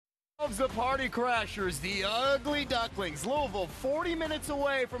of the Party Crashers, the Ugly Ducklings. Louisville 40 minutes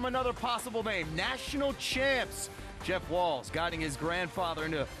away from another possible name, national champs. Jeff Walls guiding his grandfather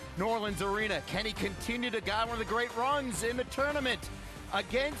into New Orleans Arena. Can he continue to guide one of the great runs in the tournament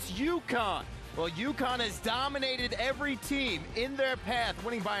against UConn? Well, UConn has dominated every team in their path,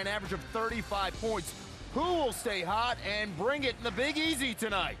 winning by an average of 35 points. Who will stay hot and bring it in the Big Easy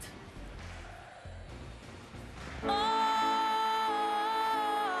tonight?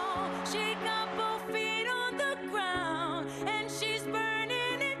 She got both feet on the ground, and she's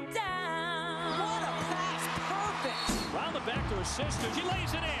burning it down. What a pass, perfect. Round the back to her sister, she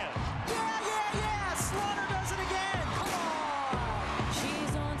lays it in. Yeah, Slaughter does it again. Come on.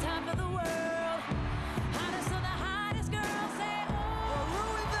 She's on top of the world, hottest of the hottest girls. Say, The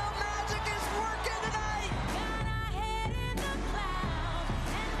Louisville Magic is working tonight. got our head in the clouds,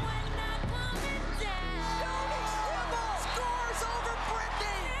 and we're not coming down. Tony Schimmel scores over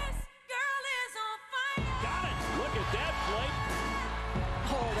Brittany. This girl is on fire. Got it. Look at that play.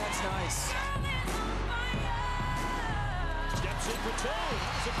 Oh, that's nice. Girl is on fire. Steps in for two.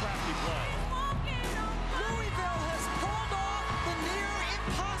 That's a crafty play. Walking on fire. Louisville has pulled off the near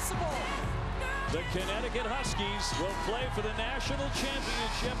impossible. The Connecticut Huskies will play for the national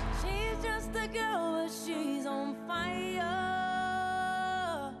championship. She's just a girl, but she's on fire.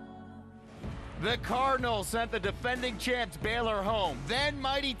 The Cardinals sent the defending champs Baylor home, then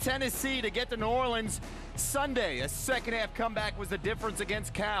mighty Tennessee to get to New Orleans Sunday. A second-half comeback was the difference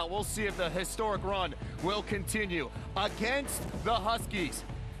against Cal. We'll see if the historic run will continue against the Huskies.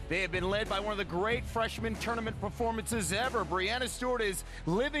 They have been led by one of the great freshman tournament performances ever. Brianna Stewart is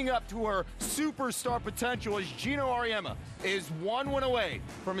living up to her superstar potential as Gino Auriemma is one win away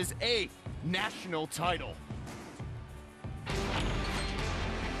from his 8th national title.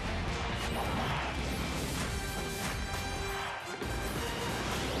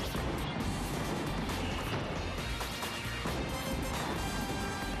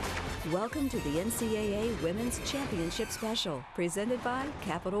 Welcome to the NCAA Women's Championship Special, presented by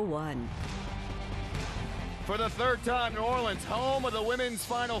Capital One. For the third time, New Orleans, home of the women's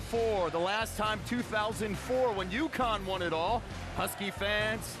Final Four. The last time, 2004, when UConn won it all. Husky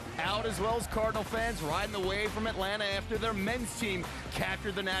fans out, as well as Cardinal fans riding the wave from Atlanta after their men's team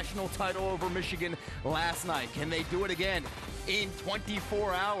captured the national title over Michigan last night. Can they do it again in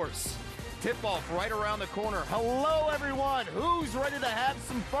 24 hours? Tip-off right around the corner. Hello, everyone. Who's ready to have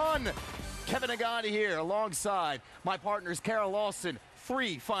some fun? Kevin Agati here alongside my partners, Carol Lawson,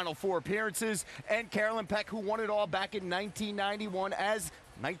 3 Final Four appearances, and Carolyn Peck, who won it all back in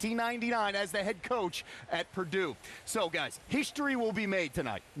 1999 as the head coach at Purdue. So, guys, history will be made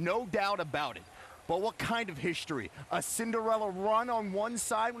tonight. No doubt about it. But what kind of history? A Cinderella run on one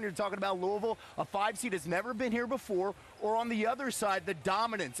side when you're talking about Louisville, a 5 seed has never been here before, or on the other side, the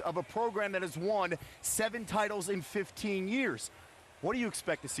dominance of a program that has won 7 titles in 15 years. What do you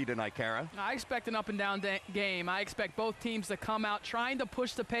expect to see tonight, Kara? I expect an up-and-down game. I expect both teams to come out trying to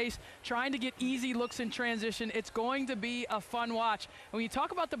push the pace, trying to get easy looks in transition. It's going to be a fun watch. When you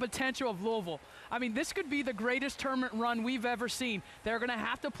talk about the potential of Louisville, I mean, this could be the greatest tournament run we've ever seen. They're going to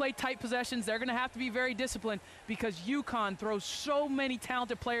have to play tight possessions. They're going to have to be very disciplined because UConn throws so many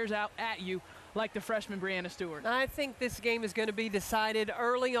talented players out at you, like the freshman Brianna Stewart. I think this game is going to be decided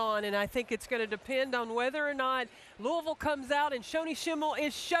early on, and I think it's going to depend on whether or not Louisville comes out and Shoni Schimmel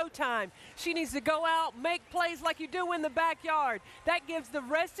is showtime. She needs to go out, make plays like you do in the backyard. That gives the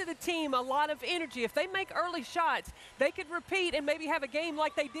rest of the team a lot of energy. If they make early shots, they could repeat and maybe have a game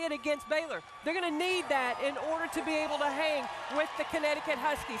like they did against Baylor. They're going to need that in order to be able to hang with the Connecticut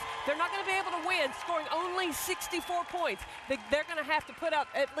Huskies. They're not going to be able to win scoring only 64 points. They're going to have to put up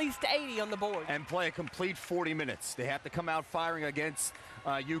at least 80 on the board. And play a complete 40 minutes. They have to come out firing against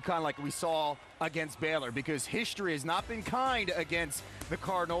UConn like we saw against Baylor, because history has not been kind against the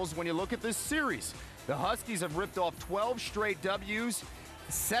Cardinals. When you look at this series, the Huskies have ripped off 12 straight W's,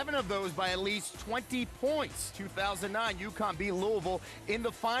 7 of those by at least 20 points. 2009, UConn beat Louisville in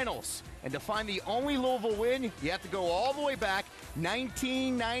the finals. And to find the only Louisville win, you have to go all the way back,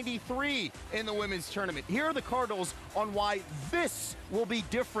 1993 in the women's tournament. Here are the Cardinals on why this will be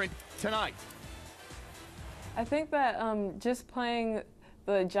different tonight. I think that just playing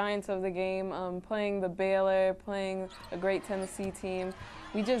the giants of the game, playing the Baylor, playing a great Tennessee team,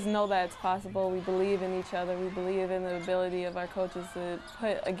 we just know that it's possible. We believe in each other. We believe in the ability of our coaches to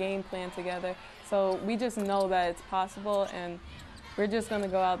put a game plan together. So we just know that it's possible, and we're just going to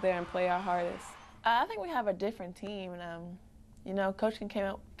go out there and play our hardest. I think we have a different team, and you know, Coach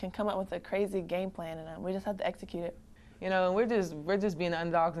can come up with a crazy game plan, and we just have to execute it. You know, and we're just being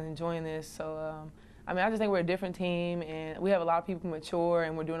underdogs and enjoying this. So I mean, I just think we're a different team, and we have a lot of people mature,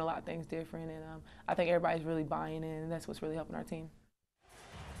 and we're doing a lot of things different. And I think everybody's really buying in, and that's what's really helping our team.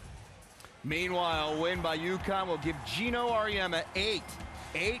 Meanwhile, a win by UConn will give Gino Auriemma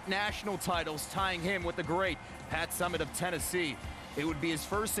eight national titles, tying him with the great Pat Summitt of Tennessee. It would be his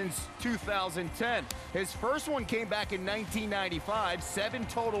first since 2010. His first one came back in 1995, 7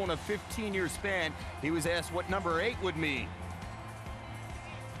 total in a 15-year span. He was asked what number 8 would mean.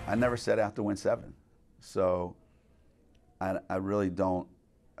 I never set out to win 7, so I really don't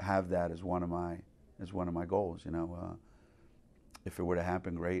have that as one of my goals. You know, if it were to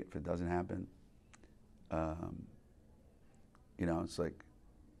happen, great. If it doesn't happen, you know, it's like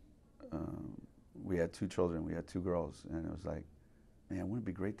we had 2 children, we had 2 girls, and it was like, man, wouldn't it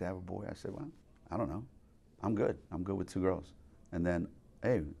be great to have a boy? I said, well, I don't know. I'm good. I'm good with 2 girls. And then,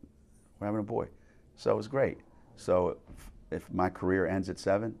 hey, we're having a boy. So it was great. So if my career ends at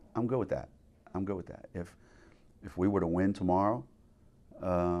 7, I'm good with that. I'm good with that. If we were to win tomorrow,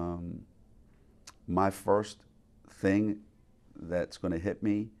 my first thing that's going to hit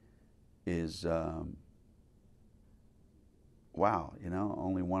me is, wow, you know,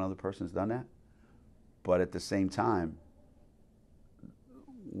 only one other person's done that. But at the same time,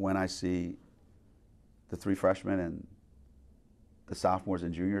 when I see the 3 freshmen and the sophomores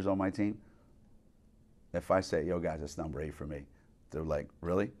and juniors on my team, if I say, yo guys, that's number 8 for me, they're like,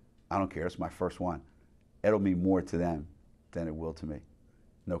 really? I don't care, it's my first one. It'll mean more to them than it will to me.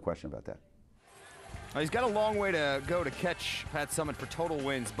 No question about that. He's got a long way to go to catch Pat Summitt for total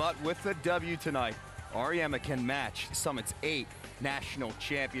wins, but with the W tonight, Auriemma can match Summitt's 8 national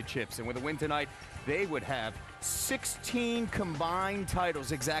championships. And with a win tonight, they would have 16 combined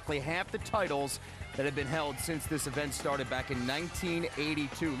titles, exactly half the titles that have been held since this event started back in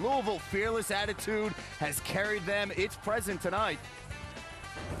 1982. Louisville fearless attitude has carried them. It's present tonight.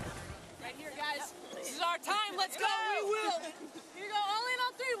 Right here, guys. This is our time. Let's go. We will. Here you go. All in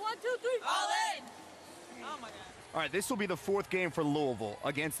on 3. 1, 2, 3. All in. Oh, my God. All right, this will be the 4th game for Louisville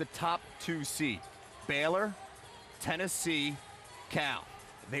against the top 2 seed. Baylor, Tennessee, Cal.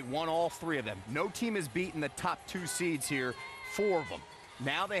 They won all 3 of them. No team has beaten the top 2 seeds here, 4 of them.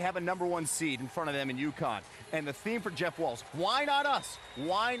 Now they have a number 1 seed in front of them in UConn. And the theme for Jeff Walz, why not us?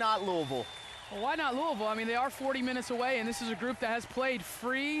 Why not Louisville? Well, why not Louisville? I mean, they are 40 minutes away, and this is a group that has played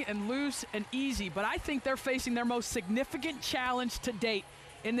free and loose and easy. But I think they're facing their most significant challenge to date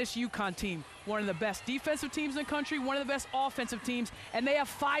in this UConn team. One of the best defensive teams in the country, one of the best offensive teams, and they have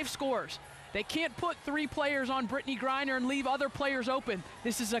 5 scorers. They can't put 3 players on Brittany Griner and leave other players open.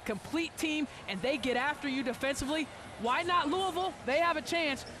 This is a complete team, and they get after you defensively. Why not Louisville? They have a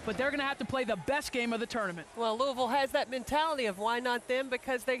chance, but they're going to have to play the best game of the tournament. Well, Louisville has that mentality of why not them,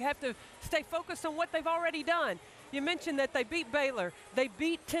 because they have to stay focused on what they've already done. You mentioned that they beat Baylor. They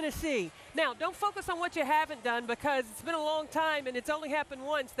beat Tennessee. Now, don't focus on what you haven't done, because it's been a long time, and it's only happened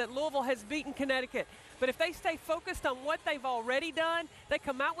once that Louisville has beaten Connecticut. But if they stay focused on what they've already done, they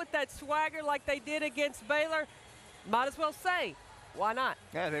come out with that swagger like they did against Baylor, might as well say, why not?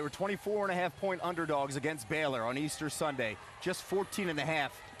 Yeah, they were 24.5-point underdogs against Baylor on Easter Sunday. Just 14.5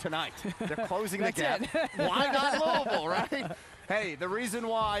 tonight. They're closing the gap. Why not Louisville, right? Hey, the reason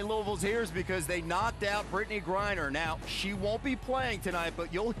why Louisville's here is because they knocked out Brittany Griner. Now, she won't be playing tonight,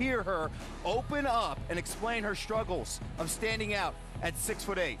 but you'll hear her open up and explain her struggles of standing out at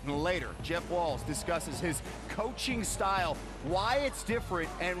 6'8". And later, Jeff Walz discusses his coaching style, why it's different,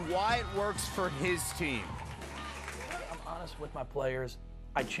 and why it works for his team. I'm honest with my players.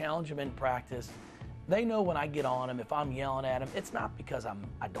 I challenge them in practice. They know when I get on them, if I'm yelling at them, it's not because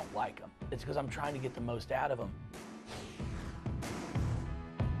I don't like them. It's because I'm trying to get the most out of them.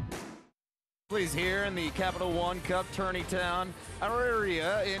 Please, here in the Capital One Cup Tourney Town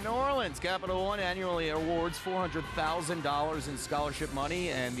area in New Orleans. Capital One annually awards $400,000 in scholarship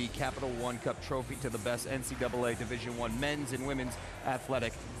money and the Capital One Cup trophy to the best NCAA Division I men's and women's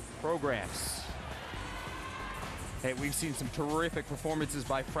athletic programs. Hey, we've seen some terrific performances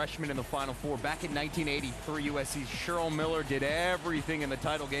by freshmen in the Final Four. Back in 1983, USC's Cheryl Miller did everything in the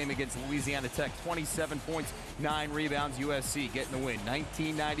title game against Louisiana Tech. 27 points, 9 rebounds, USC getting the win.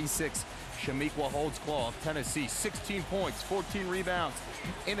 1996, Shamiqua Holdsclaw of Tennessee, 16 points, 14 rebounds.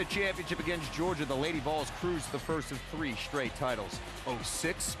 In the championship against Georgia, the Lady Vols cruised to the first of 3 straight titles.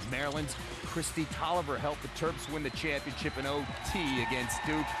 06, Maryland's Christy Tolliver helped the Terps win the championship in OT against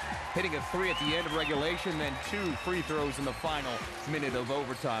Duke, hitting a 3 at the end of regulation, then 2 free throws in the final minute of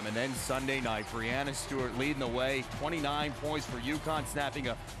overtime. And then Sunday night, Brianna Stewart leading the way, 29 points for UConn, snapping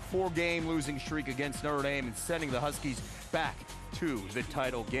a 4-game losing streak against Notre Dame and sending the Huskies back to the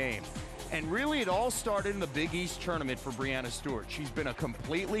title game. And really, it all started in the Big East tournament for Breanna Stewart. She's been a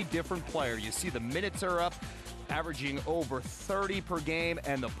completely different player. You see the minutes are up, averaging over 30 per game,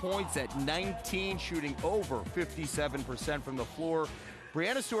 and the points at 19, shooting over 57% from the floor.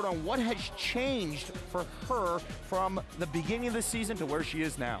 Breanna Stewart, on what has changed for her from the beginning of the season to where she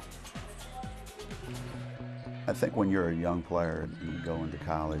is now? I think when you're a young player and you go into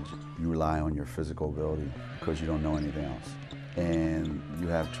college, you rely on your physical ability because you don't know anything else. And you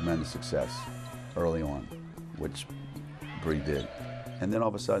have tremendous success early on, which Bree did. And then all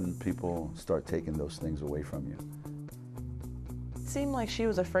of a sudden, people start taking those things away from you. It seemed like she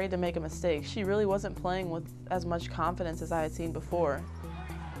was afraid to make a mistake. She really wasn't playing with as much confidence as I had seen before.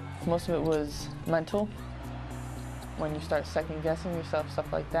 Most of it was mental. When you start second-guessing yourself,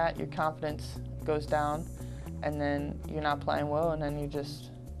 stuff like that, your confidence goes down, and then you're not playing well, and then you're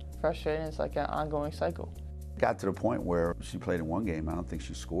just frustrated. It's like an ongoing cycle. Got to the point where she played in one game, I don't think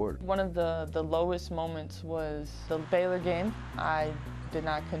she scored. One of the lowest moments was the Baylor game. I did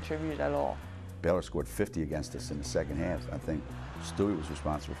not contribute at all. Baylor scored 50 against us in the second half. I think Stewie was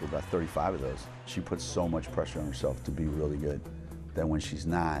responsible for about 35 of those. She puts so much pressure on herself to be really good that when she's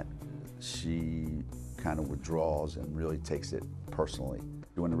not, she kind of withdraws and really takes it personally.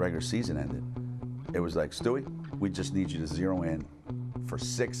 When the regular season ended, it was like, Stewie, we just need you to zero in for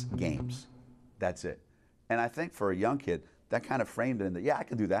 6 games. That's it. And I think for a young kid, that kind of framed it in that, yeah, I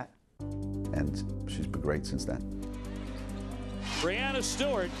can do that. And she's been great since then. Breanna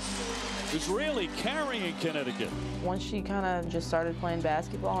Stewart is really carrying Connecticut. Once she kind of just started playing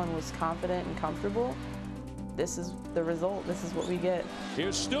basketball and was confident and comfortable, this is the result. This is what we get.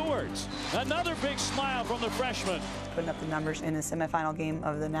 Here's Stewart. Another big smile from the freshman. Putting up the numbers in the semifinal game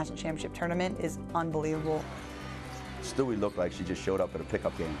of the national championship tournament is unbelievable. Stewie looked like she just showed up at a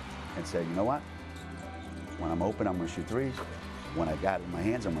pickup game and said, you know what? When I'm open, I'm going to shoot threes. When I got it in my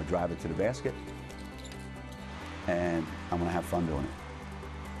hands, I'm going to drive it to the basket. And I'm going to have fun doing it.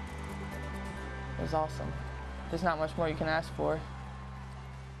 It was awesome. There's not much more you can ask for.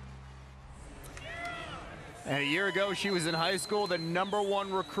 And a year ago, she was in high school, the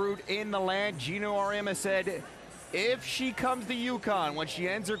 #1 recruit in the land. Gino Auriemma said, if she comes to UConn, when she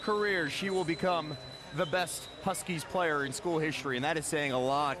ends her career, she will become the best Huskies player in school history. And that is saying a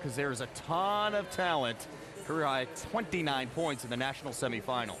lot because there's a ton of talent. Career high 29 points in the national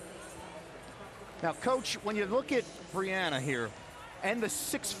semifinal. Now, Coach, when you look at Breanna here and the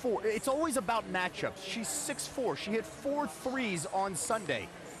 6'4", it's always about matchups. She's 6'4". She hit 4 threes on Sunday.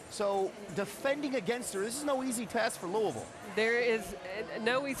 So defending against her, this is no easy task for Louisville. There is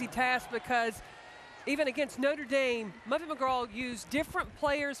no easy task because even against Notre Dame, Muffet McGraw used different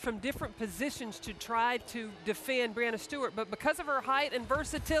players from different positions to try to defend Breanna Stewart, but because of her height and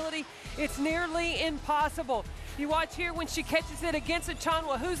versatility, it's nearly impossible. You watch here when she catches it against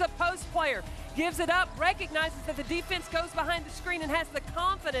Achanwa, who's a post player, gives it up, recognizes that the defense goes behind the screen and has the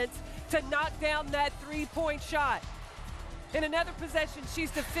confidence to knock down that three-point shot. In another possession,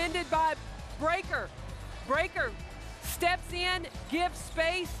 she's defended by Breaker. Breaker steps in, gives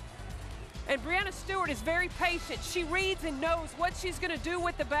space, and Breanna Stewart is very patient. She reads and knows what she's going to do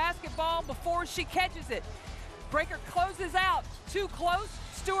with the basketball before she catches it. Breaker closes out. Too close.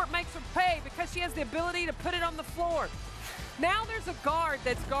 Stewart makes her pay because she has the ability to put it on the floor. Now there's a guard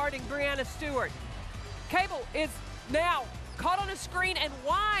that's guarding Breanna Stewart. Cable is now caught on a screen, and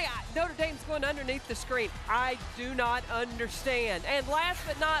why Notre Dame's going underneath the screen, I do not understand. And last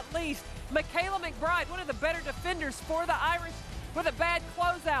but not least, Michaela McBride, one of the better defenders for the Irish, with a bad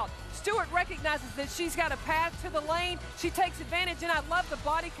closeout. Stewart recognizes that she's got a path to the lane. She takes advantage, and I love the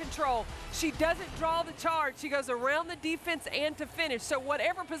body control. She doesn't draw the charge. She goes around the defense and to finish. So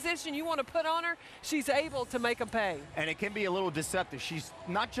whatever position you want to put on her, she's able to make them pay. And it can be a little deceptive. She's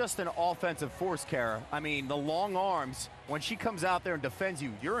not just an offensive force, Kara. I mean, the long arms, when she comes out there and defends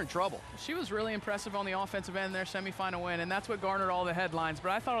you, you're in trouble. She was really impressive on the offensive end in their semifinal win, and that's what garnered all the headlines.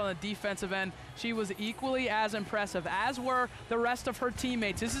 But I thought on the defensive end, she was equally as impressive, as were the rest of her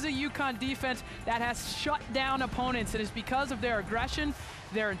teammates. This is a UConn defense that has shut down opponents, and it's because of their aggression,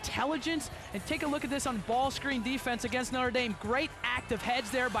 their intelligence. And take a look at this on ball screen defense against Notre Dame. Great active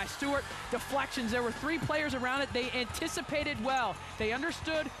heads there by Stewart. Deflections. There were 3 players around it. They anticipated well. They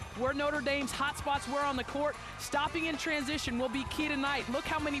understood where Notre Dame's hot spots were on the court. Stopping in transition will be key tonight. Look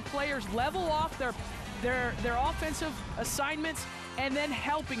how many players level off their offensive assignments and then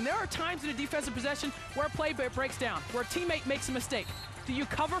helping. There are times in a defensive possession where a play breaks down, where a teammate makes a mistake. Do you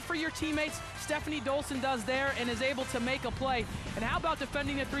cover for your teammates? Stephanie Dolson does there and is able to make a play. And how about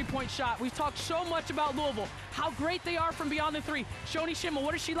defending the three-point shot? We've talked so much about Louisville, how great they are from beyond the three. Shoni Schimmel,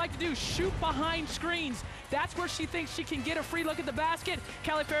 what does she like to do? Shoot behind screens. That's where she thinks she can get a free look at the basket.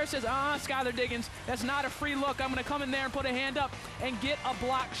 Kelly Ferris says, Skylar Diggins, that's not a free look. I'm gonna come in there and put a hand up and get a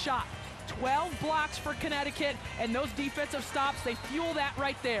block shot. 12 blocks for Connecticut, and those defensive stops, they fuel that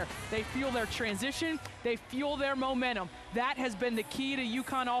right there. They fuel their transition, they fuel their momentum. That has been the key to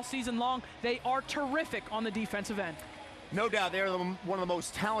UConn all season long. They are terrific on the defensive end. No doubt, they're one of the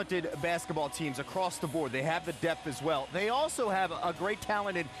most talented basketball teams across the board. They have the depth as well. They also have a great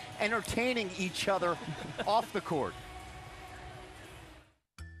talent in entertaining each other off the court.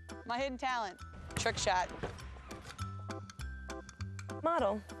 My hidden talent, trick shot.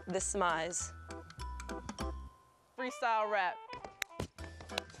 Model, the smize. Freestyle rap.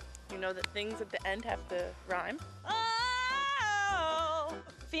 You know that things at the end have to rhyme? Oh!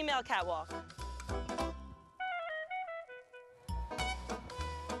 Female catwalk.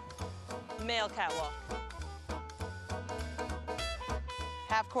 Male catwalk.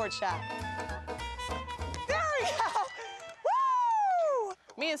 Half court shot. There we go! Woo!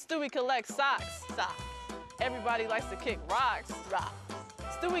 Me and Stewie collect socks. Socks. Everybody likes to kick rocks. Rocks.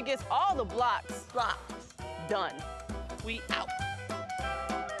 Stewie gets all the blocks. Rocks. Done. We out.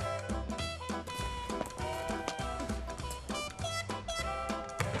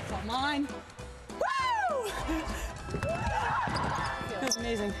 It's all mine. Woo! Feels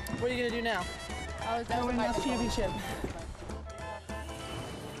amazing. What are you gonna do now? I win this championship.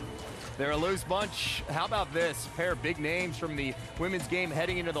 They're a loose bunch. How about this? A pair of big names from the women's game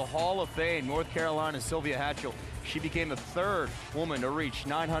heading into the Hall of Fame. North Carolina's Sylvia Hatchell. She became the third woman to reach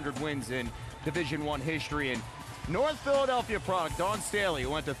 900 wins in Division I history. And North Philadelphia product, Dawn Staley,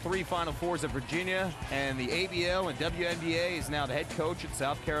 who went to 3 Final Fours at Virginia, and the ABL and WNBA is now the head coach at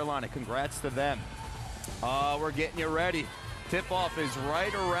South Carolina. Congrats to them. We're getting you ready. Tip-off is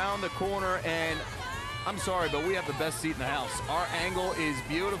right around the corner, and I'm sorry, but we have the best seat in the house. Our angle is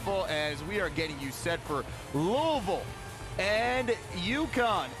beautiful as we are getting you set for Louisville and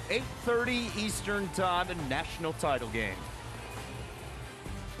UConn, 8:30 Eastern Time, the national title game.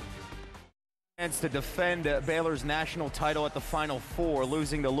 Chance to defend Baylor's national title at the Final Four,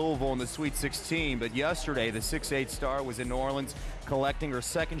 losing to Louisville in the Sweet 16. But yesterday, the 6'8" star was in New Orleans collecting her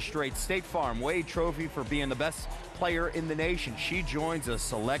second straight State Farm Wade Trophy for being the best player in the nation. She joins a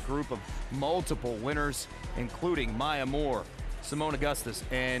select group of multiple winners, including Maya Moore, Simone Augustus,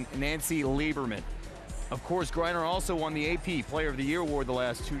 and Nancy Lieberman. Of course, Griner also won the AP Player of the Year award the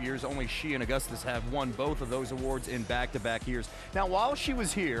last 2 years. Only she and Augustus have won both of those awards in back-to-back years. Now, while she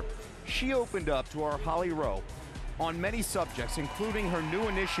was here, she opened up to our Holly Rowe on many subjects, including her new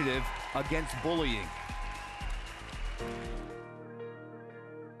initiative against bullying.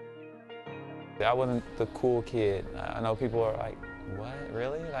 I wasn't the cool kid. I know people are like, what,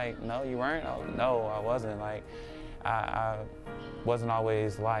 really? Like, no, you weren't? Oh, no, I wasn't. Like, I wasn't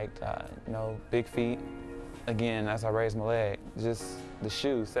always liked, you know, big feet. Again, as I raised my leg, just the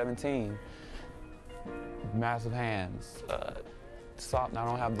shoes, 17. Massive hands. Soft, I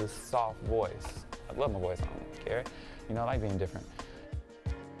don't have this soft voice. I love my voice, I don't care. You know, I like being different.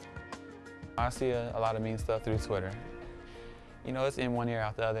 I see a lot of mean stuff through Twitter. You know, it's in one ear,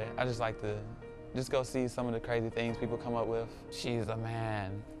 out the other. I just like to just go see some of the crazy things people come up with. She's a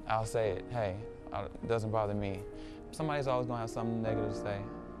man. I'll say it. Hey, it doesn't bother me. Somebody's always gonna have something negative to say.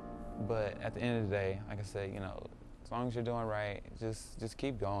 But at the end of the day, like I said, you know, as long as you're doing right, just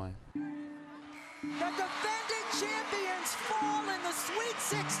keep going. The defending champions fall in the Sweet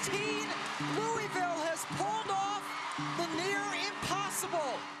 16. Louisville has pulled off the near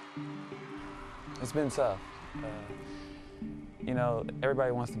impossible. It's been tough. You know,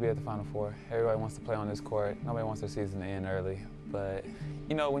 everybody wants to be at the Final Four. Everybody wants to play on this court. Nobody wants their season to end early. But,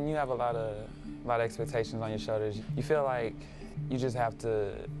 you know, when you have a lot of expectations on your shoulders, you feel like you just have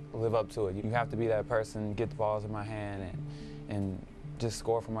to live up to it. You have to be that person, get the balls in my hand, and just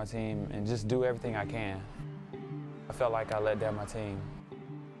score for my team, and just do everything I can. I felt like I let down my team.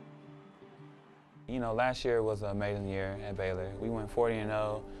 You know, last year was an amazing year at Baylor. We went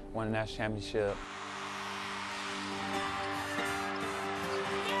 40-0, won the national championship.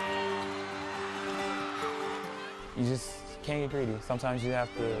 You just can't get greedy. Sometimes you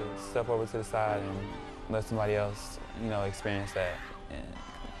have to step over to the side and let somebody else, you know, experience that.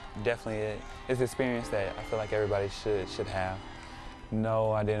 And definitely, it's an experience that I feel like everybody should have.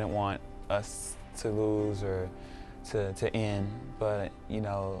 No, I didn't want us to lose or to end, but you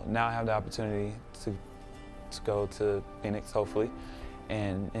know, now I have the opportunity to go to Phoenix, hopefully,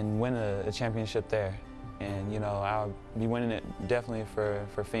 and win a championship there. And, you know, I'll be winning it definitely for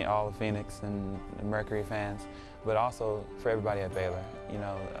all the Phoenix and the Mercury fans, but also for everybody at Baylor. You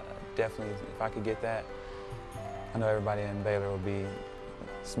know, definitely if I could get that, I know everybody in Baylor will be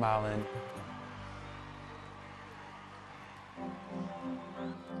smiling.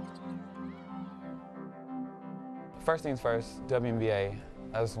 First things first, WNBA,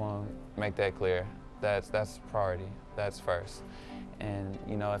 I just want to make that clear. That's priority, that's first. And,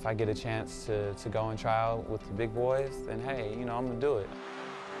 you know, if I get a chance to go and try out with the big boys, then hey, you know, I'm gonna do it.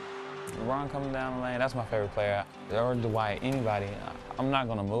 Ron coming down the lane, that's my favorite player. Or Dwight, anybody. I'm not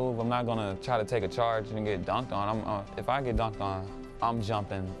gonna move, I'm not gonna try to take a charge and get dunked on. If I get dunked on, I'm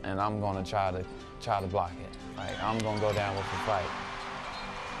jumping and I'm gonna try to block it. Like, I'm gonna go down with the fight.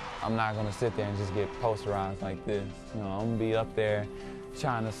 I'm not gonna sit there and just get posterized like this. You know, I'm gonna be up there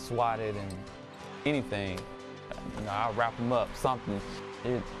trying to swat it and anything. You know, I'll wrap them up, something.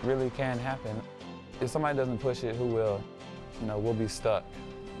 It really can happen. If somebody doesn't push it, who will? You know, we'll be stuck,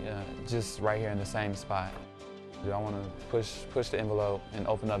 just right here in the same spot. I want to push the envelope and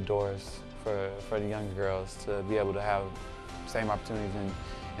open up doors for the younger girls to be able to have same opportunities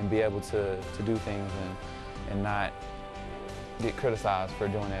and be able to do things and not get criticized for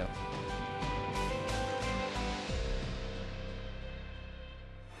doing it.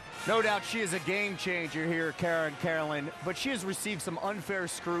 No doubt she is a game changer here, Carolyn, but she has received some unfair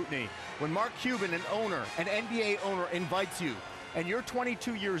scrutiny. When Mark Cuban, an NBA owner, invites you, and you're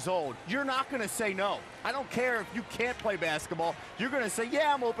 22 years old, you're not going to say no. I don't care if you can't play basketball. You're going to say,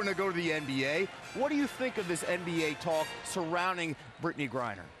 yeah, I'm open to go to the NBA. What do you think of this NBA talk surrounding Brittney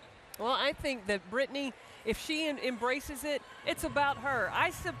Griner? Well, I think that Brittney, if she embraces it, it's about her. I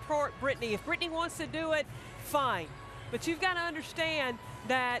support Brittney. If Brittney wants to do it, fine. But you've got to understand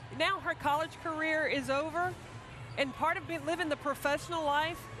that now her college career is over, and part of living the professional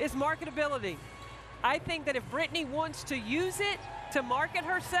life is marketability. I think that if Brittney wants to use it to market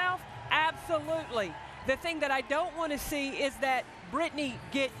herself, absolutely. The thing that I don't want to see is that Brittney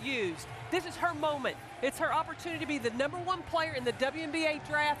get used. This is her moment. It's her opportunity to be the #1 player in the WNBA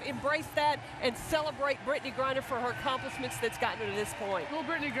draft. Embrace that and celebrate Brittney Griner for her accomplishments that's gotten her to this point. Well,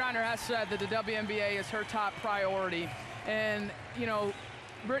 Brittney Griner has said that the WNBA is her top priority. And, you know,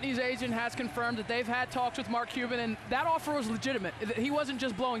 Brittney's agent has confirmed that they've had talks with Mark Cuban, and that offer was legitimate. He wasn't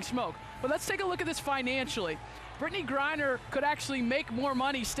just blowing smoke. But let's take a look at this financially. Brittney Griner could actually make more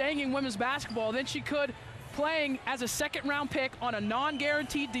money staying in women's basketball than she could playing as a second-round pick on a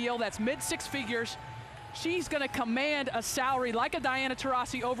non-guaranteed deal that's mid-six figures. She's going to command a salary like a Diana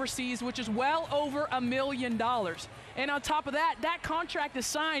Taurasi overseas, which is well over $1 million. And on top of that, that contract is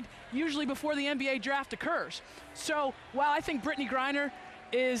signed usually before the NBA draft occurs. So while I think Brittney Griner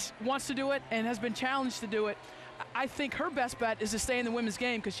wants to do it and has been challenged to do it, I think her best bet is to stay in the women's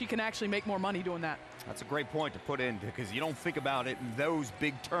game because she can actually make more money doing that. That's a great point to put in because you don't think about it in those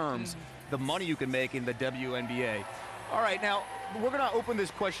big terms, the money you can make in the WNBA. All right, now we're going to open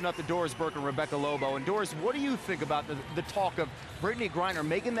this question up to Doris Burke and Rebecca Lobo. And Doris, what do you think about the talk of Brittney Griner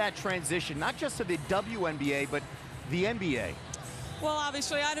making that transition, not just to the WNBA, but the NBA? Well,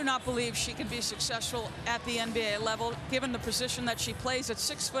 obviously, I do not believe she can be successful at the NBA level, given the position that she plays at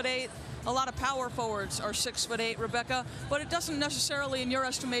 6'8". A lot of power forwards are 6'8", Rebecca, but it doesn't necessarily, in your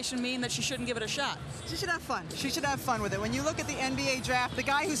estimation, mean that she shouldn't give it a shot. She should have fun. She should have fun with it. When you look at the NBA draft, the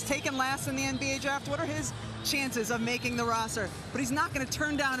guy who's taken last in the NBA draft, what are his chances of making the roster? But he's not going to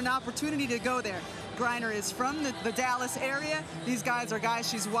turn down an opportunity to go there. Griner is from the Dallas area. These guys are guys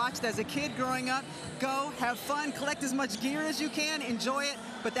she's watched as a kid growing up. Go, have fun, collect as much gear as you can, enjoy it,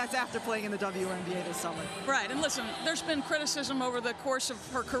 but that's after playing in the WNBA this summer. Right, and listen, there's been criticism over the course of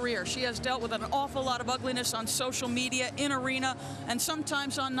her career. She has dealt with an awful lot of ugliness on social media, in arena, and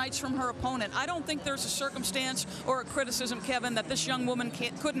sometimes on nights from her opponent. I don't think there's a circumstance or a criticism, Kevin, that this young woman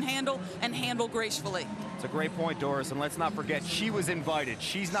couldn't handle and handle gracefully. It's a great point, Doris, and let's not forget, she was invited.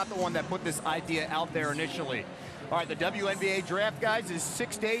 She's not the one that put this idea out there initially. All right, the WNBA draft, guys, is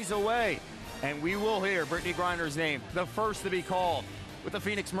 6 days away, and we will hear Brittney Griner's name, the first to be called with the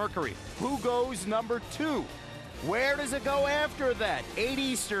Phoenix Mercury. Who goes #2? Where does it go after that? 8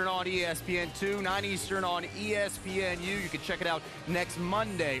 Eastern on ESPN2, 9 Eastern on ESPNU. You can check it out next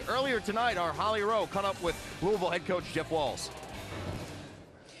Monday. Earlier tonight, our Holly Rowe caught up with Louisville head coach Jeff Walz.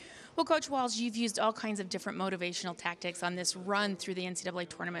 Well, Coach Walz, you've used all kinds of different motivational tactics on this run through the NCAA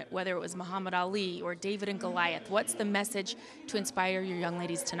tournament, whether it was Muhammad Ali or David and Goliath. What's the message to inspire your young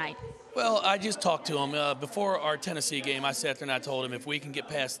ladies tonight? Well, I just talked to them. Before our Tennessee game, I sat there and I told them, if we can get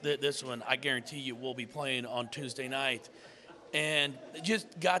past this one, I guarantee you we'll be playing on Tuesday night. And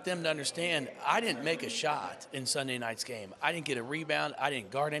just got them to understand, I didn't make a shot in Sunday night's game. I didn't get a rebound. I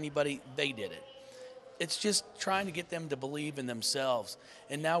didn't guard anybody. They did it. it's just trying to get them to believe in themselves.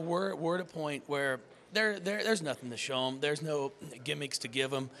 And now we're at a point where there's nothing to show them. There's no gimmicks to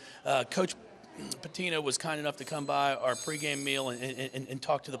give them. Coach Patino was kind enough to come by our pregame meal and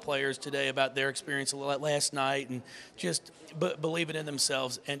talk to the players today about their experience last night and just believing in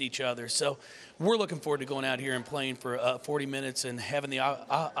themselves and each other. So we're looking forward to going out here and playing for 40 minutes and having the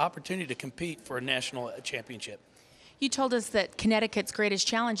opportunity to compete for a national championship. You told us that Connecticut's greatest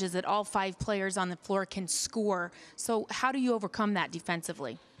challenge is that all 5 players on the floor can score. So how do you overcome that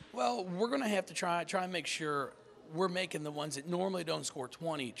defensively? Well, we're going to have to try and make sure we're making the ones that normally don't score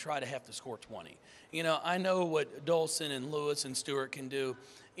 20 try to have to score 20. You know, I know what Dolson and Lewis and Stewart can do.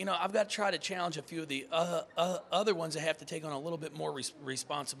 You know, I've got to try to challenge a few of the other ones that have to take on a little bit more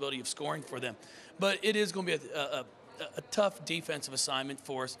responsibility of scoring for them. But it is going to be a tough defensive assignment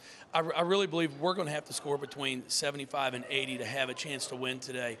for us. I really believe we're going to have to score between 75 and 80 to have a chance to win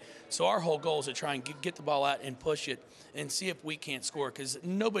today. So our whole goal is to try and get the ball out and push it and see if we can't score, because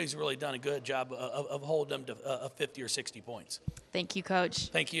nobody's really done a good job of holding them to 50 or 60 points. Thank you, Coach.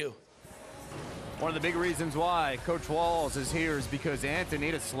 Thank you. One of the big reasons why Coach Walls is here is because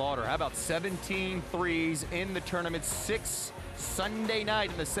Antonita Slaughter, how about 17 threes in the tournament, 6 Sunday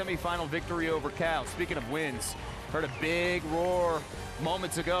night in the semifinal victory over Cal. Speaking of wins, heard a big roar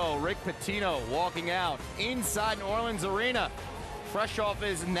moments ago. Rick Pitino walking out inside New Orleans Arena, fresh off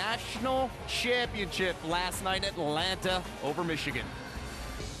his national championship last night in Atlanta over Michigan.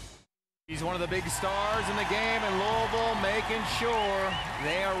 He's one of the big stars in the game, and Louisville making sure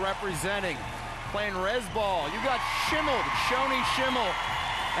they are representing. Playing res ball, you got Schimmel, Shoni Schimmel,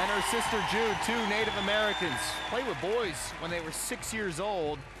 and her sister Jude, 2 Native Americans. Played with boys when they were 6 years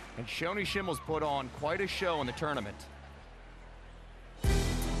old, and Shoni Schimmel's put on quite a show in the tournament.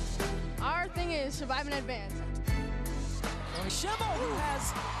 Our thing is survive and advance. Schimmel, who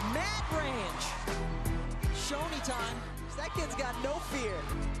has mad range. Shoni time. That kid's got no fear.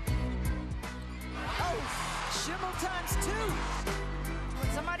 Oh, Schimmel times 2.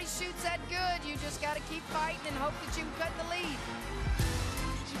 When somebody shoots that good, you just got to keep fighting and hope that you can cut the lead.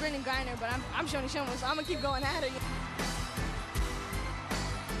 She's Brendan Greiner, but I'm Shoni Schimmel, so I'm going to keep going at her.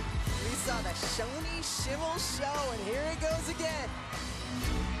 We saw the Shoni Schimmel show, and here it goes again.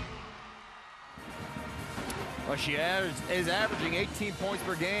 Well, she is averaging 18 points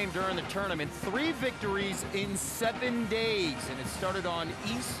per game during the tournament. 3 victories in 7 days, and it started on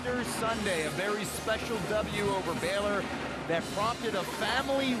Easter Sunday, a very special W over Baylor that prompted a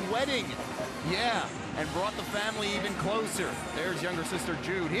family wedding. Yeah, and brought the family even closer. There's younger sister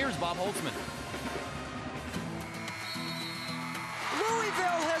Jude. Here's Bob Holtzman.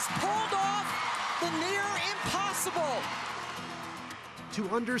 Louisville has pulled off the near impossible. To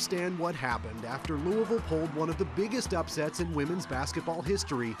understand what happened after Louisville pulled one of the biggest upsets in women's basketball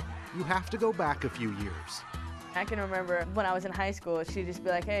history, you have to go back a few years. I can remember when I was in high school, she'd just be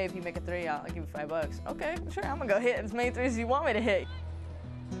like, hey, if you make a 3, I'll give you $5. Okay, sure, I'm gonna go hit as many 3s as you want me to hit.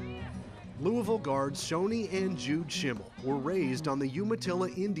 Louisville guards Shoni and Jude Schimmel were raised on the Umatilla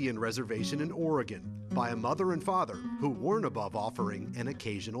Indian Reservation in Oregon by a mother and father who weren't above offering an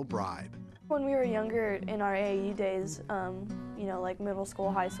occasional bribe. When we were younger in our AAU days, you know, like middle school,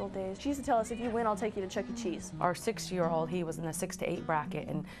 high school days, she used to tell us, if you win, I'll take you to Chuck E. Cheese. Our 6-year-old, he was in the 6 to 8 bracket,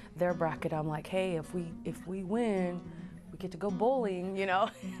 and their bracket, I'm like, hey, if we win, we get to go bowling, you know,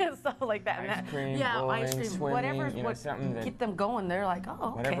 stuff like that. Ice cream, yeah, bowling, ice cream, swimming, whatever, you know, something that keep them going. They're like,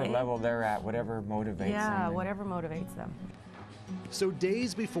 oh, okay. Whatever level they're at, whatever motivates them. Yeah, whatever motivates them. So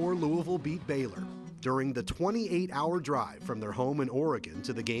days before Louisville beat Baylor, during the 28-hour drive from their home in Oregon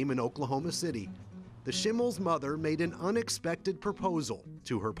to the game in Oklahoma City, the Schimmel's mother made an unexpected proposal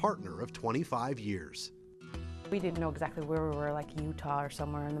to her partner of 25 years. We didn't know exactly where we were, like Utah or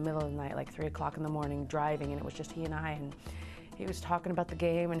somewhere in the middle of the night, like 3 o'clock in the morning, driving, and it was just he and I, and he was talking about the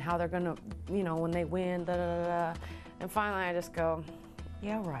game and how they're gonna, you know, when they win, da da da da. And finally I just go,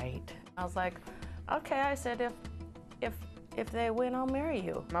 yeah, right. I was like, okay, I said, if they win, I'll marry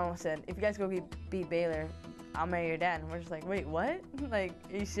you. Mama said, if you guys go beat Baylor, I'll marry your dad. And we're just like, wait, what? Like,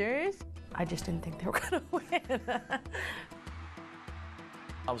 are you serious? I just didn't think they were gonna win.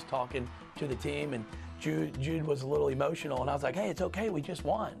 I was talking to the team, and Jude was a little emotional, and I was like, hey, it's okay, we just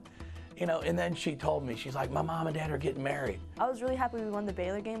won. You know, and then she told me, she's like, my mom and dad are getting married. I was really happy we won the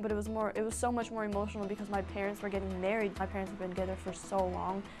Baylor game, but it was so much more emotional because my parents were getting married. My parents have been together for so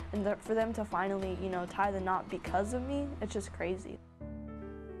long, and for them to finally, you know, tie the knot because of me, it's just crazy.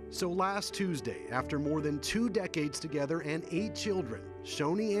 So last Tuesday, after more than 2 decades together and 8 children,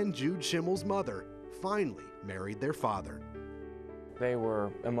 Shoni and Jude Schimmel's mother finally married their father. They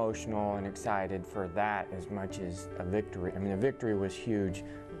were emotional and excited for that as much as a victory. I mean, the victory was huge,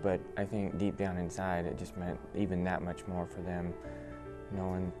 but I think deep down inside it just meant even that much more for them,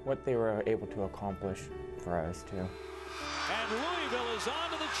 knowing what they were able to accomplish for us too. And Louisville is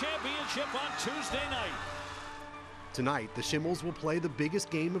on to the championship on Tuesday night. Tonight, the Schimmels will play the biggest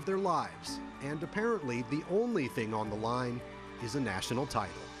game of their lives, and apparently the only thing on the line is a national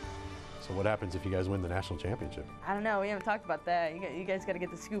title. So what happens if you guys win the national championship? I don't know. We haven't talked about that. You guys got to get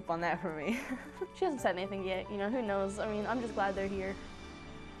the scoop on that for me. She hasn't said anything yet. You know, who knows? I mean, I'm just glad they're here.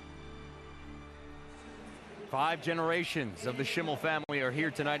 5 generations of the Schimmel family are here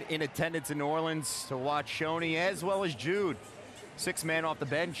tonight in attendance in New Orleans to watch Shoni as well as Jude. 6 man off the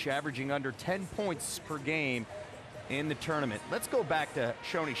bench, averaging under 10 points per game in the tournament. Let's go back to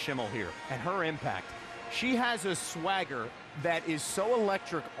Shoni Schimmel here and her impact. She has a swagger that is so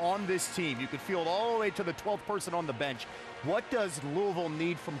electric on this team. You could feel it all the way to the 12th person on the bench. What does Louisville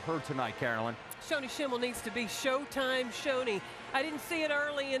need from her tonight, Carolyn? Shoni Schimmel needs to be Showtime Shoni. I didn't see it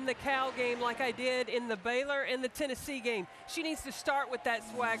early in the Cal game like I did in the Baylor and the Tennessee game. She needs to start with that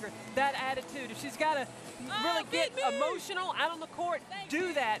swagger, that attitude. If she's got to really get emotional out on the court,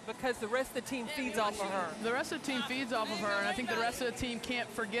 do that, because the rest of the team feeds off of her. The rest of the team feeds off of her, and I think the rest of the team can't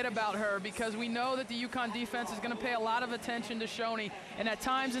forget about her, because we know that the UConn defense is going to pay a lot of attention to Shoni. And at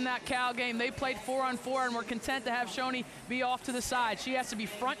times in that Cal game, they played 4-on-4, and we're content to have Shoni be off to the side. She has to be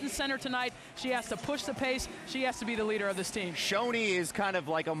front and center tonight. She has to push the pace. She has to be the leader of this team. Shoni is kind of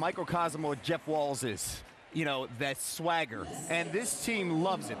like a microcosm of what Jeff Walz is. You know, that swagger. And this team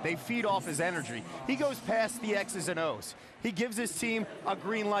loves it. They feed off his energy. He goes past the X's and O's. He gives his team a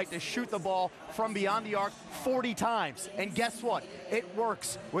green light to shoot the ball from beyond the arc 40 times. And guess what? It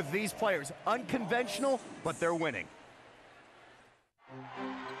works with these players. Unconventional, but they're winning.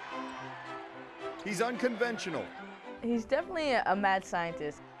 He's unconventional. He's definitely a mad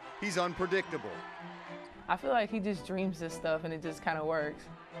scientist. He's unpredictable. I feel like he just dreams this stuff and it just kind of works.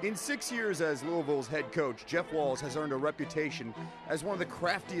 In 6 years as Louisville's head coach, Jeff Walz has earned a reputation as one of the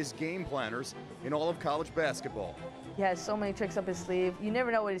craftiest game planners in all of college basketball. He has so many tricks up his sleeve. You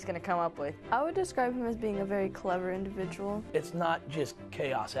never know what he's going to come up with. I would describe him as being a very clever individual. It's not just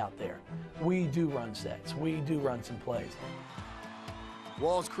chaos out there. We do run sets. We do run some plays.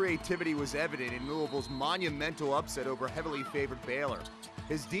 Walz's creativity was evident in Louisville's monumental upset over heavily favored Baylor.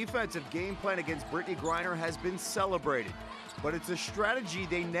 His defensive game plan against Brittany Griner has been celebrated, but it's a strategy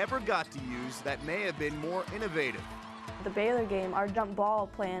they never got to use that may have been more innovative. The Baylor game, our jump ball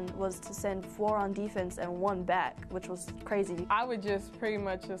plan was to send 4 on defense and 1 back, which was crazy. I would just pretty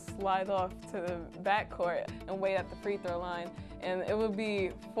much just slide off to the backcourt and wait at the free throw line. And it would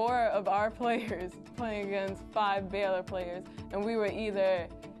be 4 of our players playing against 5 Baylor players. And we would either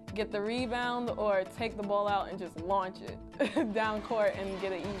get the rebound or take the ball out and just launch it down court and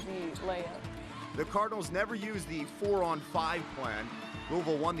get an easy layup. The Cardinals never used the 4-on-5 plan.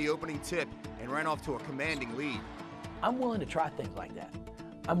 Louisville won the opening tip and ran off to a commanding lead. I'm willing to try things like that.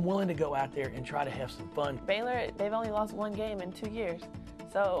 I'm willing to go out there and try to have some fun. Baylor, they've only lost 1 game in 2 years.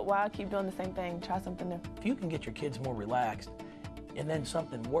 So why keep doing the same thing? Try something new. If you can get your kids more relaxed and then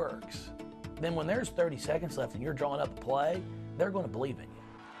something works, then when there's 30 seconds left and you're drawing up a play, they're going to believe in you.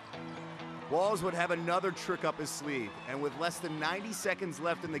 Walz would have another trick up his sleeve, and with less than 90 seconds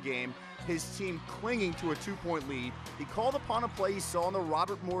left in the game, his team clinging to a 2-point lead, he called upon a play he saw in the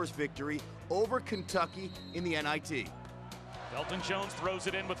Robert Morris victory over Kentucky in the NIT. Elton Jones throws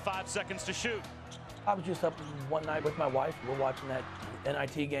it in with 5 seconds to shoot. I was just up one night with my wife. We're watching that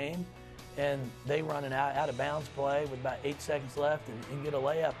NIT game, and they run an out-of-bounds play with about 8 seconds left and get a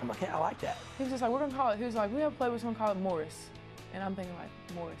layup. I'm like, hey, I like that. He was just like, we're going to call it, he was like, we have a play, we're going to call it Morris. And I'm thinking like,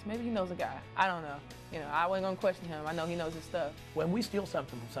 Morris, maybe he knows a guy. I don't know. You know, I wasn't going to question him. I know he knows his stuff. When we steal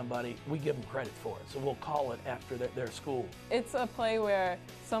something from somebody, we give them credit for it. So we'll call it after their school. It's a play where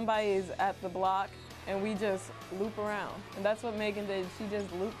somebody is at the block and we just loop around. And that's what Megan did. She just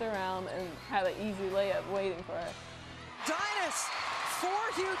looped around and had an easy layup waiting for her. Dynas, 4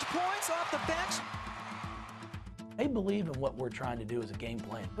 huge points off the bench. They believe in what we're trying to do as a game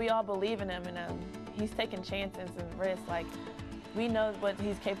plan. We all believe in him, and he's taking chances and risks. Like, we know what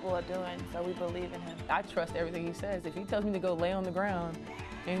he's capable of doing, so we believe in him. I trust everything he says. If he tells me to go lay on the ground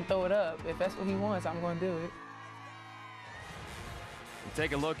and throw it up, if that's what he wants, I'm going to do it.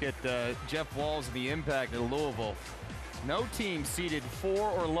 Take a look at Jeff Walz and the impact at Louisville. No team seeded 4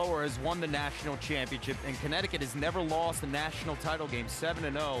 or lower has won the national championship, and Connecticut has never lost a national title game,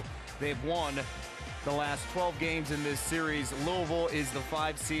 7-0. They've won the last 12 games in this series. Louisville is the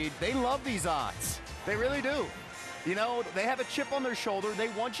 5 seed. They love these odds. They really do. You know, they have a chip on their shoulder. They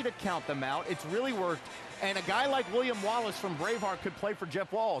want you to count them out. It's really worked And a guy like William Wallace from Braveheart could play for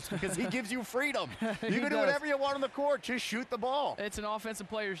Jeff Walz because he gives you freedom. You can do whatever you want on the court. Just shoot the ball. It's an offensive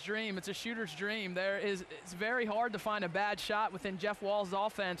player's dream. It's a shooter's dream. It's very hard to find a bad shot within Jeff Walz's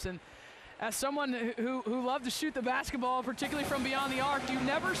offense. And as someone who loved to shoot the basketball, particularly from beyond the arc, you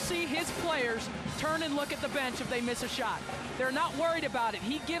never see his players turn and look at the bench if they miss a shot. They're not worried about it.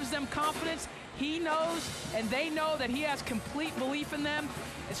 He gives them confidence. He knows, and they know that he has complete belief in them.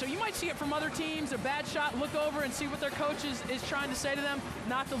 And so you might see it from other teams, a bad shot, look over and see what their coach is trying to say to them.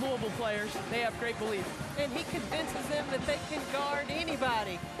 Not the Louisville players. They have great belief. And he convinces them that they can guard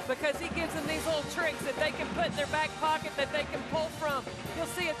anybody because he gives them these little tricks that they can put in their back pocket that they can pull from. You'll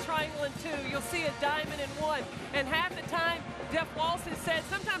see a triangle in 2. You'll see a diamond in 1. And half the time, Jeff Walz has said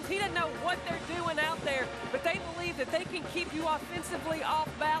sometimes he doesn't know what they're doing out there, but they believe that they can keep you offensively off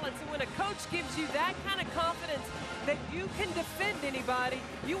balance. And when a coach gives you that kind of confidence that you can defend anybody,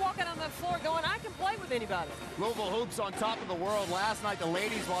 you walk out on the floor going, I can play with anybody. Louisville hoops on top of the world last night. The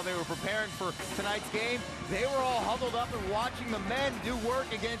ladies, while they were preparing for tonight's game, they were all huddled up and watching the men do work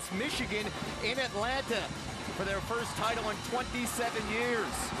against Michigan in Atlanta for their first title in 27 years.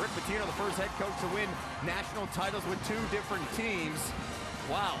 Rick Pitino, the first head coach to win national titles with 2 different teams.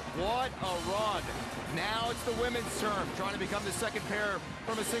 Wow, what a run. Now it's the women's turn, trying to become the second pair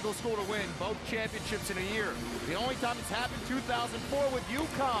from a single school to win both championships in a year. The only time it's happened, 2004 with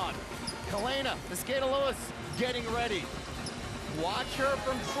UConn. Kalena, Mosqueda-Lewis getting ready. Watch her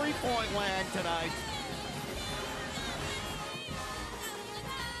from three-point land tonight.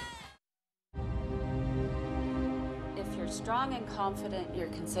 If you're strong and confident, you're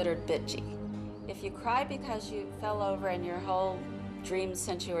considered bitchy. If you cry because you fell over and your whole dreams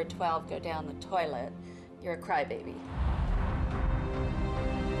since you were 12 go down the toilet, you're a crybaby.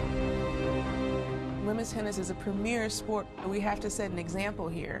 Women's tennis is a premier sport. We have to set an example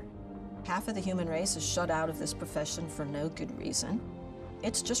here. Half of the human race is shut out of this profession for no good reason.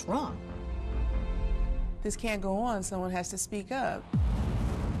 It's just wrong. This can't go on. Someone has to speak up.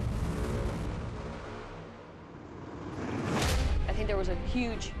 I think there was a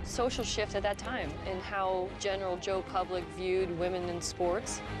huge social shift at that time in how general Joe public viewed women in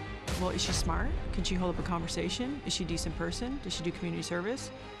sports. Well, is she smart? Can she hold up a conversation? Is she a decent person? Does she do community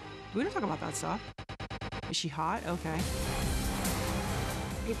service? We don't talk about that stuff. Is she hot? Okay.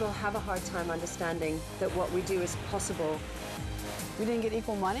 People have a hard time understanding that what we do is possible. We didn't get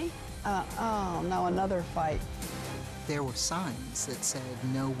equal money? Oh, no, another fight. There were signs that said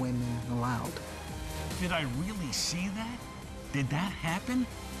no women allowed. Did I really see that? Did that happen?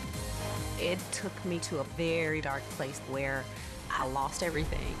 It took me to a very dark place where I lost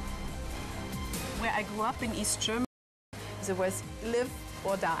everything. Where I grew up in East Germany, it was live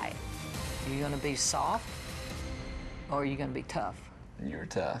or die. Are you going to be soft or are you going to be tough? You're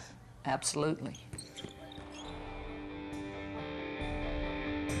tough. Absolutely.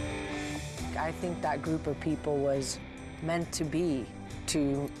 I think that group of people was meant to be,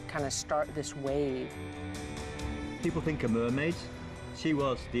 to kind of start this wave. People think of mermaids. She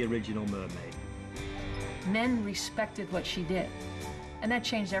was the original mermaid. Men respected what she did, and that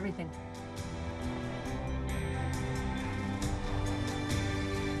changed everything.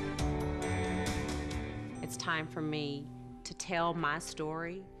 It's time for me to tell my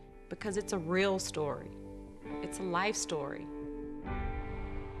story because it's a real story. It's a life story.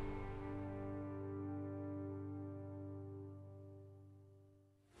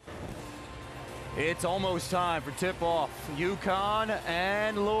 It's almost time for tip-off. UConn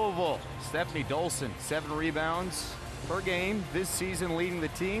and Louisville. Stephanie Dolson, 7 rebounds per game this season, leading the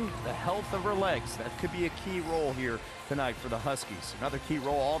team. The health of her legs, that could be a key role here tonight for the Huskies. Another key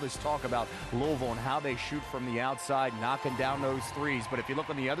role, all this talk about Louisville and how they shoot from the outside, knocking down those threes. But if you look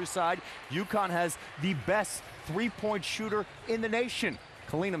on the other side, UConn has the best three-point shooter in the nation,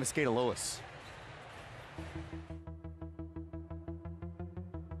 Kalena Mosqueda-Lewis.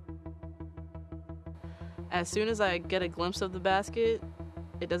 As soon as I get a glimpse of the basket,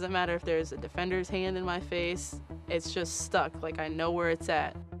 it doesn't matter if there's a defender's hand in my face, it's just stuck, like I know where it's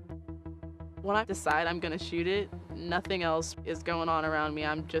at. When I decide I'm gonna shoot it, nothing else is going on around me.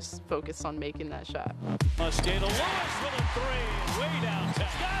 I'm just focused on making that shot. Mosqueda-Lewis with a 3, way downtown.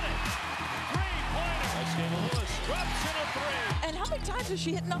 Got it! 3-pointer. Mosqueda-Lewis drops in a 3. And how many times has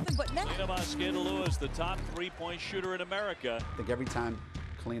she hit nothing but net? Kalena Mosqueda-Lewis, the top 3-point shooter in America. I think every time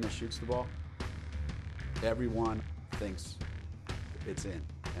Kalena shoots the ball, everyone thinks it's in.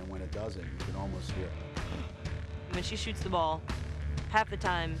 And when it doesn't, you can almost hear it. When she shoots the ball, half the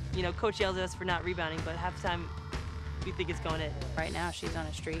time, you know, coach yells at us for not rebounding, but half the time we think it's going in. Right now she's on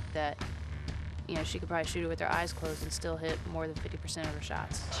a streak that, You know, she could probably shoot it with her eyes closed and still hit more than 50% of her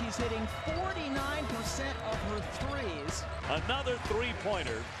shots. She's hitting 49% of her threes. Another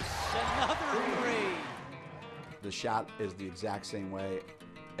three-pointer. Another three. The shot is the exact same way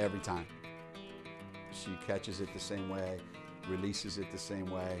every time. She catches it the same way, releases it the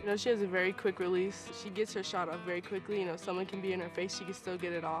same way. You know, she has a very quick release. She gets her shot off very quickly. You know, someone can be in her face, she can still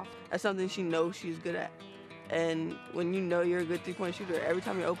get it off. That's something she knows she's good at. And when you know you're a good three-point shooter, every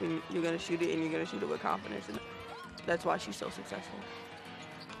time you're open, you're going to shoot it, and you're going to shoot it with confidence. And that's why she's so successful.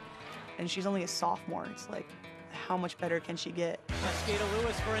 And she's only a sophomore. It's like, how much better can she get?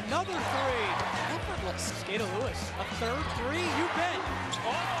 Mosqueda-Lewis for another three. Effortless. Mosqueda-Lewis, a third three, you bet.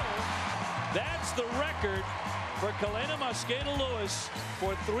 Oh, that's the record for Kalena Mosqueda-Lewis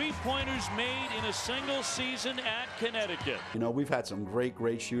for three-pointers made in a single season at Connecticut. You know, we've had some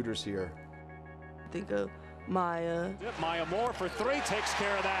great shooters here. Think of Maya. Yep, Maya Moore for three takes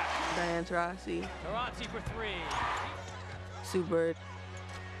care of that. Diane Taurasi. Taurasi for three. Sue Bird.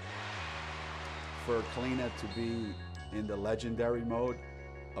 For Kalena to be in the legendary mode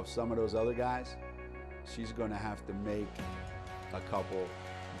of some of those other guys, she's going to have to make a couple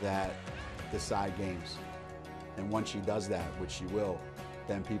that decide games. And once she does that, which she will,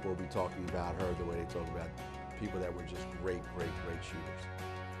 then people will be talking about her the way they talk about people that were just great shooters.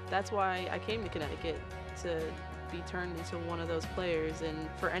 That's why I came to Connecticut, to be turned into one of those players. And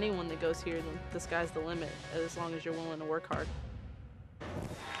for anyone that goes here, the sky's the limit, as long as you're willing to work hard.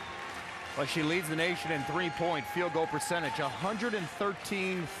 Well, she leads the nation in three-point field goal percentage,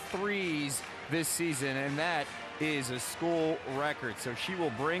 113 threes this season, and that is a school record. So she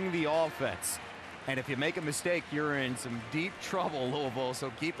will bring the offense. And if you make a mistake, you're in some deep trouble, Louisville,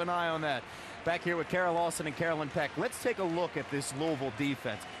 so keep an eye on that. Back here with Kara Lawson and Carolyn Peck, let's take a look at this Louisville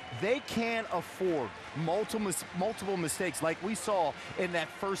defense. They can't afford multiple mistakes like we saw in that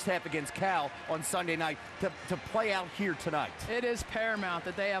first half against Cal on Sunday night to play out here tonight. It is paramount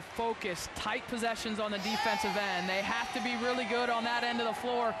that they have focused, tight possessions on the defensive end. They have to be really good on that end of the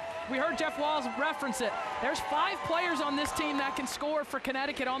floor. We heard Jeff Walls reference it. There's 5 players on this team that can score for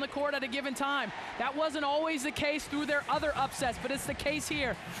Connecticut on the court at a given time. That wasn't always the case through their other upsets, but it's the case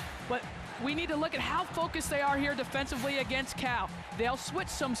here. But we need to look at how focused they are here defensively against Cal. They'll switch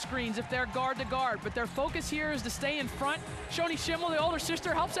some screens if they're guard to guard, but their focus here is to stay in front. Shoni Schimmel, the older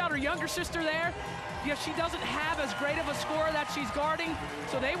sister, helps out her younger sister there. Because she doesn't have as great of a scorer that she's guarding,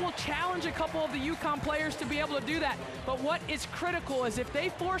 so they will challenge a couple of the UConn players to be able to do that. But what is critical is if they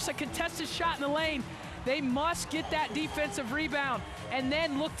force a contested shot in the lane, they must get that defensive rebound and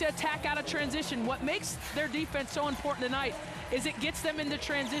then look to attack out of transition. What makes their defense so important tonight is it gets them into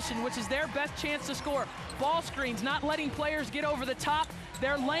transition, which is their best chance to score. Ball screens, not letting players get over the top,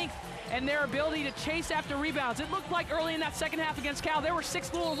 their length, and their ability to chase after rebounds. It looked like early in that second half against Cal, there were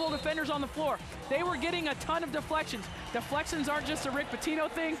 6 Louisville defenders on the floor. They were getting a ton of deflections. Deflections aren't just a Rick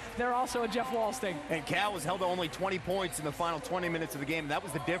Pitino thing, they're also a Jeff Walls thing. And Cal was held to only 20 points in the final 20 minutes of the game. That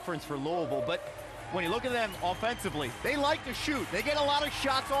was the difference for Louisville. But when you look at them offensively, they like to shoot. They get a lot of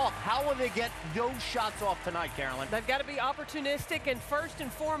shots off. How will they get those shots off tonight, Carolyn? They've got to be opportunistic and first and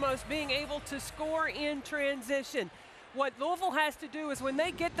foremost being able to score in transition. What Louisville has to do is when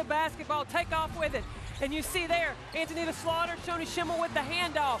they get the basketball, take off with it. And you see there, Antonita Slaughter, Shoni Schimmel with the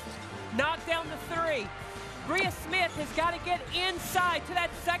handoff. Knock down the three. Bria Smith has got to get inside to that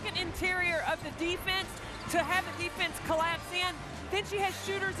second interior of the defense to have the defense collapse in. Then she has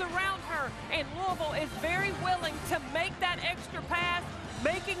shooters around her, and Louisville is very willing to make that extra pass,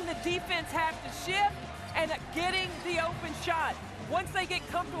 making the defense have to shift and getting the open shot. Once they get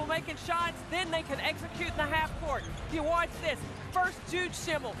comfortable making shots, then they can execute in the half court. You watch this. First, Jude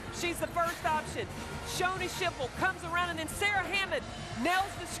Schimmel. She's the first option. Shoni Schimmel comes around, and then Sarah Hammond nails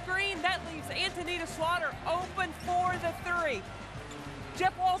the screen. That leaves Antonita Slaughter open for the three.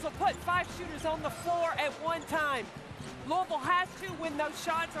 Jeff Walls will put 5 shooters on the floor at one time. Louisville has to, when those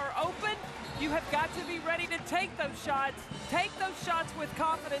shots are open, you have got to be ready to take those shots with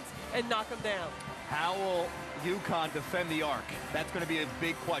confidence, and knock them down. How will UConn defend the arc? That's going to be a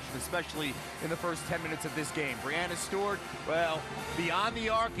big question, especially in the first 10 minutes of this game. Brianna Stewart, well, beyond the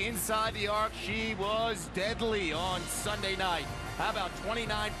arc, inside the arc, she was deadly on Sunday night. How about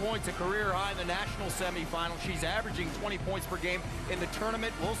 29 points, a career high in the national semifinal? She's averaging 20 points per game in the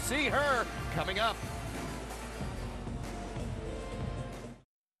tournament. We'll see her coming up.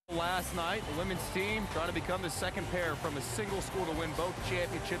 Last night, the women's team trying to become the second pair from a single school to win both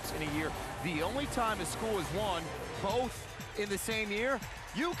championships in a year. The only time a school has won both in the same year,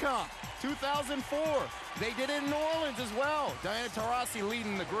 UConn, 2004. They did it in New Orleans as well. Diana Taurasi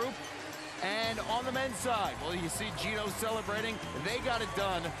leading the group. And on the men's side, well, you see Gino celebrating. They got it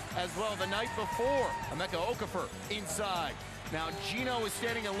done as well the night before. Emeka Okafor inside. Now Gino is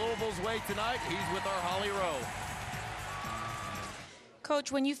standing in Louisville's way tonight. He's with our Holly Rowe.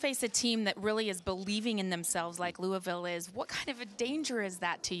 Coach, when you face a team that really is believing in themselves like Louisville is, what kind of a danger is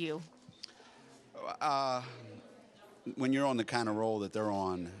that to you? When you're on the kind of role that they're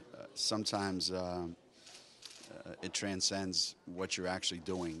on, sometimes it transcends what you're actually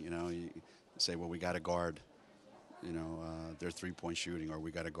doing. You know, you say, well, we got to guard, you know, their three-point shooting, or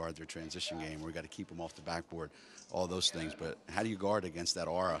we got to guard their transition game, or we got to keep them off the backboard, all those things. But how do you guard against that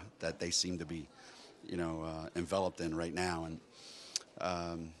aura that they seem to be, you know, enveloped in right now? And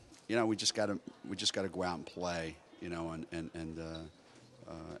you know, we just got to go out and play, you know,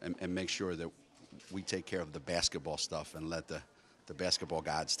 and make sure that we take care of the basketball stuff and let the basketball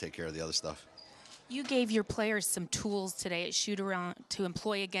gods take care of the other stuff. You gave your players some tools today at shoot-around to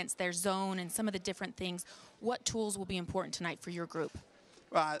employ against their zone and some of the different things. What tools will be important tonight for your group?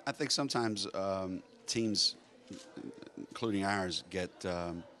 Well, I think sometimes teams, including ours, get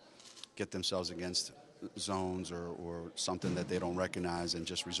themselves against zones or something that they don't recognize and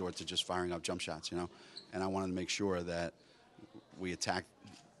just resort to just firing up jump shots, you know. And I wanted to make sure that we attack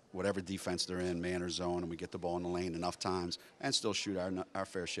whatever defense they're in, man or zone, and we get the ball in the lane enough times and still shoot our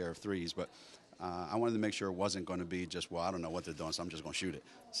fair share of threes. But I wanted to make sure it wasn't going to be just, well, I don't know what they're doing, so I'm just going to shoot it.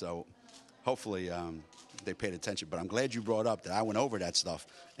 So hopefully they paid attention. But I'm glad you brought up that I went over that stuff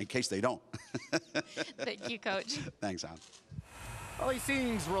in case they don't. Thank you, Coach. Thanks, Al. Well, he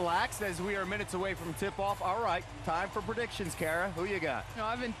seems relaxed as we are minutes away from tip-off. All right, time for predictions, Kara. Who you got? No,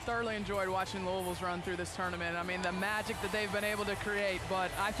 I've been thoroughly enjoyed watching Louisville's run through this tournament. I mean, the magic that they've been able to create, but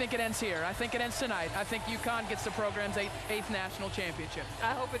I think it ends here. I think it ends tonight. I think UConn gets the program's eighth national championship.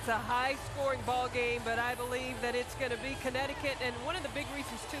 I hope it's a high-scoring ball game, but I believe that it's going to be Connecticut. And one of the big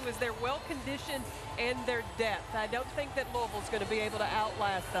reasons, too, is they're well-conditioned and their depth. I don't think that Louisville's going to be able to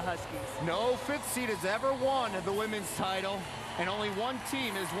outlast the Huskies. No fifth seed has ever won the women's title, and only one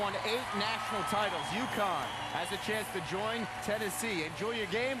team has won 8 national titles. UConn has a chance to join Tennessee. Enjoy your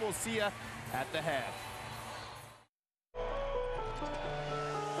game. We'll see you at the half.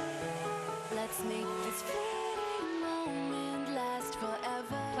 Let's make this fleeting moment last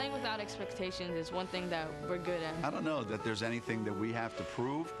forever. Playing without expectations is one thing that we're good at. I don't know that there's anything that we have to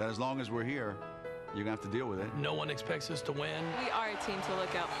prove, that as long as we're here, you're going to have to deal with it. No one expects us to win. We are a team to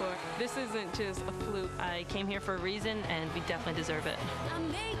look out for. This isn't just a fluke. I came here for a reason, and we definitely deserve it. I'm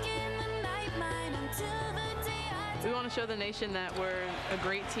making the night mine until the day I We want to show the nation that we're a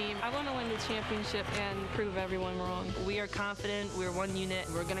great team. I want to win the championship and prove everyone wrong. We are confident. We're one unit.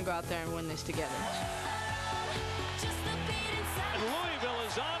 We're going to go out there and win this together. And Louisville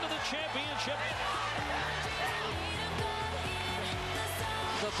is on to the championship.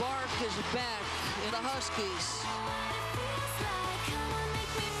 The bark is back in the Huskies.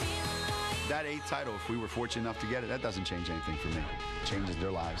 That 8th title, if we were fortunate enough to get it, that doesn't change anything for me. It changes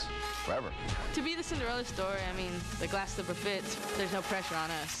their lives forever. To be the Cinderella story, I mean, the glass slipper fits. There's no pressure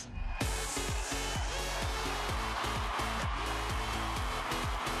on us.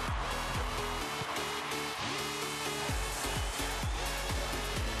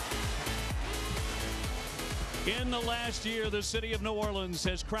 In the last year, the city of New Orleans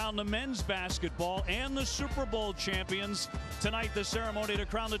has crowned the men's basketball and the Super Bowl champions. Tonight, the ceremony to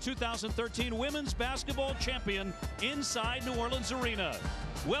crown the 2013 women's basketball champion inside New Orleans Arena.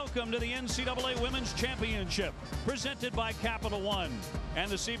 Welcome to the NCAA Women's Championship, presented by Capital One. And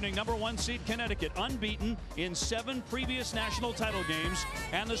this evening, #1 seed Connecticut, unbeaten in 7 previous national title games.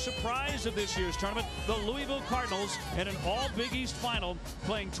 And the surprise of this year's tournament, the Louisville Cardinals in an all-Big East final,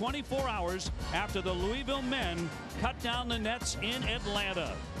 playing 24 hours after the Louisville men cut down the nets in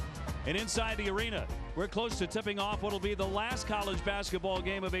Atlanta. And inside the arena, we're close to tipping off what will be the last college basketball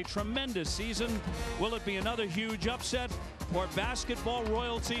game of a tremendous season. Will it be another huge upset or basketball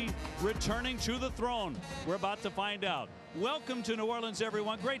royalty returning to the throne? We're about to find out. Welcome to New Orleans,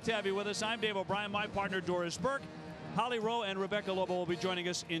 everyone. Great to have you with us. I'm Dave O'Brien. My partner, Doris Burke. Holly Rowe and Rebecca Lobo will be joining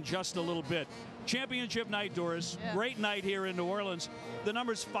us in just a little bit. Championship night, Doris. Yeah. Great night here in New Orleans. The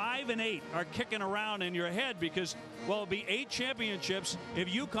numbers 5 and 8 are kicking around in your head because, well, it'll be 8 championships if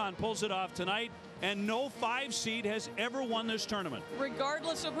UConn pulls it off tonight, and no 5 seed has ever won this tournament.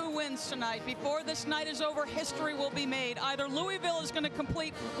 Regardless of who wins tonight, before this night is over, history will be made. Either Louisville is going to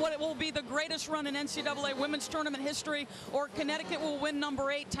complete what it will be the greatest run in NCAA women's tournament history, or Connecticut will win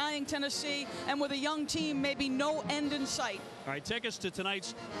 #8, tying Tennessee, and with a young team, maybe no end in sight. All right, take us to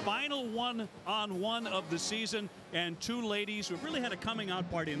tonight's final one-on-one of the season, and two ladies who really had a coming-out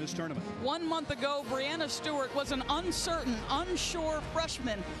party in this tournament. 1 month ago, Brianna Stewart was an uncertain, unsure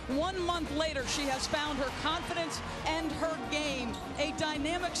freshman. 1 month later, she has found her confidence and her game. A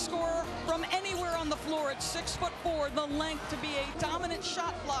dynamic scorer from anywhere on the floor at 6'4", the length to be a dominant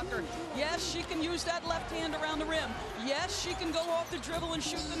shot blocker. Yes, she can use that left hand around the rim. Yes, she can go off the dribble and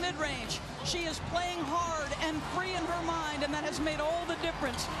shoot the mid-range. She is playing hard and free in her mind, and that has made all the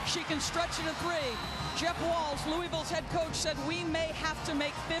difference. She can stretch it a three. Jeff Walls, Louisville's head coach, said we may have to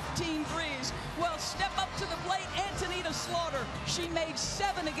make 15 threes. Well, step up to the plate, Antonita Slaughter. She made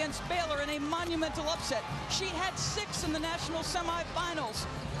 7 against Baylor in a monumental upset. She had 6 in the national semifinals.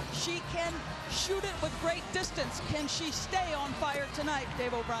 She can shoot it with great distance. Can she stay on fire tonight,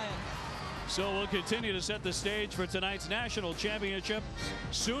 Dave O'Brien? So we'll continue to set the stage for tonight's national championship.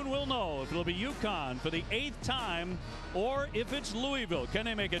 Soon we'll know if it'll be UConn for the 8th time or if it's Louisville. Can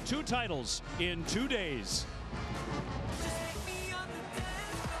they make it 2 titles in 2 days?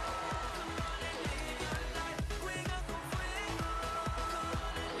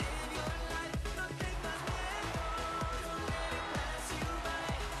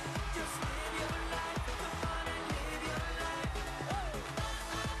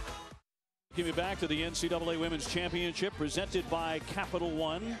 Give me back to the NCAA Women's Championship presented by Capital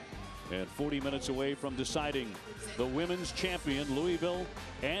One. And 40 minutes away from deciding the women's champion, Louisville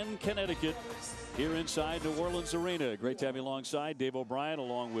and Connecticut, here inside New Orleans Arena. Great to have you alongside Dave O'Brien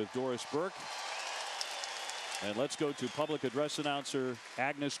along with Doris Burke. And let's go to public address announcer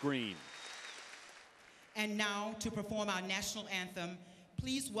Agnes Green. And now to perform our national anthem,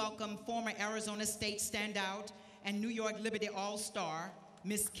 please welcome former Arizona State standout and New York Liberty All-Star,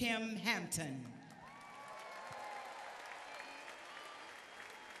 Miss Kim Hampton.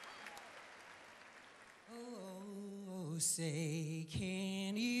 Oh, say,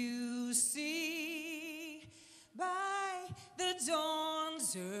 can you see by the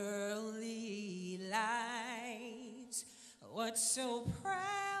dawn's early light what so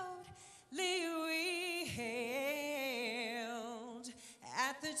proudly we hailed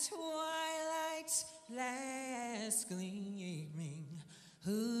at the twilight's last gleaming,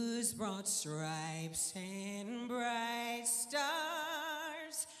 whose broad stripes and bright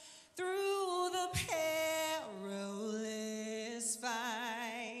stars through the perilous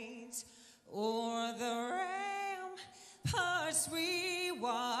fight o'er the ramparts we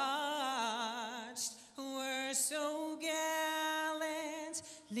watched were so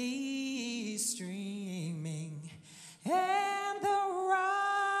gallantly streaming, and the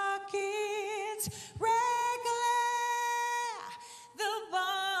rockets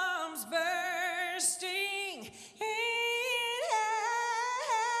bursting in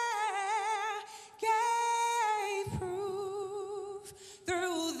air gave proof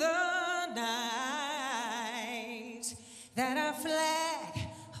through the night that our flag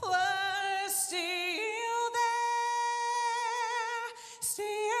was still there,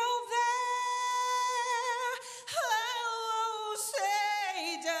 still there. Oh,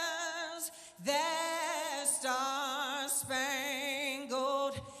 say does that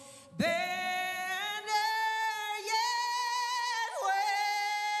star-spangled banner yet wave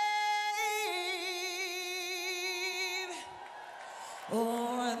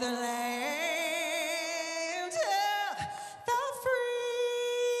o'er the land of the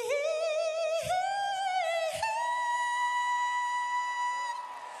free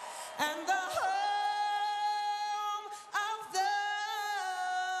and the home of the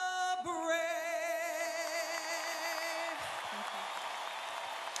brave.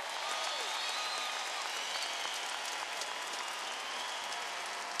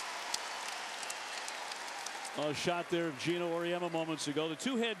 A shot there of Gino Auriemma moments ago. The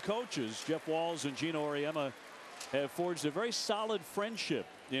two head coaches, Jeff Walls and Gino Auriemma, have forged a very solid friendship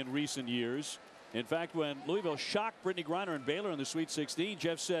in recent years. In fact, when Louisville shocked Brittany Griner and Baylor in the Sweet 16,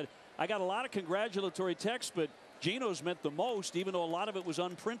 Jeff said, I got a lot of congratulatory texts, but Gino's meant the most, even though a lot of it was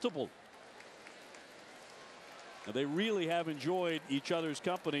unprintable. Now, they really have enjoyed each other's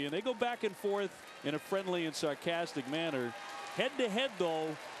company, and they go back and forth in a friendly and sarcastic manner. Head to head,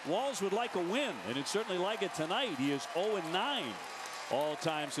 though, Walls would like a win, and he'd certainly like it tonight. He is 0-9 all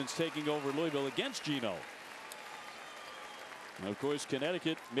time since taking over Louisville against Gino. And of course,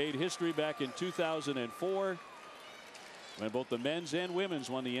 Connecticut made history back in 2004 when both the men's and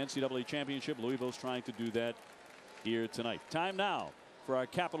women's won the NCAA championship. Louisville's trying to do that here tonight. Time now for our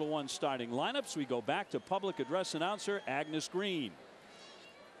Capital One starting lineups. We go back to public address announcer Agnes Green.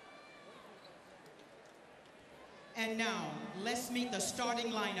 And now, let's meet the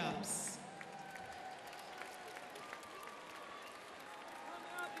starting lineups.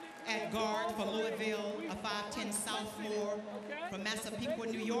 At guard for Louisville, a 5'10" sophomore from Massapequa,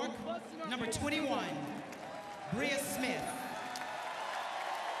 New York, number 21, Bria Smith.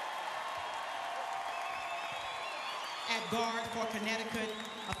 At guard for Connecticut,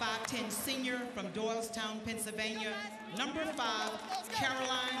 a 5'10" senior from Doylestown, Pennsylvania, number 5,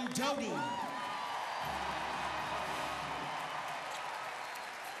 Caroline Doty.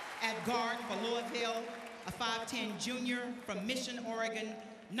 At guard for Louisville, a 5'10" junior from Mission, Oregon,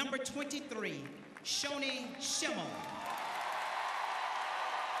 number 23, Shoni Schimmel.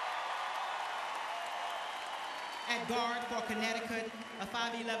 At guard for Connecticut, a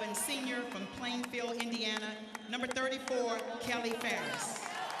 5'11" senior from Plainfield, Indiana, number 34, Kelly Ferris.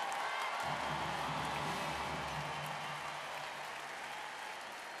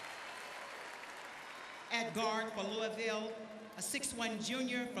 At guard for Louisville, a 6'1"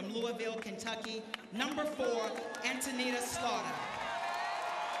 junior from Louisville, Kentucky, number 4, Antonita Slaughter.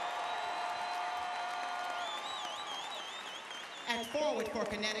 At forward for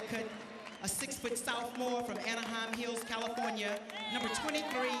Connecticut, a 6-foot sophomore from Anaheim Hills, California, number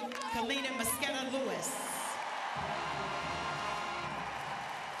 23, Kalina Mosqueda-Lewis.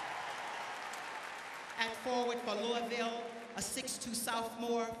 At forward for Louisville, a 6'2"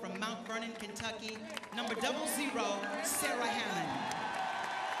 sophomore from Mount Vernon, Kentucky, number 00, Sarah Hammond.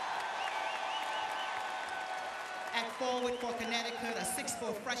 At forward for Connecticut, a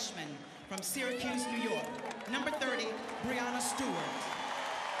 6'4" freshman from Syracuse, New York, number 30, Brianna Stewart.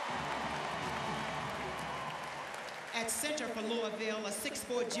 At center for Louisville, a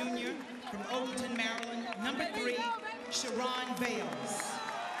 6'4" junior from Odenton, Maryland, number 3, Sharon Bales.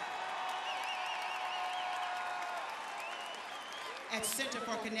 At center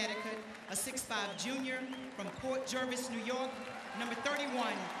for Connecticut, a 6'5" junior from Port Jervis, New York, number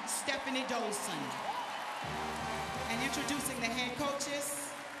 31, Stephanie Dolson. And introducing the head coaches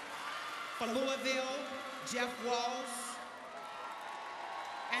for Louisville, Jeff Walls,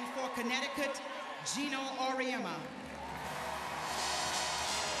 and for Connecticut, Gino Auriemma.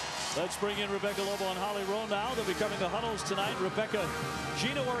 Let's bring in Rebecca Lobo and Holly Rowe now. They'll be coming to huddles tonight. Rebecca,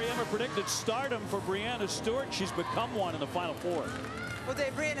 Gino Auriemma predicted stardom for Brianna Stewart. She's become one in the Final Four. Well,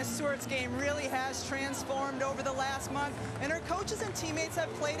 Dave, Brianna Stewart's game really has transformed over the last month, and her coaches and teammates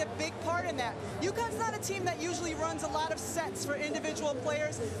have played a big part in that. UConn's not a team that usually runs a lot of sets for individual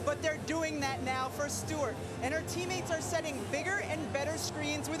players, but they're doing that now for Stewart. And her teammates are setting bigger and better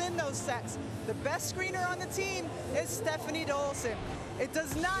screens within those sets. The best screener on the team is Stephanie Dolson. It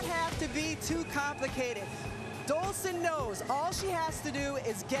does not have to be too complicated. Dolson knows all she has to do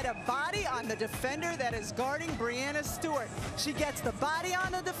is get a body on the defender that is guarding Brianna Stewart. She gets the body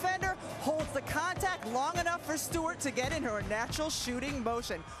on the defender, holds the contact long enough for Stewart to get in her natural shooting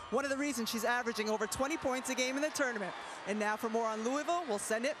motion. One of the reasons she's averaging over 20 points a game in the tournament. And now for more on Louisville, we'll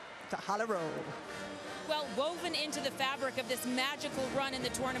send it to Holly Rowe. Well, woven into the fabric of this magical run in the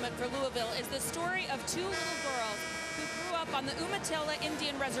tournament for Louisville is the story of two little girls who grew up on the Umatilla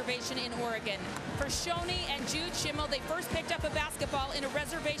Indian Reservation in Oregon. For Shoni and Jude Schimmel, they first picked up a basketball in a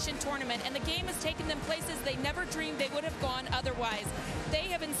reservation tournament, and the game has taken them places they never dreamed they would have gone otherwise. They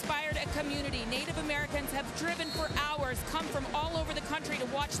have inspired a community. Native Americans have driven for hours, come from all over the country to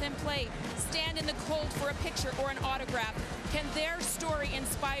watch them play, stand in the cold for a picture or an autograph. Can their story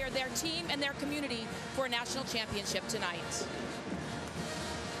inspire their team and their community for a national championship tonight?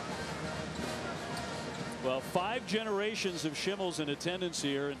 Well, 5 generations of Schimmels in attendance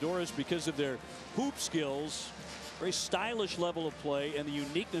here, and Doris, because of their hoop skills, very stylish level of play, and the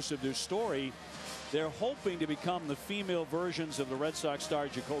uniqueness of their story, they're hoping to become the female versions of the Red Sox star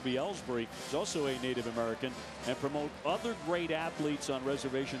Jacoby Ellsbury, who's also a Native American, and promote other great athletes on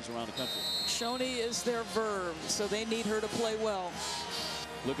reservations around the country. Shoni is their verb, so they need her to play well.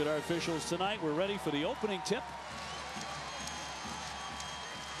 Look at our officials tonight. We're ready for the opening tip.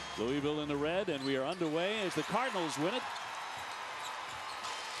 Louisville in the red, and we are underway as the Cardinals win it.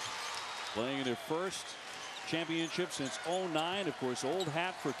 Playing in their first championship since '09. Of course, old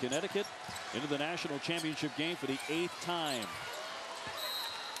hat for Connecticut into the national championship game for the 8th time.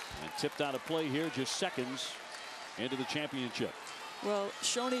 And tipped out of play here just seconds into the championship. Well,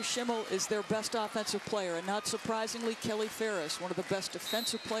 Shoni Schimmel is their best offensive player, and not surprisingly, Kelly Ferris, one of the best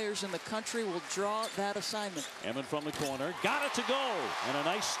defensive players in the country, will draw that assignment. Emmett from the corner, got it to go, and a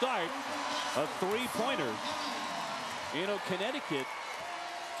nice start, a 3-pointer. You know, Connecticut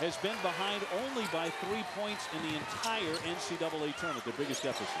has been behind only by 3 points in the entire NCAA tournament, their biggest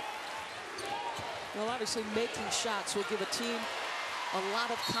deficit. Well, obviously, making shots will give a team a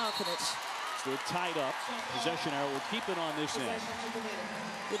lot of confidence. They're tied up. Possession arrow will keep it on this end.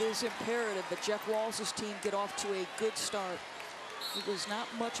 It is imperative that Jeff Walls' team get off to a good start. It was not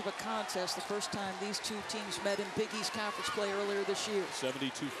much of a contest the first time these two teams met in Big East Conference play earlier this year.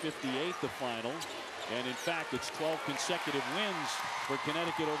 72-58 the final. And in fact, it's 12 consecutive wins for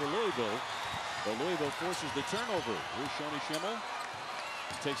Connecticut over Louisville. But Louisville forces the turnover. Here's Shoni Schimmel.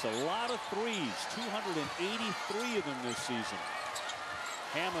 Takes a lot of threes, 283 of them this season.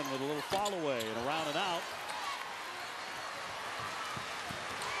 Hammond with a little fall away and around and out.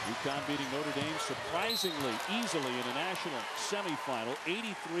 UConn beating Notre Dame surprisingly easily in a national semifinal,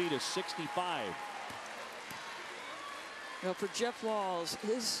 83-65. Well, for Jeff Walz,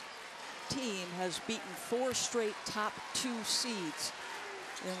 his team has beaten 4 straight top 2 seeds.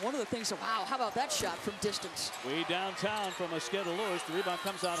 And one of the things, wow, how about that shot from distance? Way downtown from Mosqueda-Lewis. The rebound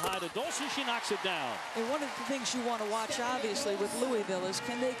comes out high to Dolson. She knocks it down. And one of the things you want to watch, obviously, with Louisville is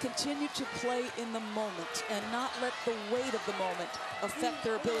can they continue to play in the moment and not let the weight of the moment affect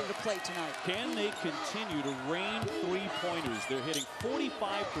their ability to play tonight? Can they continue to rain three-pointers? They're hitting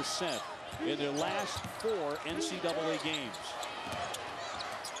 45% in their last 4 NCAA games.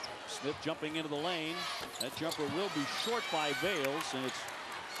 Smith jumping into the lane. That jumper will be short by Vales, and it's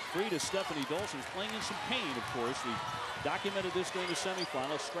free to Stephanie Dolson, who's playing in some pain, of course. We documented this during the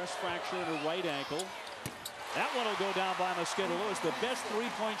semifinal. Stress fracture in her right ankle. That one will go down by Mosqueda-Lewis, the best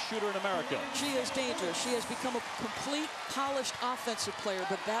three-point shooter in America. She is dangerous. She has become a complete, polished offensive player,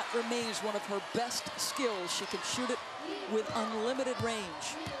 but that remains one of her best skills. She can shoot it with unlimited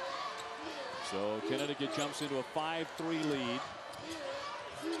range. So Connecticut jumps into a 5-3 lead.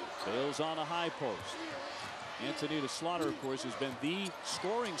 Bales on a high post. Antonita Slaughter, of course, has been the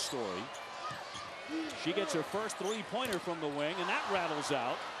scoring story. She gets her first three-pointer from the wing, and that rattles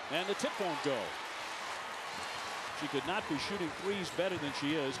out, and the tip won't go. She could not be shooting threes better than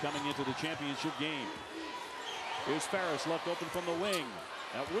she is coming into the championship game. Here's Ferris left open from the wing.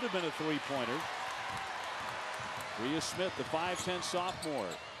 That would have been a three-pointer. Bria Smith, the 5'10 sophomore,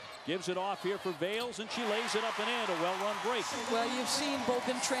 gives it off here for Vales, and she lays it up and in. A well-run break. Well, you've seen both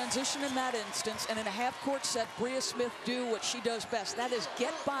in transition in that instance and in a half-court set, Bria Smith do what she does best. That is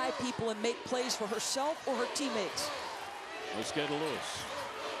get by people and make plays for herself or her teammates. Mosqueda-Lewis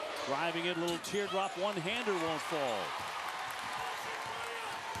driving it, a little teardrop, one-hander won't fall.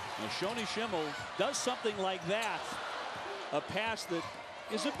 Now Shoni Schimmel does something like that, a pass that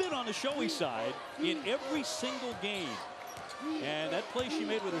is a bit on the showy side in every single game. And that play she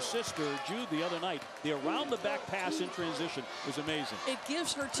made with her sister, Jude, the other night, the around-the-back pass in transition was amazing. It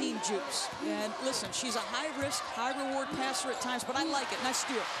gives her team juice. And listen, she's a high-risk, high-reward passer at times, but I like it. Nice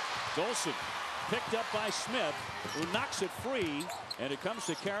steal. Dolson picked up by Smith, who knocks it free, and it comes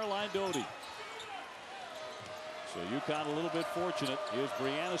to Caroline Doty. So UConn a little bit fortunate. Here's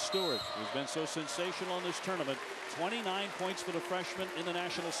Brianna Stewart, who's been so sensational in this tournament. 29 points for the freshman in the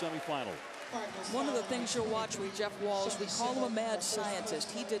national semifinal. One of the things you'll watch with Jeff Walz, we call him a mad scientist.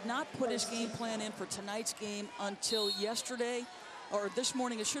 He did not put his game plan in for tonight's game until yesterday, or this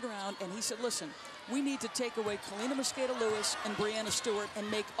morning at shoot-around, and he said, listen, we need to take away Kalina Mosqueda-Lewis and Brianna Stewart and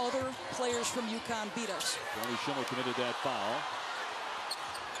make other players from UConn beat us. Shoni Schimmel committed that foul.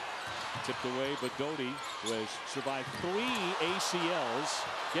 Tipped away, but Doty, who has survived 3 ACLs,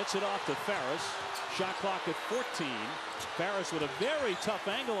 gets it off to Ferris. Shot clock at 14. Ferris with a very tough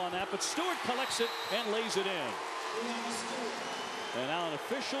angle on that, but Stewart collects it and lays it in. And now an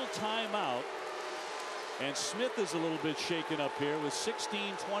official timeout. And Smith is a little bit shaken up here with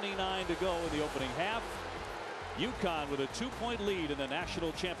 16:29 to go in the opening half. UConn with a 2-point lead in the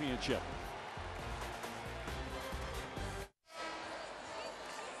national championship.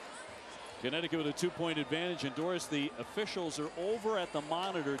 Connecticut with a 2-point advantage, and Doris, the officials are over at the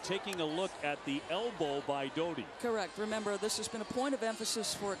monitor taking a look at the elbow by Doty. Correct. Remember, this has been a point of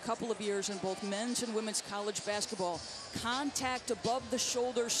emphasis for a couple of years in both men's and women's college basketball. Contact above the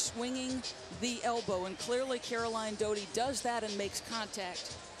shoulder, swinging the elbow, and clearly Caroline Doty does that and makes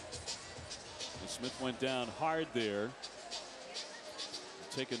contact. And Smith went down hard there.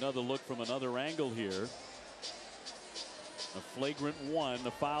 Take another look from another angle here. A flagrant 1,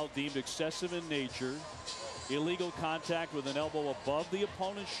 a foul deemed excessive in nature. Illegal contact with an elbow above the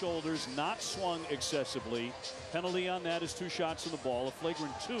opponent's shoulders, not swung excessively. Penalty on that is 2 shots in the ball. A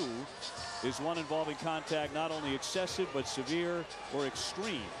flagrant 2 is one involving contact not only excessive but severe or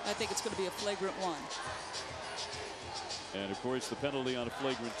extreme. I think it's going to be a flagrant 1. And of course the penalty on a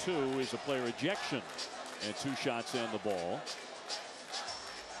flagrant 2 is a player ejection and 2 shots in the ball.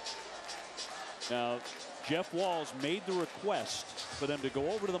 Now Jeff Walz made the request for them to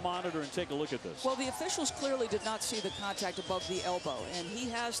go over to the monitor and take a look at this. Well, the officials clearly did not see the contact above the elbow, and he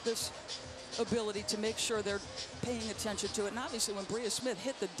has this ability to make sure they're paying attention to it. And obviously when Bria Smith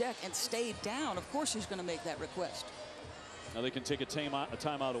hit the deck and stayed down, of course he's going to make that request. Now they can take a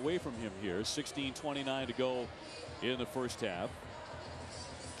timeout away from him here. 16:29 to go in the first half.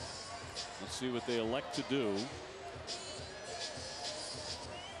 Let's see what they elect to do.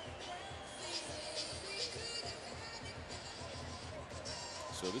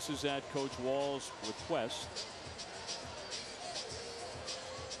 So this is at Coach Wall's request.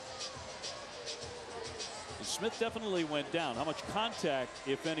 Smith definitely went down. How much contact,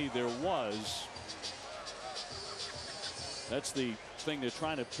 if any, there was? That's the thing they're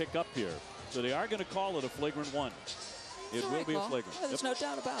trying to pick up here. So they are going to call it a flagrant one. It will be a flagrant. Yeah, there's no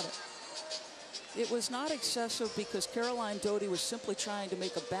doubt about it. It was not excessive because Caroline Doty was simply trying to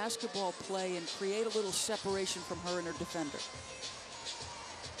make a basketball play and create a little separation from her and her defender.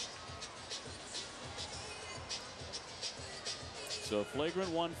 So flagrant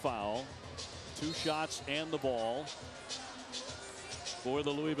one foul, 2 shots and the ball for the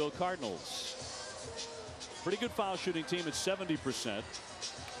Louisville Cardinals. Pretty good foul shooting team at 70%.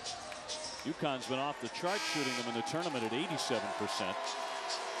 UConn's been off the chart shooting them in the tournament at 87%.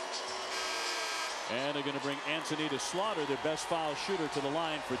 And they're going to bring Antonita Slaughter, their best foul shooter, to the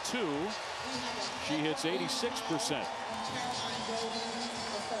line for 2. She hits 86%.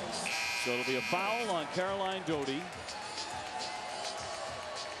 So it'll be a foul on Caroline Doty.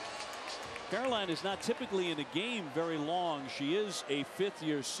 Caroline is not typically in a game very long. She is a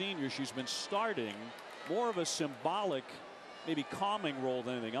 5th-year senior. She's been starting. More of a symbolic, maybe calming role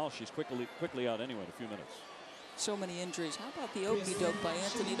than anything else. She's quickly out anyway in a few minutes. So many injuries. How about the okey doke by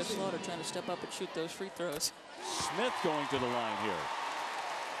Antonita Slaughter trying to step up and shoot those free throws? Smith going to the line here.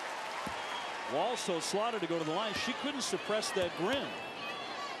 Walls told Slaughter to go to the line. She couldn't suppress that grin.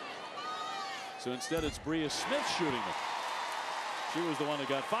 So instead it's Bria Smith shooting it. She was the one that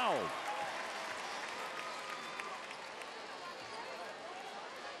got fouled.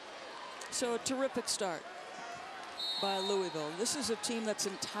 So a terrific start by Louisville. This is a team that's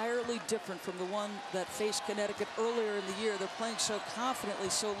entirely different from the one that faced Connecticut earlier in the year. They're playing so confidently,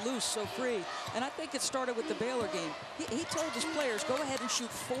 so loose, so free. And I think it started with the Baylor game. He told his players, go ahead and shoot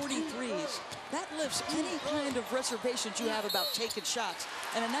 43s. That lifts any kind of reservations you have about taking shots.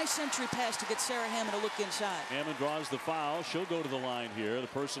 And a nice entry pass to get Sarah Hammond to look inside. Hammond draws the foul. She'll go to the line here. The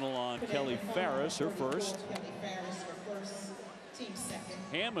personal on Kelly Farris, her first.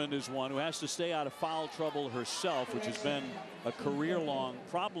 Hammond is one who has to stay out of foul trouble herself, which has been a career-long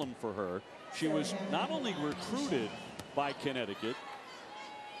problem for her. She was not only recruited by Connecticut,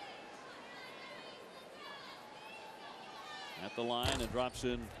 at the line and drops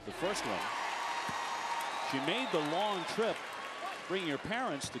in the first one. She made the long trip, bringing her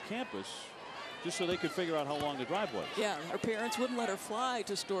parents to campus just so they could figure out how long the drive was. Yeah, her parents wouldn't let her fly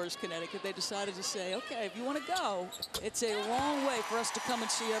to Storrs, Connecticut. They decided to say, okay, if you want to go, it's a long way for us to come and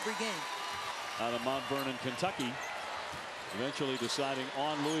see every game. Out of Mount Vernon, Kentucky, eventually deciding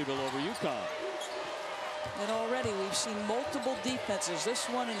on Louisville over UConn. And already we've seen multiple defenses. This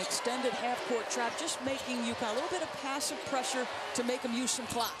one an extended half-court trap, just making UConn a little bit of passive pressure to make them use some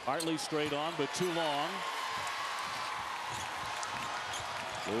clock. Hartley straight on, but too long.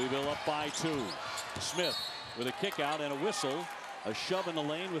 Louisville up by 2. Smith with a kick out and a whistle. A shove in the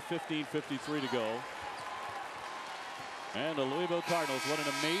lane with 15:53 to go. And the Louisville Cardinals, what an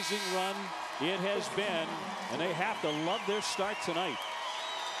amazing run it has been. And they have to love their start tonight.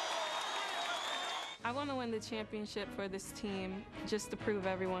 I want to win the championship for this team just to prove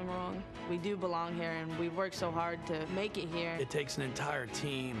everyone wrong. We do belong here, and we've worked so hard to make it here. It takes an entire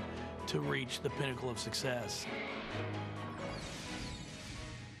team to reach the pinnacle of success.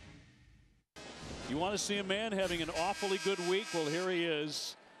 You want to see a man having an awfully good week? Well, here he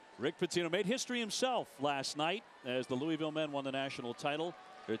is. Rick Pitino made history himself last night as the Louisville men won the national title.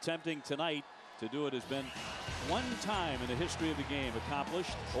 They're attempting tonight to do it. Has been one time in the history of the game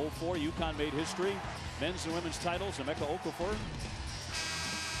accomplished. 04, UConn made history. Men's and women's titles, Emeka Okafor.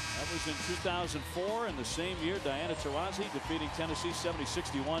 That was in 2004. In the same year, Diana Taurasi defeating Tennessee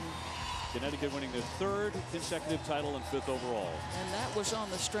 70-61. Connecticut winning their 3rd consecutive title and 5th overall. And that was on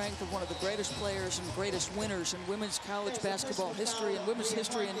the strength of one of the greatest players and greatest winners in women's college basketball history and women's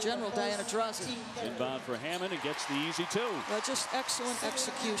history in general, Diana Taurasi. Inbound for Hammond and gets the easy 2. Well, just excellent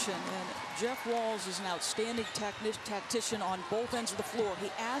execution. And Jeff Walz is an outstanding tactician on both ends of the floor. He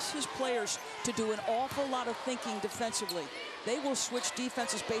asks his players to do an awful lot of thinking defensively. They will switch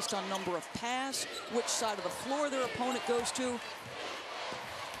defenses based on number of pass, which side of the floor their opponent goes to.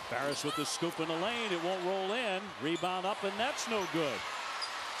 Farris with the scoop in the lane. It won't roll in. Rebound up, and that's no good.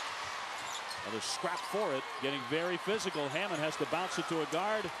 Another scrap for it. Getting very physical. Hammond has to bounce it to a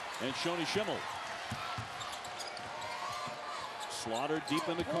guard, and Shoni Schimmel. Slaughter deep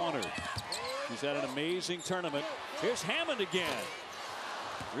in the corner. She's had an amazing tournament. Here's Hammond again.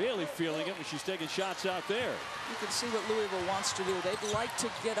 Really feeling it when she's taking shots out there. You can see what Louisville wants to do. They'd like to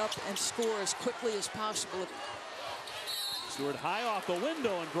get up and score as quickly as possible. Stewart high off the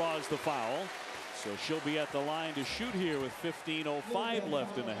window and draws the foul. So she'll be at the line to shoot here with 15:05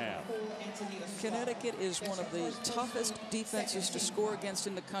 left in the half. Connecticut is one of the toughest defenses to score against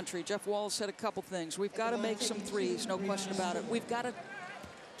in the country. Jeff Walz said a couple things. We've got to make some threes, no question about it. We've got to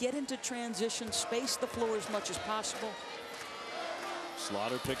get into transition, space the floor as much as possible.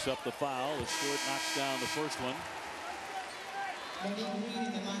 Slaughter picks up the foul as Stewart knocks down the first one.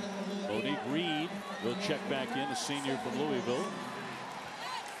 Monique Reed will check back in, the senior from Louisville.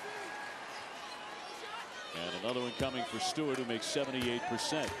 And another one coming for Stewart, who makes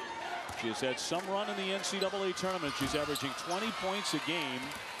 78%. She has had some run in the NCAA tournament. She's averaging 20 points a game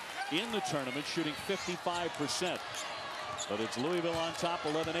in the tournament, shooting 55%. But it's Louisville on top,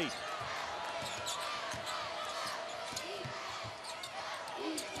 11-8.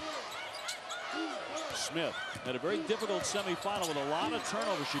 Smith had a very difficult semifinal with a lot of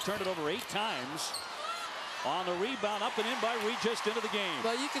turnovers. She turned it over 8 times. On the rebound, up and in by Reed, just into the game.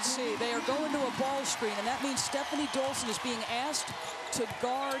 Well, you can see they are going to a ball screen, and that means Stephanie Dolson is being asked to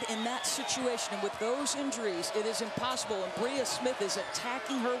guard in that situation. And with those injuries, it is impossible. And Bria Smith is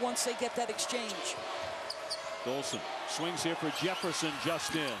attacking her once they get that exchange. Dolson swings here for Jefferson,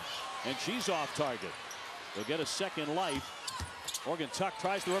 just in. And she's off target. They'll get a second life. Morgan Tuck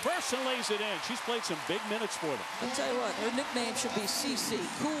tries the reverse and lays it in. She's played some big minutes for them. I'll tell you what, her nickname should be CC,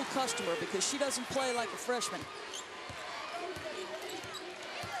 cool customer, because she doesn't play like a freshman.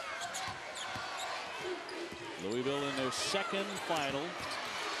 Louisville in their second final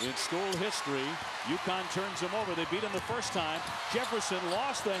in school history. UConn turns them over. They beat them the first time. Jefferson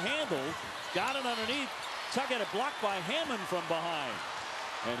lost the handle, got it underneath. Tuck had it blocked by Hammond from behind.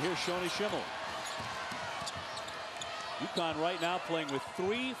 And here's Shoni Schimmel. UConn right now playing with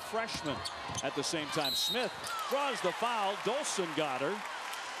 3 freshmen at the same time. Smith draws the foul. Dolson got her.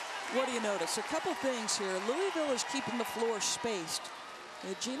 What do you notice? A couple things here. Louisville is keeping the floor spaced.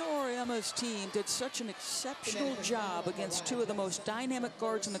 Gina Auriemma's team did such an exceptional job against 2 of the most dynamic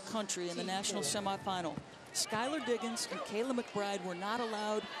guards in the country in the national semifinal. Skylar Diggins and Kayla McBride were not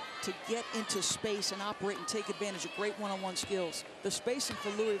allowed to get into space and operate and take advantage of great one-on-one skills. The spacing for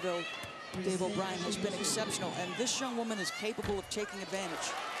Louisville, Dave O'Brien, has been exceptional, and this young woman is capable of taking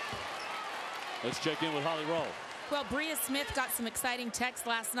advantage. Let's check in with Holly Rowe. Well, Bria Smith got some exciting texts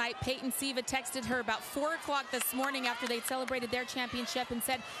last night. Peyton Siva texted her about 4 o'clock this morning after they celebrated their championship and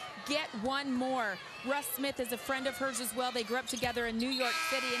said, "Get one more." Russ Smith is a friend of hers as well. They grew up together in New York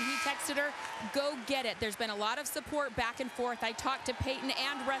City, and he texted her, "Go get it." There's been a lot of support back and forth. I talked to Peyton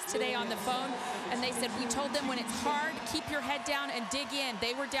and Russ today on the phone, and they said, "We told them when it's hard, keep your head down and dig in."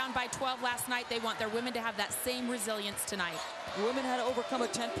 They were down by 12 last night. They want their women to have that same resilience tonight. The women had to overcome a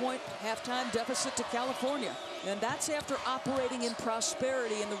 10-point halftime deficit to California. And that's after operating in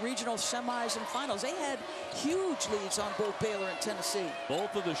prosperity in the regional semis and finals. They had huge leads on both Baylor and Tennessee.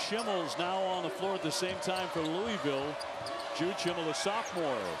 Both of the Schimmels now on the floor at the same time for Louisville. Jude Schimmel, the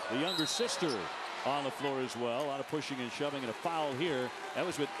sophomore, the younger sister, on the floor as well. A lot of pushing and shoving, and a foul here. That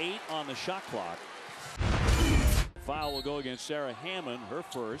was with 8 on the shot clock. Foul will go against Sarah Hammond, her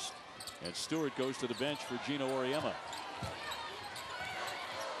first. And Stewart goes to the bench for Gina Auriemma.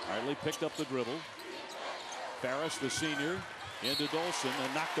 Hartley picked up the dribble. Ferris, the senior, into Dolson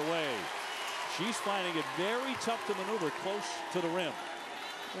and knocked away. She's finding it very tough to maneuver close to the rim.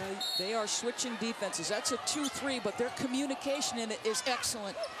 Well, they are switching defenses. That's a 2-3, but their communication in it is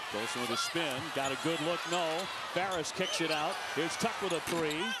excellent. Dolson with a spin, got a good look, no. Ferris kicks it out. Here's Tuck with a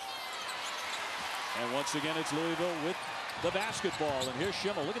 3. And once again, it's Louisville with the basketball. And here's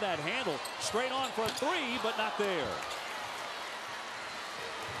Schimmel. Look at that handle. Straight on for a 3, but not there.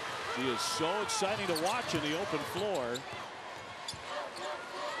 She is so exciting to watch in the open floor.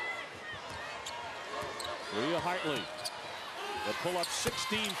 Bria Hartley. The pull-up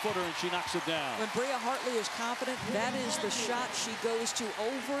 16-footer, and she knocks it down. When Bria Hartley is confident, that is the shot she goes to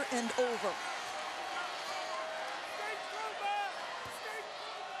over and over.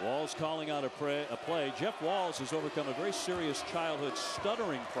 Walz calling out a play. Jeff Walz has overcome a very serious childhood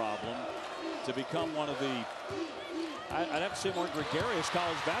stuttering problem to become one of the, I'd have to say, more gregarious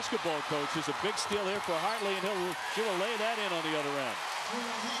college basketball coaches. A big steal here for Hartley, and she will lay that in on the other end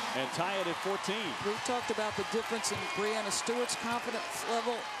and tie it at 14. We talked about the difference in Breanna Stewart's confidence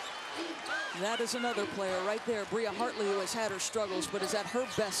level. That is another player right there, Bria Hartley, who has had her struggles, but is at her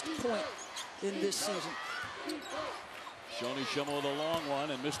best point in this season. Shoni Schimmel with a long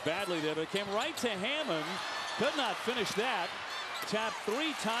one and missed badly there, but it came right to Hammond. Could not finish that. Tapped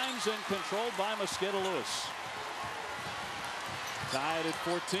 3 times and controlled by Mosqueda-Lewis. Tied at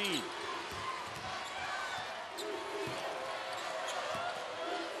 14.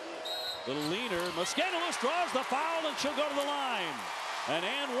 Little leaner. Mosqueda-Lewis draws the foul, and she'll go to the line. An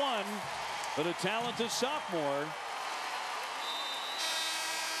and one for the talented sophomore.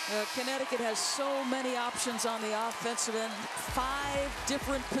 Connecticut has so many options on the offensive end. 5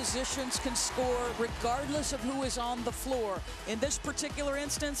 different positions can score regardless of who is on the floor. In this particular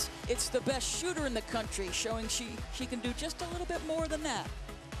instance, it's the best shooter in the country, showing she can do just a little bit more than that.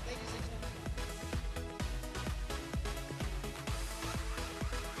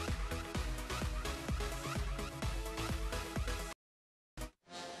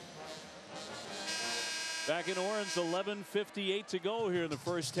 Back in Orange, 11:58 to go here in the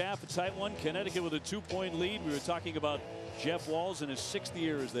first half. A tight one. Connecticut with a 2-point lead. We were talking about Jeff Walz in his 6th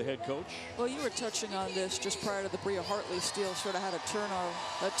year as the head coach. Well, you were touching on this just prior to the Bria Hartley steal, sort of how to turn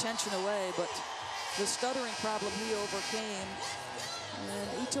our attention away, but the stuttering problem he overcame.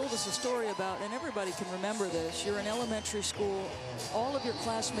 And he told us a story about, and everybody can remember this, you're in elementary school, all of your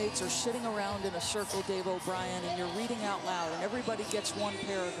classmates are sitting around in a circle, Dave O'Brien, and you're reading out loud, and everybody gets one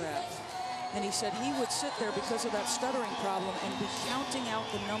paragraph. And he said he would sit there because of that stuttering problem and be counting out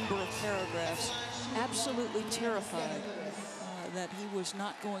the number of paragraphs, absolutely terrified that he was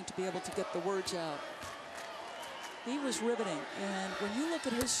not going to be able to get the words out. He was riveting, and when you look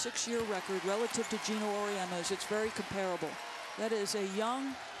at his 6-year record relative to Gino Auriemma's, it's very comparable. That is a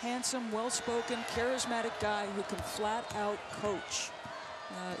young, handsome, well-spoken, charismatic guy who can flat out coach.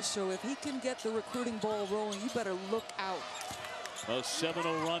 So if he can get the recruiting ball rolling, you better look out. A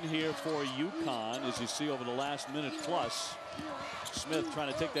 7-0 run here for UConn, as you see over the last minute plus. Smith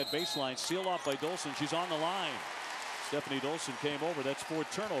trying to take that baseline, sealed off by Dolson. She's on the line. Stephanie Dolson came over. That's 4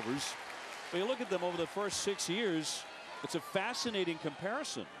 turnovers. But you look at them over the first 6 years, it's a fascinating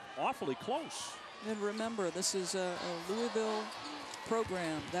comparison. Awfully close. And remember, this is a Louisville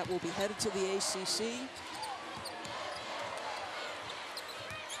program that will be headed to the ACC.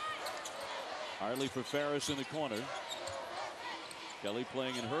 Hartley for Ferris in the corner. Kelly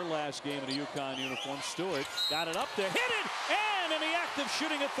playing in her last game in a UConn uniform. Stewart got it up there, hit it, and in the act of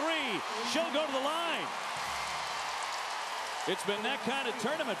shooting a 3, she'll go to the line. It's been that kind of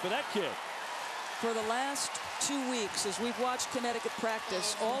tournament for that kid. For the last 2 weeks, as we've watched Connecticut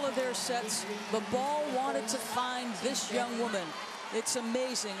practice, all of their sets, the ball wanted to find this young woman. It's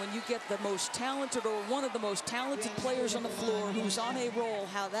amazing when you get the most talented or one of the most talented players on the floor who's on a roll,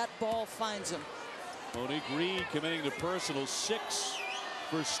 how that ball finds him. Monique Reed committing to personal 6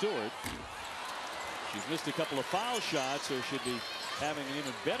 for Stewart. She's missed a couple of foul shots, so should be having an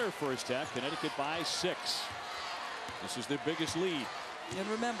even better first half. Connecticut by 6. This is their biggest lead. And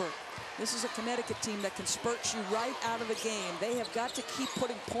remember, this is a Connecticut team that can spurt you right out of the game. They have got to keep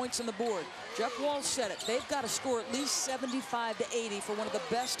putting points on the board. Jeff Walz said it. They've got to score at least 75 to 80 for one of the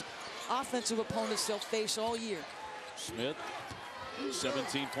best offensive opponents they'll face all year. Smith,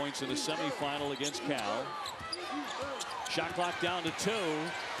 17 points in the semifinal against Cal. Shot clock down to 2.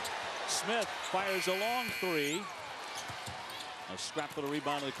 Smith fires a long 3. A scrap for the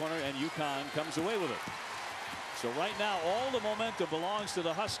rebound in the corner, and UConn comes away with it. So right now, all the momentum belongs to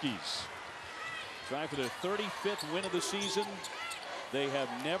the Huskies. Trying for their 35th win of the season. They have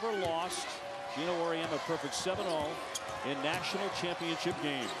never lost. Gino Auriemma perfect 7-0 in national championship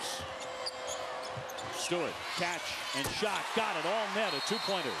games. Stewart, catch and shot, got it, all net, a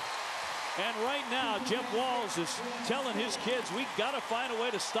 2-pointer. And right now, Jeff Walz is telling his kids, we got to find a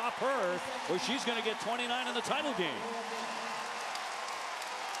way to stop her, or she's going to get 29 in the title game.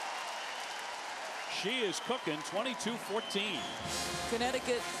 She is cooking, 22-14.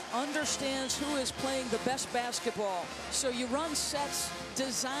 Connecticut understands who is playing the best basketball. So you run sets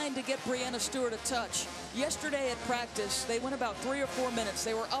designed to get Breanna Stewart a touch. Yesterday at practice, they went about 3 or 4 minutes.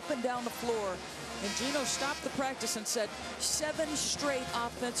 They were up and down the floor. And Gino stopped the practice and said 7 straight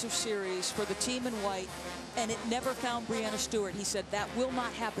offensive series for the team in white, and it never found Breanna Stewart. He said that will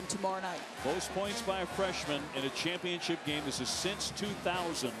not happen tomorrow night. Most points by a freshman in a championship game. This is since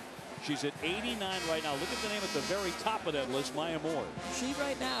 2000. She's at 89 right now. Look at the name at the very top of that list, Maya Moore. She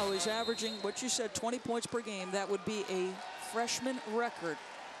right now is averaging what you said, 20 points per game. That would be a freshman record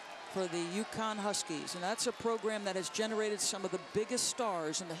for the UConn Huskies. And that's a program that has generated some of the biggest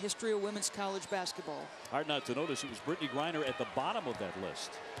stars in the history of women's college basketball. Hard not to notice it was Brittany Griner at the bottom of that list.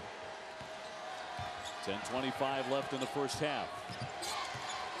 10:25 left in the first half.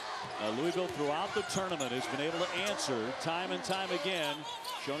 Now Louisville throughout the tournament has been able to answer time and time again.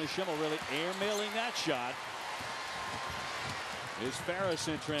 Shona Schimmel really airmailing that shot. Is Ferris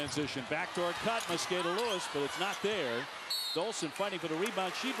in transition. Backdoor cut, Mosqueda-Lewis, but it's not there. Dolson fighting for the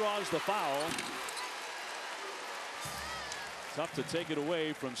rebound. She draws the foul. Tough to take it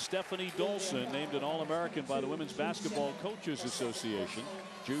away from Stephanie Dolson, named an All-American by the Women's Basketball Coaches Association.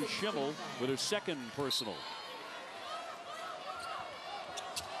 Jude Schimmel with her second personal.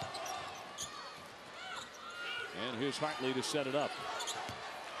 And here's Hartley to set it up.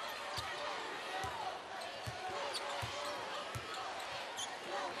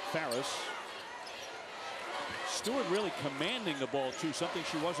 Ferris. Stewart really commanding the ball, too, something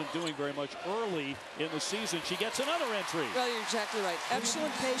she wasn't doing very much early in the season. She gets another entry. Well, you're exactly right.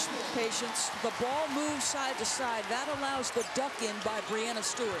 Excellent patience. The ball moves side to side. That allows the duck in by Brianna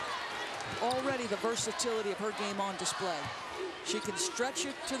Stewart. Already the versatility of her game on display. She can stretch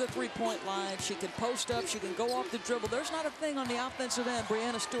it to the three-point line. She can post up. She can go off the dribble. There's not a thing on the offensive end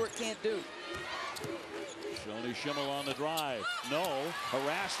Brianna Stewart can't do. Shoni Schimmel on the drive. No.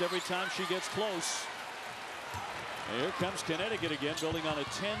 Harassed every time she gets close. Here comes Connecticut again, building on a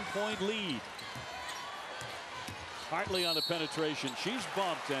 10-point lead. Hartley on the penetration. She's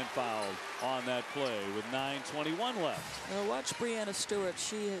bumped and fouled on that play with 9:21 left. Now watch Brianna Stewart.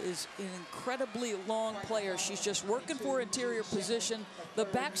 She is an incredibly long player. She's just working for interior position. The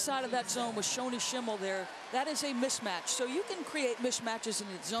backside of that zone with Shoni Schimmel there, that is a mismatch. So you can create mismatches in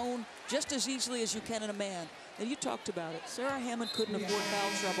the zone just as easily as you can in a man. And you talked about it. Sarah Hammond couldn't afford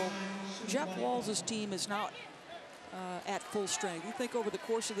foul trouble. Jeff Walls' team is not at full strength. You think over the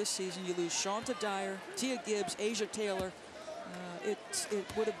course of this season, you lose Shanta Dyer, Tia Gibbs, Asia Taylor. It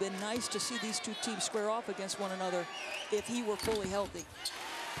would have been nice to see these two teams square off against one another if he were fully healthy.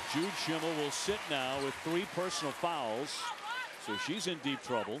 Jude Schimmel will sit now with 3 personal fouls, so she's in deep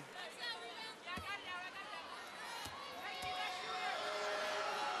trouble.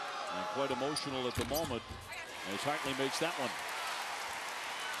 And quite emotional at the moment as Hartley makes that one.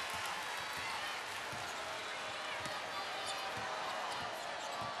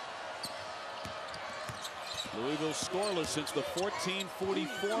 Louisville scoreless since the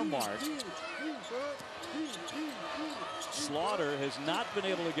 14:44 mark. Slaughter has not been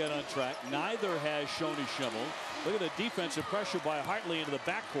able to get on track. Neither has Shoni Schimmel. Look at the defensive pressure by Hartley into the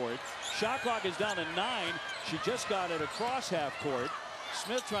backcourt. Shot clock is down to 9. She just got it across half court.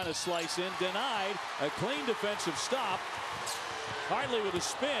 Smith trying to slice in, denied. A clean defensive stop. Hartley with a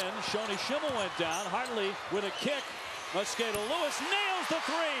spin. Shoni Schimmel went down. Hartley with a kick. Mosqueda-Lewis nails the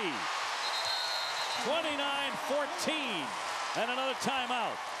 3. 29-14 and another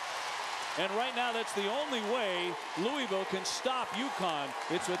timeout. And right now that's the only way Louisville can stop UConn.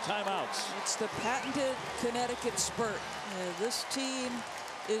 It's with timeouts. It's the patented Connecticut spurt. This team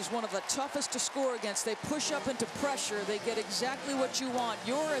is one of the toughest to score against. They push up into pressure. They get exactly what you want.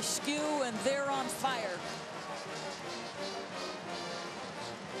 You're askew and they're on fire.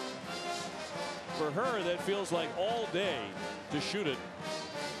 For her, that feels like all day to shoot it.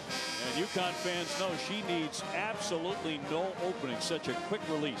 And UConn fans know she needs absolutely no opening, such a quick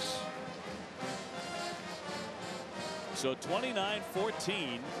release. So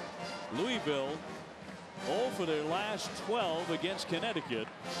 29-14, Louisville 0 for their last 12 against Connecticut.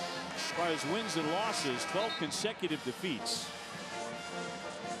 As far as wins and losses, 12 consecutive defeats.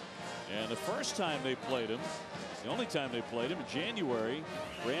 And the first time they played him, the only time they played him in January,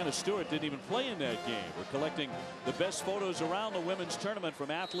 Brianna Stewart didn't even play in that game. We're collecting the best photos around the women's tournament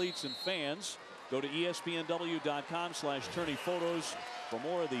from athletes and fans. Go to ESPNW.com/tourneyphotos for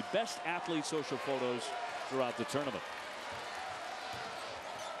more of the best athlete social photos throughout the tournament.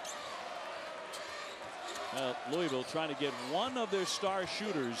 Louisville trying to get one of their star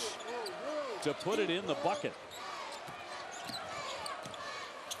shooters to put it in the bucket.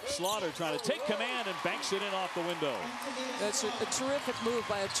 Slaughter trying to take command and banks it in off the window. That's a terrific move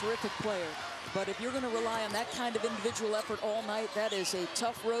by a terrific player. But if you're going to rely on that kind of individual effort all night, that is a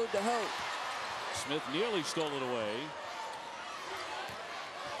tough road to hoe. Smith nearly stole it away.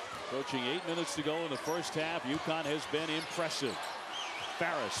 Approaching 8 minutes to go in the first half. UConn has been impressive.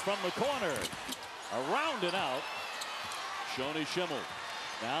 Ferris from the corner. Around and out. Shoni Schimmel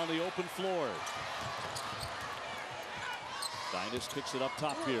down the open floor. Dynas kicks it up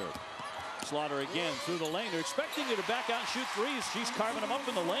top here. Slaughter again through the lane. They're expecting her to back out and shoot threes. She's carving them up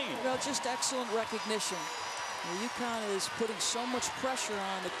in the lane. Well, just excellent recognition. UConn is putting so much pressure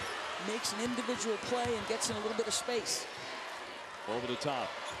on it. Makes an individual play and gets in a little bit of space. Over the top.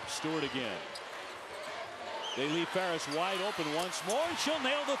 Stewart again. They leave Ferris wide open once more, and she'll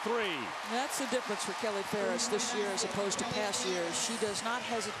nail the 3. That's the difference for Kelly Ferris this year as opposed to past years. She does not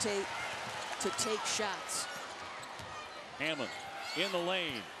hesitate to take shots. Hammond in the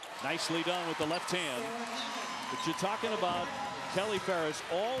lane. Nicely done with the left hand. But you're talking about Kelly Ferris.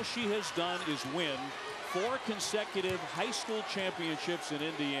 All she has done is win 4 consecutive high school championships in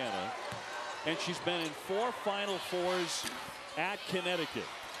Indiana. And she's been in 4 Final Fours at Connecticut.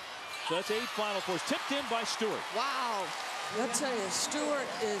 So that's 8 Final Fours. Tipped in by Stewart. Wow. I'll tell you, Stewart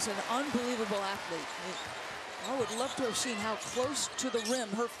is an unbelievable athlete. I would love to have seen how close to the rim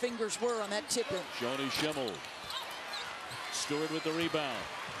her fingers were on that tip-in. Shoni Schimmel. Stewart with the rebound.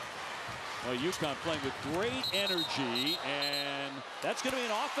 Well, UConn playing with great energy, and that's going to be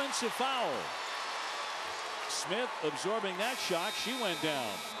an offensive foul. Smith absorbing that shot. She went down.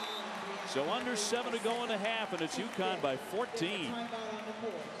 So under 7 to go in the half, and it's UConn by 14.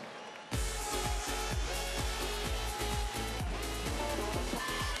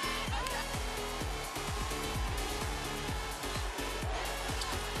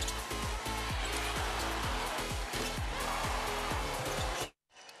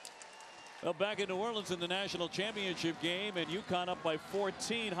 Well, back in New Orleans in the national championship game, and UConn up by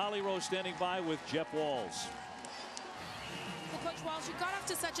 14. Holly Rose standing by with Jeff Walz. Well, Coach Walz, you got off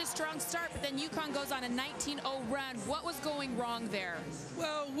to such a strong start, but then UConn goes on a 19-0 run. What was going wrong there?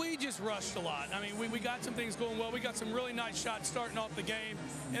 Well, we just rushed a lot. I mean, we got some things going well. We got some really nice shots starting off the game.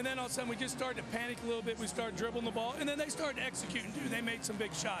 And then all of a sudden, we just started to panic a little bit. We started dribbling the ball. And then they started executing, too. They made some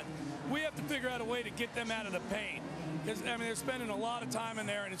big shots. We have to figure out a way to get them out of the paint. Because, I mean, they're spending a lot of time in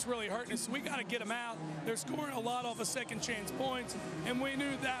there, and it's really hurting us. So we got to get them out. They're scoring a lot off of second chance points, and we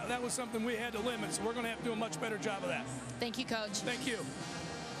knew that was something we had to limit. So we're going to have to do a much better job of that. Thank you, Coach. Thank you.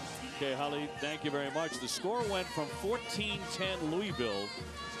 Okay, Holly, thank you very much. The score went from 14-10 Louisville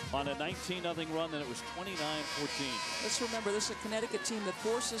on a 19-0 run, then it was 29-14. Let's remember, this is a Connecticut team that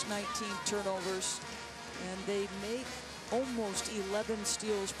forces 19 turnovers, and they make almost 11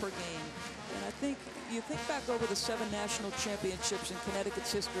 steals per game. And I think you think back over the 7 national championships in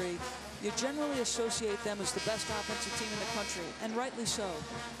Connecticut's history, you generally associate them as the best offensive team in the country, and rightly so.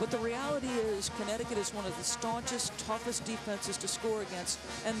 But the reality is Connecticut is one of the staunchest, toughest defenses to score against.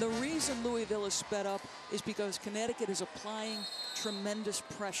 And the reason Louisville is sped up is because Connecticut is applying tremendous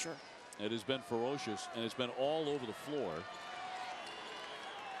pressure. It has been ferocious, and it's been all over the floor.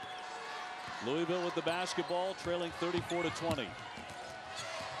 Louisville with the basketball, trailing 34-20.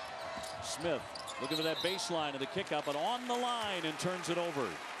 Smith looking for that baseline of the kick out, but on the line and turns it over.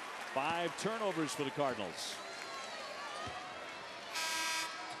 5 turnovers for the Cardinals.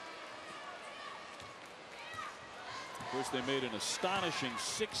 Of course, they made an astonishing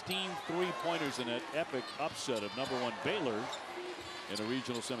 16 3-pointers in that epic upset of #1 Baylor in a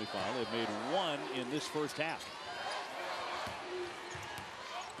regional semifinal. They've made 1 in this first half.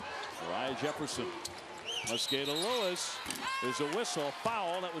 Mariah Jefferson. Mosqueda-Lewis. There's a whistle.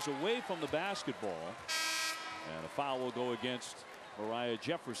 Foul. That was away from the basketball. And a foul will go against Mariah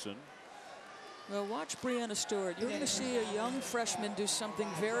Jefferson. Well, watch Breanna Stewart. You're going to see a young freshman do something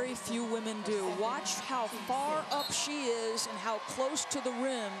very few women do. Watch how far up she is and how close to the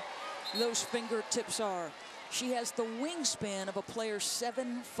rim those fingertips are. She has the wingspan of a player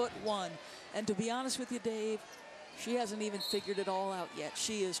 7'1". And to be honest with you, Dave, she hasn't even figured it all out yet.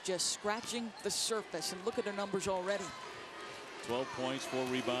 She is just scratching the surface, and look at her numbers already. 12 points, 4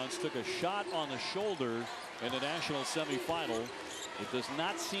 rebounds. Took a shot on the shoulder in the national semifinal. It does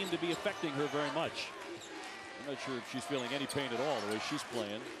not seem to be affecting her very much. I'm not sure if she's feeling any pain at all the way she's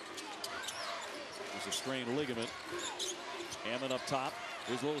playing. There's a strained ligament. Hammond up top.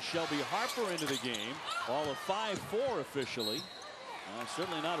 There's a little Shelby Harper into the game. Ball of 5-4 officially.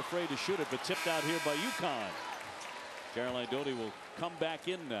 Certainly not afraid to shoot it, but tipped out here by UConn. Caroline Doty will come back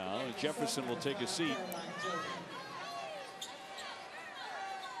in now, and Jefferson will take a seat.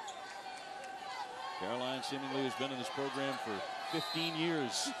 Caroline seemingly has been in this program for 15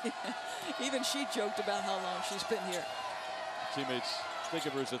 years. Even she joked about how long she's been here. Teammates think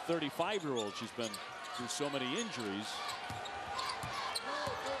of her as a 35-year-old. She's been through so many injuries.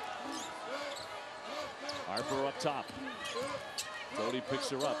 Harper up top. Doty picks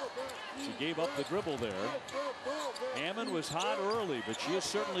her up. She gave up the dribble there. Hammond was hot early, but she has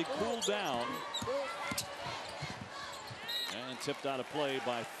certainly cooled down. And tipped out of play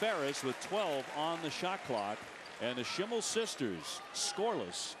by Ferris with 12 on the shot clock. And the Schimmel sisters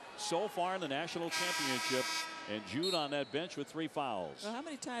scoreless so far in the national championship. And Jude on that bench with 3 fouls. Well, how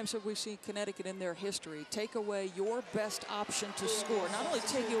many times have we seen Connecticut in their history take away your best option to score? Not only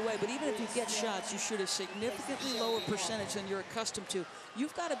take you away, but even if you get shots, you shoot a significantly lower percentage than you're accustomed to.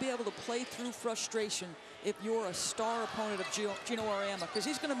 You've got to be able to play through frustration if you're a star opponent of Gino Auriemma, because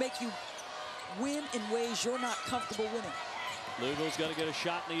he's going to make you win in ways you're not comfortable winning. Louisville's got to get a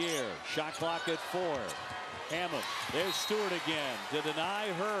shot in the air. Shot clock at 4. Hammond. There's Stewart again to deny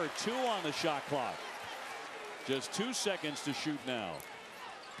her 2 on the shot clock. Just 2 seconds to shoot now.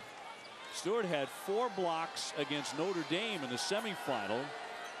 Stewart had 4 blocks against Notre Dame in the semifinal,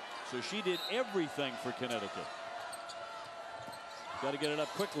 so she did everything for Connecticut. got to get it up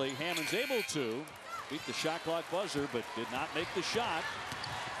quickly. Hammond's able to beat the shot clock buzzer, but did not make the shot.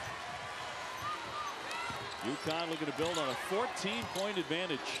 UConn looking to build on a 14-point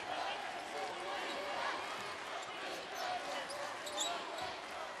advantage.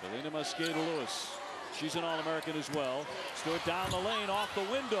 Elena Mosqueda-Lewis. She's an All-American as well. Stewart down the lane, off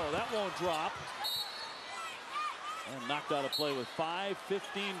the window. That won't drop. And knocked out of play with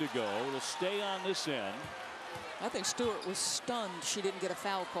 5:15 to go. It'll stay on this end. I think Stewart was stunned she didn't get a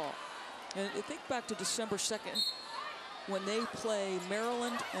foul call. And I think back to December 2nd when they play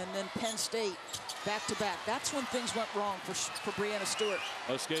Maryland and then Penn State back-to-back. That's when things went wrong for Breanna Stewart.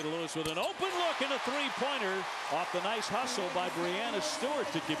 Mosqueda-Lewis with an open look and a three-pointer off the nice hustle by Breanna Stewart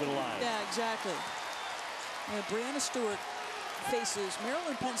to keep it alive. Yeah, exactly. And Breanna Stewart faces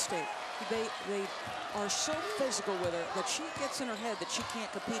Maryland, Penn State. They are so physical with her that she gets in her head that she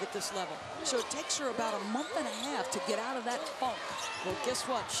can't compete at this level. So it takes her about a month and a half to get out of that funk. Well, guess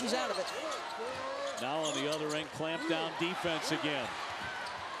what? She's out of it. Now on the other end, clamp down defense again.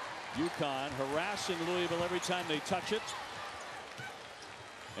 UConn harassing Louisville every time they touch it.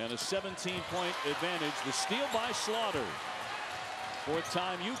 And a 17-point advantage. The steal by Slaughter. Fourth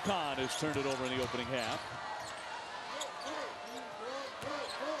time UConn has turned it over in the opening half.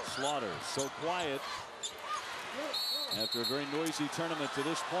 Slaughter so quiet after a very noisy tournament to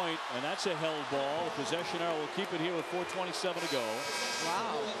this point, and that's a held ball. The possession arrow will keep it here with 4:27 to go.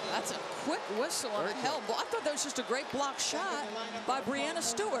 Wow, that's a quick whistle on a held ball. I thought that was just a great block shot by Breanna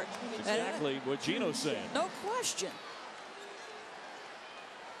Stewart. Exactly what Gino's saying. No question.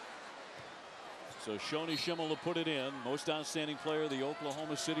 So Shoni Schimmel to put it in. Most outstanding player of the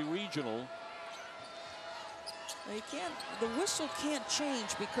Oklahoma City Regional. The whistle can't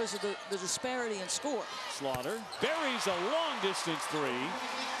change because of the disparity in score. Slaughter buries a long distance three.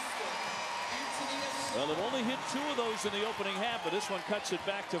 Well, they've only hit 2 of those in the opening half, but this one cuts it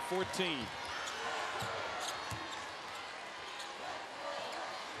back to 14.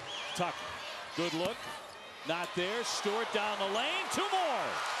 Tuck, good look. Not there. Stewart down the lane. 2 more.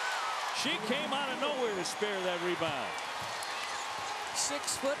 She came out of nowhere to spare that rebound.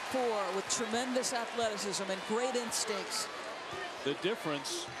 6'4" with tremendous athleticism and great instincts. The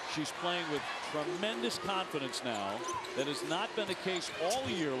difference, she's playing with tremendous confidence now. That has not been the case all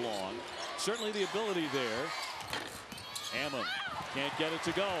year long. Certainly the ability there. Hammond can't get it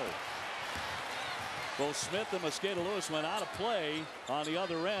to go. Both Smith and Mosqueda-Lewis went out of play on the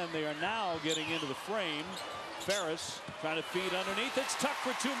other end. They are now getting into the frame. Ferris trying to feed underneath. It's Tuck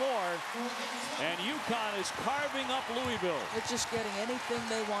for 2 more. And UConn is carving up Louisville. They're just getting anything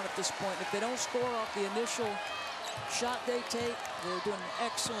they want at this point. If they don't score off the initial shot they take, they're doing an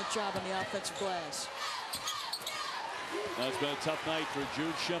excellent job on the offensive glass. Now it's been a tough night for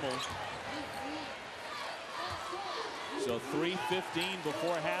Jude Schimmel. So 3:15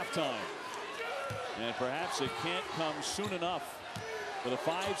 before halftime. And perhaps it can't come soon enough for the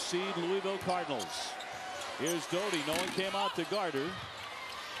 5-seed Louisville Cardinals. Here's Doty. No one came out to guard her.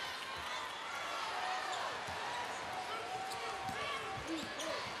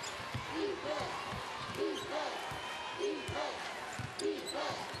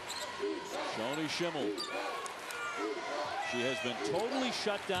 Shoni Schimmel. She has been totally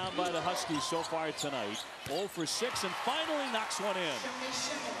shut down by the Huskies so far tonight. 0 for 6 and finally knocks one in.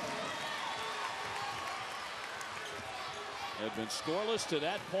 Had been scoreless to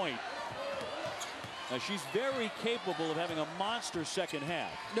that point. Now she's very capable of having a monster second half.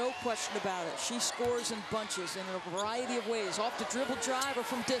 No question about it. She scores in bunches in a variety of ways, off the dribble drive or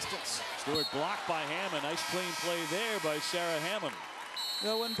from distance. Stewart blocked by Hammond. Nice clean play there by Sarah Hammond.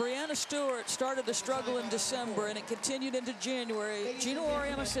 Now, when Breanna Stewart started to struggle in December and it continued into January, Gino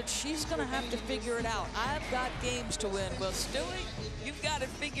Auriemma said she's going to have to figure it out. I've got games to win. Well, Stewie, you've got it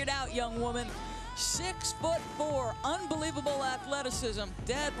figured out, young woman. 6'4", unbelievable athleticism.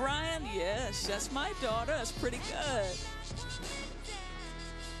 Dad Brian, yes, that's my daughter. That's pretty good.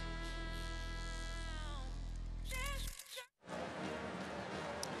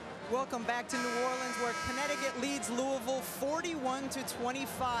 Welcome back to New Orleans, where Connecticut leads Louisville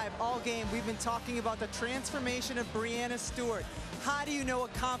 41-25 all game. We've been talking about the transformation of Breanna Stewart. How do you know a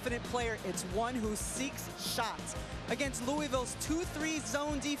confident player? It's one who seeks shots. Against Louisville's 2-3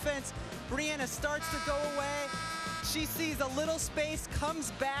 zone defense, Breanna starts to go away. She sees a little space,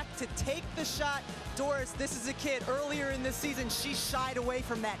 comes back to take the shot. Doris, this is a kid. Earlier in this season, she shied away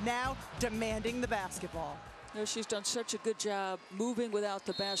from that. Now, demanding the basketball. You know, she's done such a good job moving without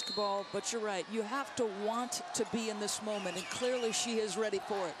the basketball, but you're right. You have to want to be in this moment, and clearly she is ready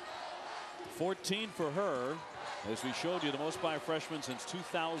for it. 14 for her. As we showed you, the most by a freshman since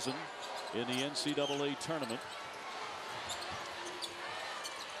 2000 in the NCAA tournament.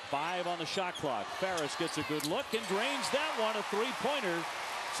 5 on the shot clock. Ferris gets a good look and drains that one, a three-pointer.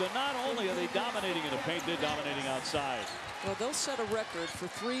 So not only are they dominating in the paint, they're dominating outside. Well, they'll set a record for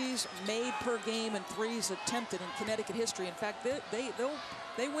threes made per game and threes attempted in Connecticut history. In fact,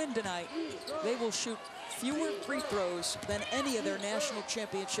 they win tonight. They will shoot fewer free throws than any of their national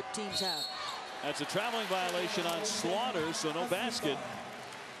championship teams have. That's a traveling violation on Slaughter, so no basket.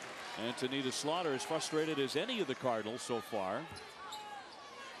 Antonita Slaughter is frustrated as any of the Cardinals so far.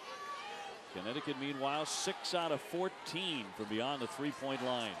 Connecticut, meanwhile, 6 out of 14 from beyond the three-point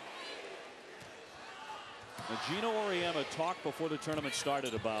line. Now, Gino Auriemma talked before the tournament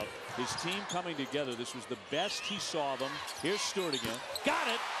started about his team coming together. This was the best he saw them. Here's Stewart again. Got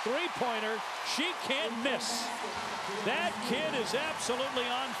it. Three-pointer. She can't miss. That kid is absolutely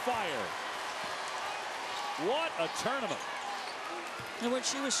on fire. What a tournament. And when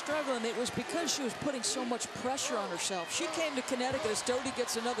she was struggling, it was because she was putting so much pressure on herself. She came to Connecticut as Doty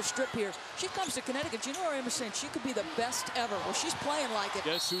gets another strip here. She comes to Connecticut. You know what I'm saying? She could be the best ever. Well, she's playing like it.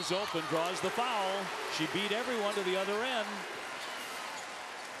 Guess who's open? Draws the foul. She beat everyone to the other end.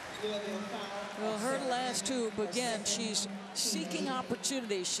 Well, her last two, again, she's seeking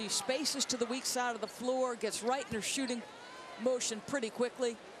opportunities. She spaces to the weak side of the floor, gets right in her shooting motion pretty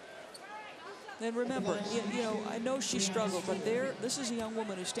quickly. And remember, you know, I know she struggled, but this is a young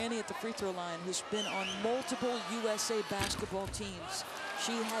woman who's standing at the free throw line, who's been on multiple USA basketball teams.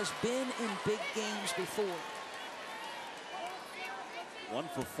 She has been in big games before. 1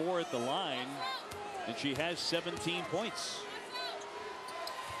 for 4 at the line, and she has 17 points.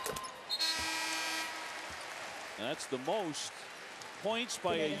 And that's the most points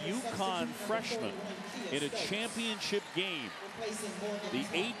by a UConn freshman in a championship game. The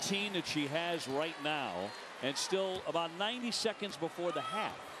 18 that she has right now, and still about 90 seconds before the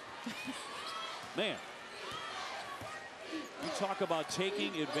half. Man, you talk about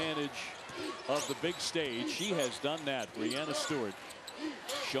taking advantage of the big stage. She has done that. Brianna Stewart.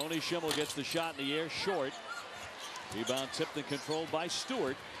 Shoni Schimmel gets the shot in the air, short. Rebound tipped and controlled by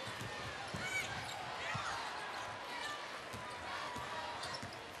Stewart.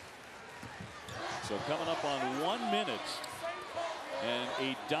 So coming up on 1 minute, and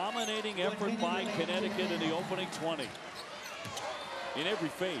a dominating effort by Connecticut in the opening 20 in every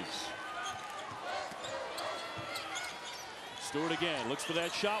phase. Stewart again looks for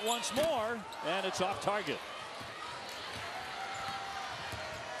that shot once more, and it's off target.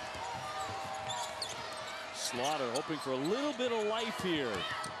 Slaughter hoping for a little bit of life here,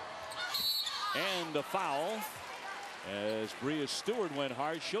 and a foul. As Bria Stewart went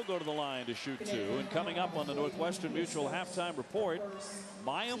hard, she'll go to the line to shoot 2. And coming up on the Northwestern Mutual halftime report,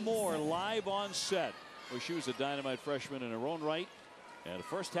 Maya Moore live on set, where she was a dynamite freshman in her own right. And a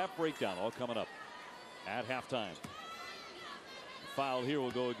first half breakdown all coming up at halftime. The foul here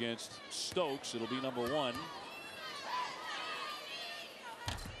will go against Stokes. It'll be number 1.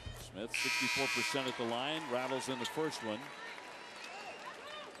 Smith 64% at the line, rattles in the first one.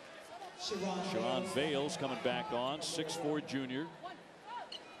 Sharon Vales coming back on, 6'4" junior.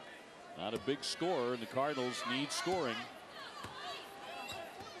 Not a big scorer, and the Cardinals need scoring.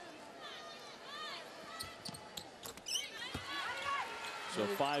 So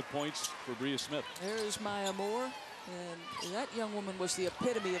 5 points for Bria Smith. There's Maya Moore, and that young woman was the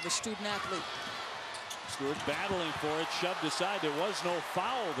epitome of a student athlete. Stewart battling for it, shoved aside. There was no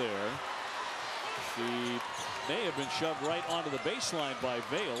foul there. She may have been shoved right onto the baseline by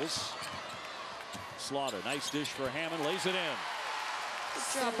Vales. Slaughter, nice dish for Hammond, lays it in.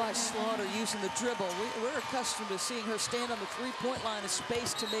 Good job by Slaughter using the dribble. We're accustomed to seeing her stand on the three-point line of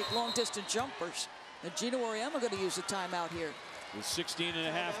space to make long-distance jumpers. And Gino Auriemma going to use a timeout here. With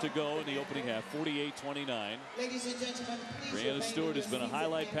 16.5 to go in the opening half, 48-29. Ladies and gentlemen, Brianna Stewart has been a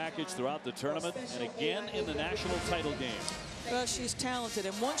highlight package throughout the tournament, and again in the national title game. Well, she's talented,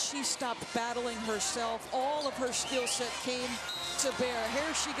 and once she stopped battling herself, all of her skill set came to bear.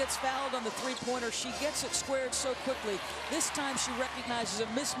 Here she gets fouled on the three-pointer. She gets it squared so quickly. This time she recognizes a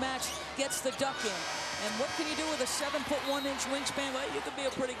mismatch, gets the duck in. And what can you do with a 7'1" wingspan? Well, you can be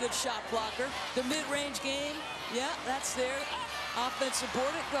a pretty good shot blocker. The mid-range game, yeah, that's there. Offensive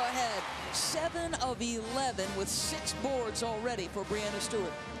board it, go ahead. 7 of 11 with 6 boards already for Brianna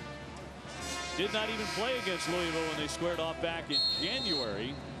Stewart. Did not even play against Louisville when they squared off back in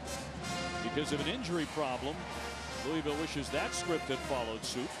January because of an injury problem. Louisville wishes that script had followed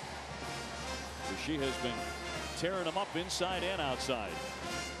suit. So she has been tearing them up inside and outside.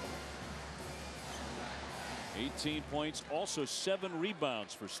 18 points, also 7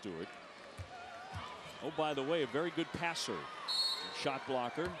 rebounds for Stewart. Oh, by the way, a very good passer. Shot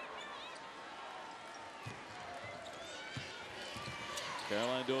blocker.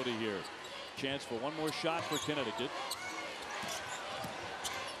 Caroline Doty here. Chance for one more shot for Connecticut.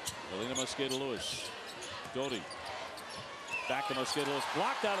 Elena Mosqueda-Lewis. Doty. Back to Mosqueda-Lewis.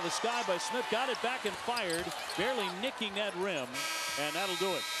 Blocked out of the sky by Smith. Got it back and fired. Barely nicking that rim. And that'll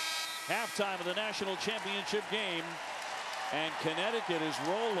do it. Halftime of the national championship game. And Connecticut is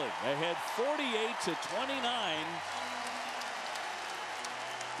rolling ahead 48-29.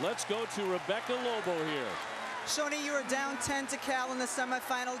 Let's go to Rebecca Lobo here. Shoni, you were down 10 to Cal in the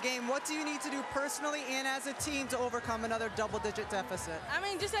semifinal game. What do you need to do personally and as a team to overcome another double-digit deficit? I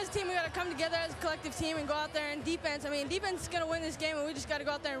mean, just as a team, we got to come together as a collective team and go out there and defense. I mean, defense is going to win this game, and we just got to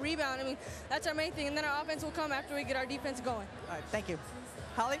go out there and rebound. I mean, that's our main thing, and then our offense will come after we get our defense going. All right, thank you.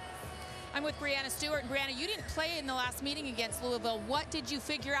 Holly? I'm with Brianna Stewart. Brianna, you didn't play in the last meeting against Louisville. What did you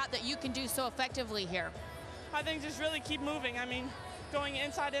figure out that you can do so effectively here? I think just really keep moving. I mean, going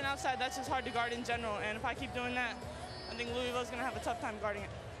inside and outside, that's just hard to guard in general. And if I keep doing that, I think Louisville's going to have a tough time guarding it.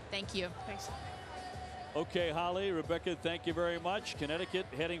 Thank you. Thanks. Okay, Holly, Rebecca, thank you very much. Connecticut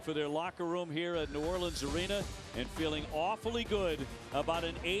heading for their locker room here at New Orleans Arena and feeling awfully good about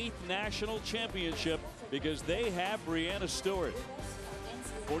an 8th national championship because they have Brianna Stewart.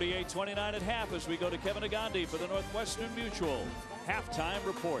 48-29 at half as we go to Kevin Agandi for the Northwestern Mutual halftime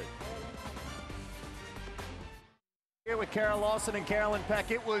report. Here with Kara Lawson and Carolyn Peck,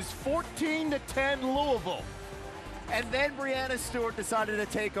 it was 14-10 Louisville. And then Brianna Stewart decided to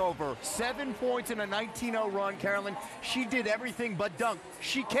take over. 7 points in a 19-0 run. Carolyn, she did everything but dunk.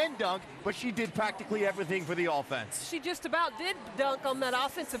 She can dunk, but she did practically everything for the offense. She just about did dunk on that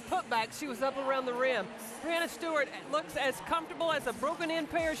offensive putback. She was up around the rim. Brianna Stewart looks as comfortable as a broken-in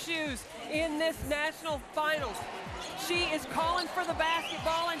pair of shoes in this national finals. She is calling for the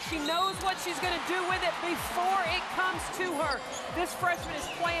basketball, and she knows what she's going to do with it before it comes to her. This freshman is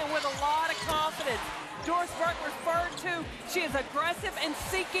playing with a lot of confidence. Doris Burke referred to, she is aggressive and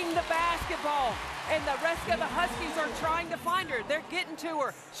seeking the basketball. And the rest of the Huskies are trying to find her. They're getting to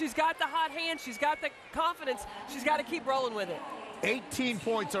her. She's got the hot hand. She's got the confidence. She's got to keep rolling with it. 18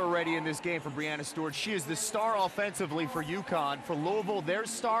 points already in this game for Brianna Stewart. She is the star offensively for UConn. For Louisville, their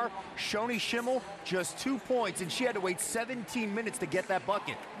star, Shoni Schimmel, just 2 points, and she had to wait 17 minutes to get that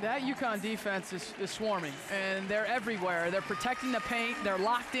bucket. That UConn defense is swarming, and they're everywhere. They're protecting the paint. They're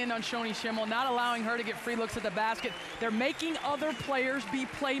locked in on Shoni Schimmel, not allowing her to get free looks at the basket. They're making other players be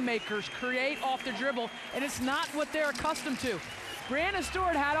playmakers, create off the dribble, and it's not what they're accustomed to. Brianna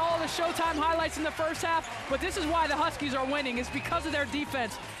Stewart had all the Showtime highlights in the first half, but this is why the Huskies are winning. It's because of their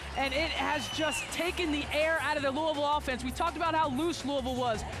defense, and it has just taken the air out of the Louisville offense. We talked about how loose Louisville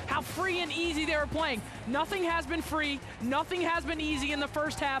was, how free and easy they were playing. Nothing has been free, nothing has been easy in the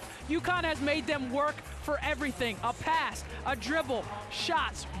first half. UConn has made them work for everything. A pass, a dribble,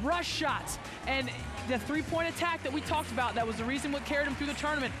 shots, rush shots, and the three-point attack that we talked about, that was the reason what carried them through the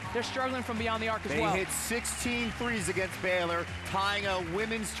tournament. They're struggling from beyond the arc as well. They hit 16 threes against Baylor, tying a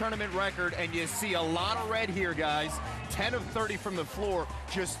women's tournament record, and you see a lot of red here, guys. 10 of 30 from the floor,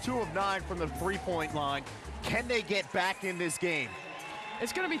 just 2 of 9 from the three-point line. Can they get back in this game?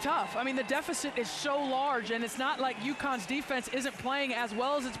 It's going to be tough. I mean, the deficit is so large, and it's not like UConn's defense isn't playing as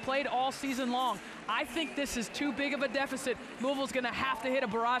well as it's played all season long. I think this is too big of a deficit. Louisville's going to have to hit a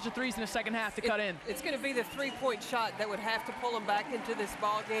barrage of threes in the second half to cut in. It's going to be the three-point shot that would have to pull them back into this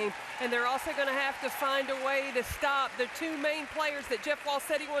ball game, and they're also going to have to find a way to stop the two main players that Jeff Wall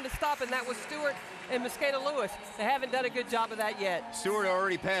said he wanted to stop, and that was Stewart and Mosqueda-Lewis. They haven't done a good job of that yet. Stewart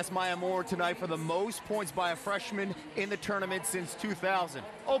already passed Maya Moore tonight for the most points by a freshman in the tournament since 2000.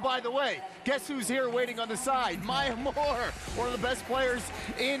 Oh, by the way, guess who's here waiting on the side? Maya Moore, one of the best players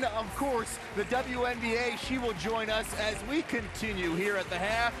in, of course, the WNBA. She will join us as we continue here at the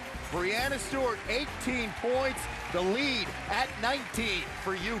half. Brianna Stewart, 18 points, the lead at 19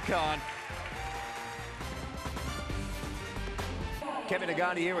 for UConn. Kevin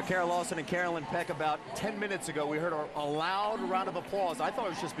Agandi here with Kara Lawson and Carolyn Peck. About 10 minutes ago, we heard a loud round of applause. I thought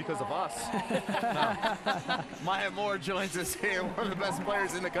it was just because of us. No. Maya Moore joins us here, one of the best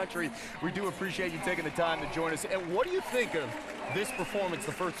players in the country. We do appreciate you taking the time to join us. And what do you think of this performance,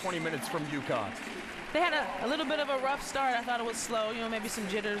 the first 20 minutes from UConn? They had a little bit of a rough start. I thought it was slow, you know, maybe some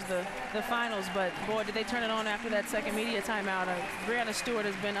jitters, the finals, but boy, did they turn it on after that second media timeout. Brianna Stewart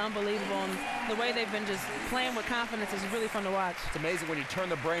has been unbelievable, and the way they've been just playing with confidence is really fun to watch. It's amazing when you turn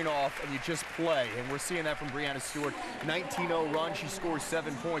the brain off and you just play, and we're seeing that from Brianna Stewart. 19-0 run, she scores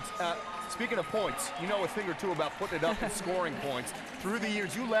 7 points. Speaking of points, you know a thing or two about putting it up and scoring points. Through the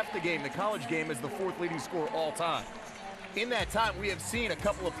years, you left the game, the college game, as the 4th leading scorer all time. In that time, we have seen a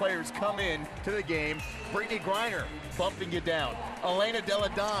couple of players come in to the game. Brittany Griner bumping you down. Elena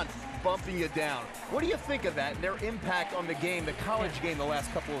Deladon bumping you down. What do you think of that and their impact on the game, the college game, the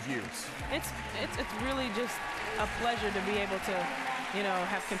last couple of years? It's really just a pleasure to be able to, you know,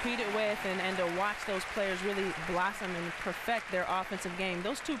 have competed with and to watch those players really blossom and perfect their offensive game.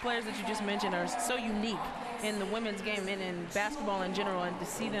 Those two players that you just mentioned are so unique in the women's game and in basketball in general, and to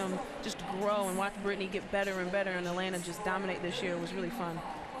see them just grow and watch Brittany get better and better and Atlanta just dominate this year was really fun.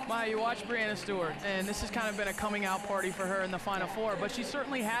 Maya, you watch Brianna Stewart, and this has kind of been a coming out party for her in the Final Four, but she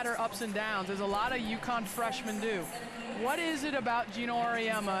certainly had her ups and downs, as a lot of UConn freshmen do. What is it about Gino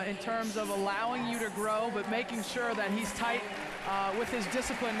Auriemma in terms of allowing you to grow, but making sure that he's tight with his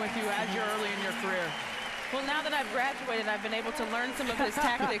discipline with you as you're early in your career? Well, now that I've graduated, I've been able to learn some of his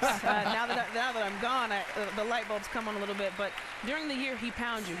tactics. Now that I'm gone, the light bulbs come on a little bit. But during the year, he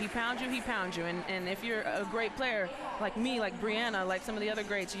pounds you, he pounds you, he pounds you. And if you're a great player like me, like Brianna, like some of the other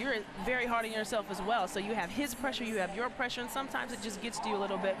greats, you're very hard on yourself as well. So you have his pressure, you have your pressure, and sometimes it just gets to you a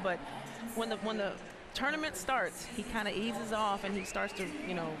little bit. But when the tournament starts, he kind of eases off and he starts to,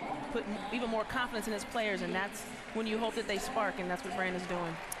 you know, put even more confidence in his players, and that's when you hope that they spark, and that's what Brandon's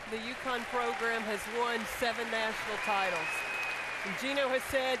doing. The UConn program has won 7 national titles. And Gino has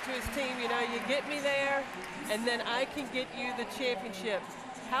said to his team, you know, you get me there, and then I can get you the championship.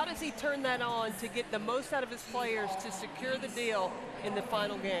 How does he turn that on to get the most out of his players to secure the deal in the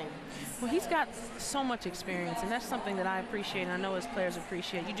final game? Well, he's got so much experience, and that's something that I appreciate, and I know his players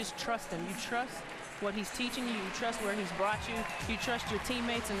appreciate. You just trust him. You trust what he's teaching you. You trust where he's brought you. You trust your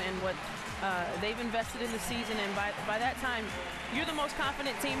teammates and what they've invested in the season, and by that time, you're the most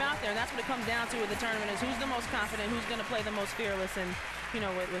confident team out there, and that's what it comes down to with the tournament, is who's the most confident, who's going to play the most fearless. And, you know,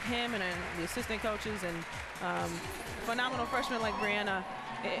 with him and the assistant coaches and phenomenal freshmen like Brianna,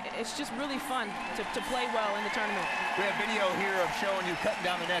 it's just really fun to play well in the tournament. We have video here of showing you cutting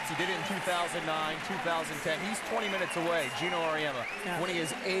down the nets. He did it in 2009, 2010. He's 20 minutes away, Gino Auriemma, winning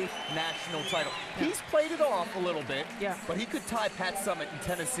his 8th national title. Yeah. He's played it off a little bit, but he could tie Pat Summitt in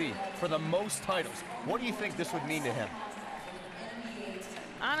Tennessee for the most titles. What do you think this would mean to him?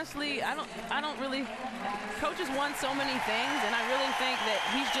 Honestly, I don't really. Coach has won so many things, and I really think that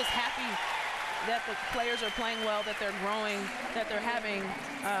he's just happy that the players are playing well, that they're growing, that they're having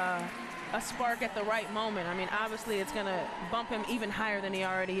a spark at the right moment. I mean, obviously it's going to bump him even higher than he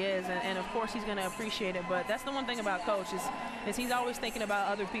already is, and of course he's going to appreciate it. But that's the one thing about Coach is he's always thinking about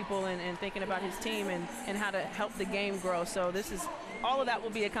other people and thinking about his team and how to help the game grow. So all of that will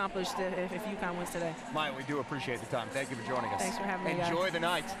be accomplished if UConn wins today. Maya, we do appreciate the time. Thank you for joining us. Thanks for having me, guys. Enjoy the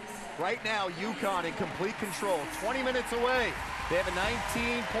night. Right now, UConn in complete control, 20 minutes away. They have a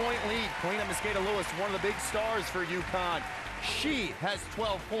 19-point lead. Kalina Mosqueda-Lewis, one of the big stars for UConn. She has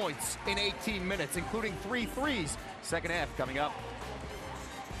 12 points in 18 minutes, including 3 threes. Second half coming up.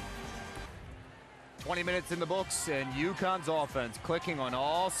 20 minutes in the books, and UConn's offense clicking on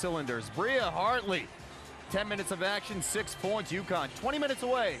all cylinders. Bria Hartley, 10 minutes of action, 6 points. UConn 20 minutes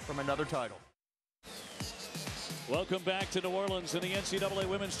away from another title. Welcome back to New Orleans in the NCAA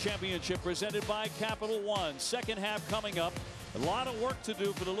Women's Championship presented by Capital One. Second half coming up. A lot of work to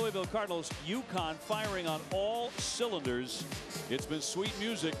do for the Louisville Cardinals. UConn firing on all cylinders. It's been sweet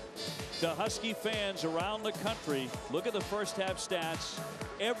music to Husky fans around the country. Look at the first half stats.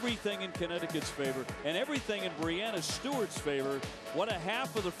 Everything in Connecticut's favor and everything in Brianna Stewart's favor. What a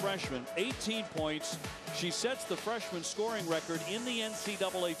half of the freshman, 18 points. She sets the freshman scoring record in the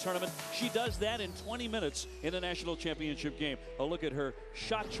NCAA tournament. She does that in 20 minutes in the national championship game. A look at her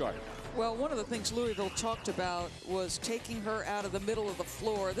shot chart. Well, one of the things Louisville talked about was taking her out of the middle of the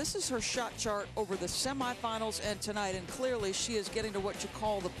floor. This is her shot chart over the semifinals and tonight, and clearly she is getting to what you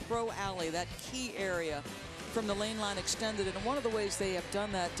call the pro alley, that key area from the lane line extended. And one of the ways they have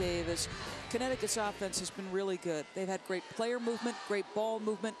done that, Dave, is Connecticut's offense has been really good. They've had great player movement, great ball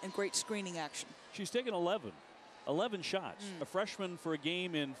movement, and great screening action. She's taken 11 shots. A freshman for a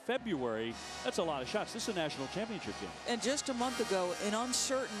game in February, that's a lot of shots. This is a national championship game. And just a month ago, an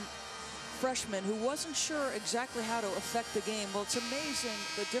uncertain freshman who wasn't sure exactly how to affect the game. Well, it's amazing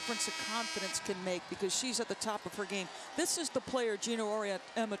the difference that confidence can make because she's at the top of her game. This is the player Gino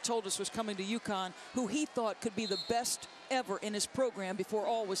Auriemma told us was coming to UConn, who he thought could be the best ever in his program before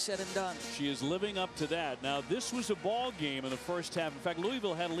all was said and done. She is living up to that. Now, this was a ball game in the first half. In fact,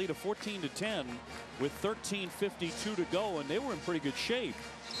 Louisville had a lead of 14-10 with 13:52 to go, and they were in pretty good shape.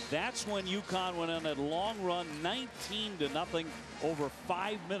 That's when UConn went on that long run, 19-0 over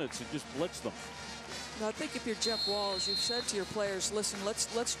 5 minutes. It just blitzed them. Now, I think if you're Jeff Walz, you've said to your players, listen,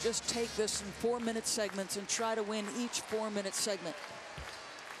 let's just take this in 4-minute segments and try to win each 4-minute segment.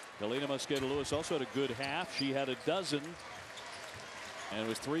 Kalina Mosqueda-Lewis also had a good half. She had a dozen and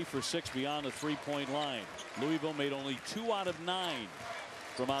was 3 for 6 beyond the 3-point line. Louisville made only 2 out of 9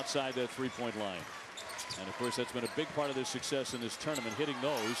 from outside that three-point line. And of course, that's been a big part of their success in this tournament, hitting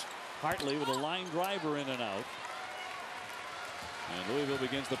those. Hartley with a line driver in and out. And Louisville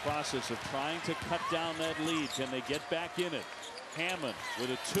begins the process of trying to cut down that lead. Can they get back in it? Hammond with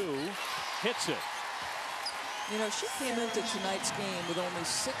a 2, hits it. You know, she came into tonight's game with only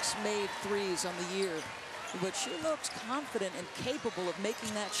 6 made threes on the year, but she looks confident and capable of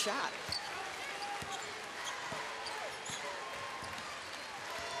making that shot.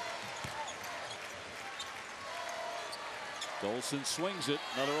 Dolson swings it.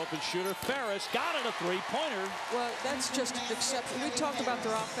 Another open shooter. Ferris got it, a three-pointer. Well, that's just exceptional. We talked about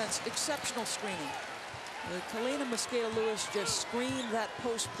their offense. Exceptional screening. Mosqueda-Lewis just screened that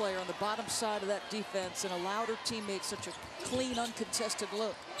post player on the bottom side of that defense and allowed her teammates such a clean, uncontested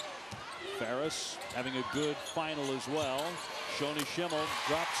look. Ferris having a good final as well. Shoni Schimmel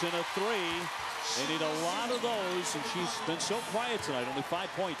drops in a 3. They need a lot of those, and she's been so quiet tonight, only 5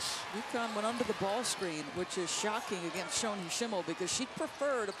 points. UConn went under the ball screen, which is shocking against Shoni Schimmel because she'd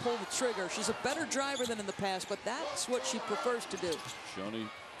prefer to pull the trigger. She's a better driver than in the past, but that's what she prefers to do. Shoni,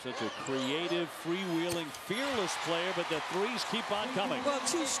 such a creative, freewheeling, fearless player, but the threes keep on coming. Well,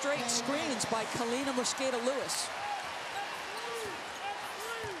 2 straight screens by Mosqueda-Lewis.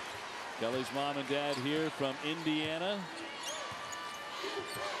 Kelly's mom and dad here from Indiana.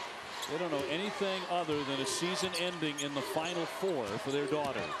 They don't know anything other than a season ending in the Final Four for their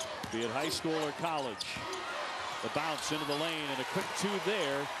daughter, be it high school or college. The bounce into the lane and a quick 2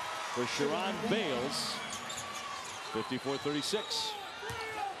 there for Sharon Bales. 54-36.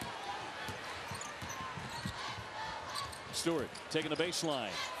 Stewart taking the baseline.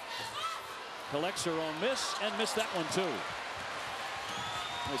 Collects her own miss and missed that one too.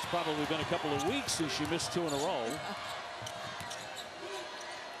 It's probably been a couple of weeks since she missed 2 in a row.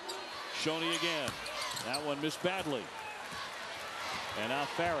 Shoni again. That one missed badly. And now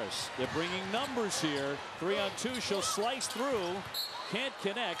Ferris. They're bringing numbers here. 3-on-2. She'll slice through. Can't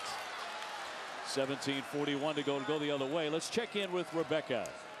connect. 17:41 to go the other way. Let's check in with Rebecca.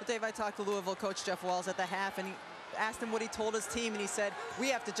 But Dave, I talked to Louisville coach Jeff Walz at the half, and he asked him what he told his team, and he said, we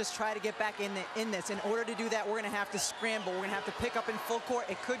have to just try to get back in this. In order to do that, we're going to have to scramble. We're going to have to pick up in full court.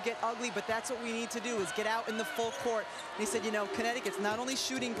 It could get ugly, but that's what we need to do, is get out in the full court. And he said, you know, Connecticut's not only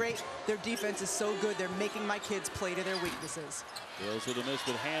shooting great, their defense is so good. They're making my kids play to their weaknesses. Bales with a miss,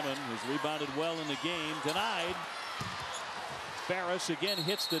 but Hammond, who's rebounded well in the game, denied. Ferris again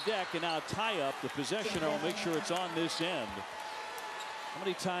hits the deck, and now tie up. The possession will make sure it's on this end. How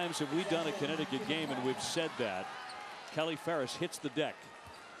many times have we done a Connecticut game and we've said that? Kelly Ferris hits the deck.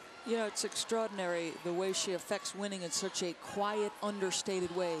 You know, it's extraordinary the way she affects winning in such a quiet,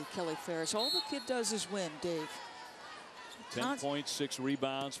 understated way, Kelly Ferris. All the kid does is win, Dave. 10 points, 6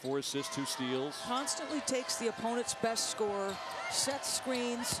 rebounds, 4 assists, 2 steals. Constantly takes the opponent's best scorer, sets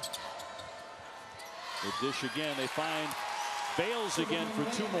screens. The dish again. They find Bales again for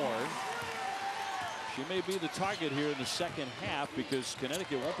 2 more. She may be the target here in the second half because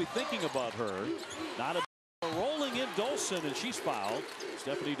Connecticut won't be thinking about her. Not a rolling in Dolson, and she's fouled.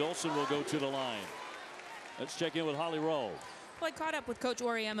 Stephanie Dolson will go to the line. Let's check in with Holly Rowe. Well, I caught up with Coach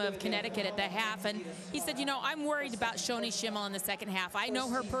Auriemma of Connecticut at the half, and he said, you know, I'm worried about Shoni Schimmel in the second half. I know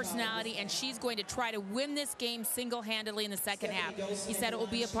her personality, and she's going to try to win this game single-handedly in the second half. He said it will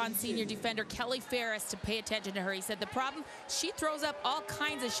be upon senior defender Kelly Ferris to pay attention to her. He said the problem, she throws up all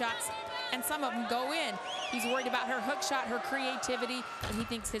kinds of shots, and some of them go in. He's worried about her hook shot, her creativity, and he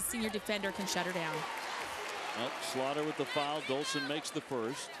thinks his senior defender can shut her down. Slaughter with the foul. Dolson makes the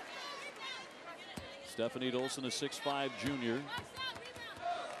first. Stephanie Dolson, a 6'5" junior.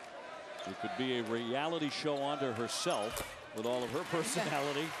 It could be a reality show unto herself with all of her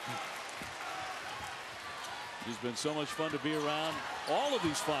personality. She's been so much fun to be around. All of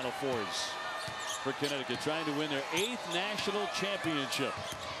these Final Fours for Connecticut, trying to win their 8th national championship.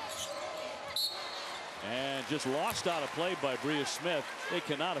 And just lost out of play by Bria Smith. They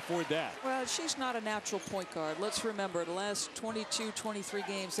cannot afford that. Well, she's not a natural point guard. Let's remember, the last 22, 23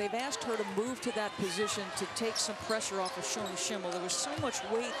 games, they've asked her to move to that position to take some pressure off of Shoni Schimmel. There was so much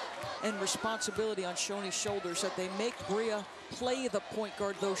weight and responsibility on Shoni's shoulders that they make Bria play the point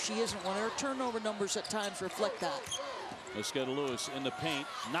guard, though she isn't one. Her turnover numbers at times reflect that. Mosqueda-Lewis in the paint,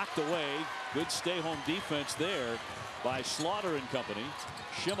 knocked away. Good stay-home defense there by Slaughter and company.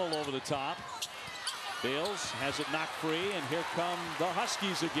 Schimmel over the top. Bales has it knocked free, and here come the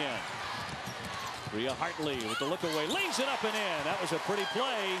Huskies again. Bria Hartley with the look away, lays it up and in. That was a pretty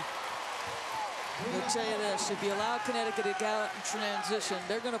play. I'll tell you this, if you allow Connecticut to get out in transition,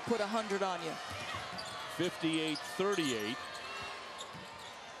 they're going to put 100 on you. 58-38.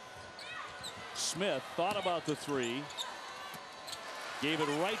 Smith thought about the 3. Gave it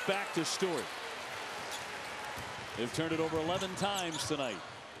right back to Stewart. They've turned it over 11 times tonight.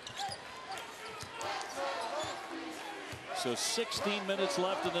 So 16 minutes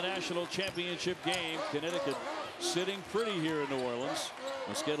left in the national championship game. Connecticut sitting pretty here in New Orleans.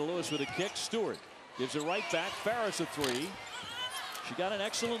 Mosqueda-Lewis with a kick. Stewart gives it right back. Ferris a three. She got an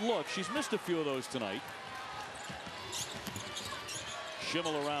excellent look. She's missed a few of those tonight.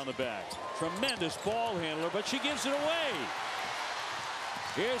 Schimmel around the back. Tremendous ball handler, but she gives it away.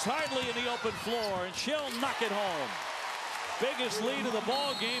 Here's Hartley in the open floor, and she'll knock it home. Biggest lead of the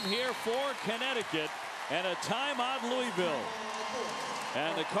ball game here for Connecticut, and a timeout Louisville.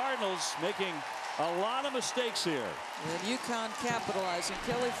 And the Cardinals making a lot of mistakes here. And UConn capitalizing.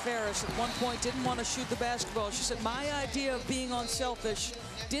 Kelly Ferris at one point didn't want to shoot the basketball. She said, my idea of being unselfish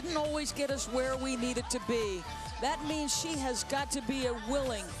didn't always get us where we needed to be. That means she has got to be a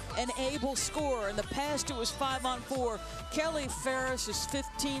willing and able scorer. In the past, it was 5-on-4. Kelly Ferris is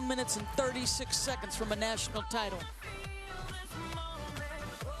 15 minutes and 36 seconds from a national title.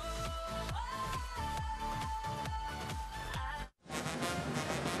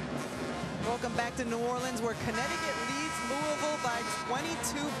 Welcome back to New Orleans, where Connecticut leads Louisville by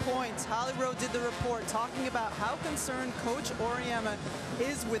 22 points. Holly Rowe did the report talking about how concerned Coach Auriemma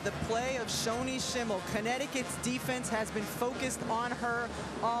is with the play of Shoni Schimmel. Connecticut's defense has been focused on her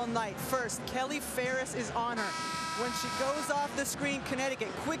all night. First, Kelly Ferris is on her. When she goes off the screen, Connecticut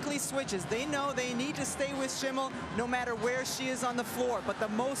quickly switches. They know they need to stay with Schimmel no matter where she is on the floor. But the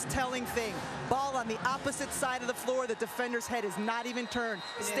most telling thing, ball on the opposite side of the floor, the defender's head is not even turned,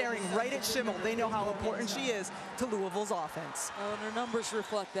 staring right at Schimmel. They know how important she is to Louisville's offense. Oh, and her numbers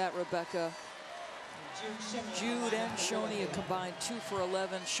reflect that, Rebecca. Jude and Shoni have combined 2 for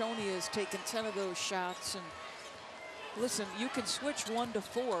 11. Shoni has taken 10 of those shots. And listen, you can switch 1 to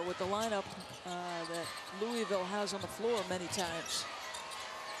 4 with the lineup that Louisville has on the floor many times.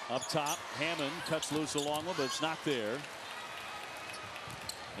 Up top, Hammond cuts loose a long one, but it's not there.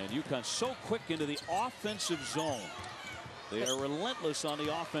 And UConn so quick into the offensive zone. They are relentless on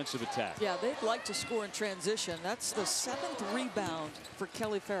the offensive attack. Yeah, they'd like to score in transition. That's the 7th rebound for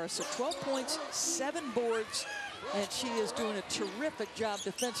Kelly Ferris. So 12 points, 7 boards, and she is doing a terrific job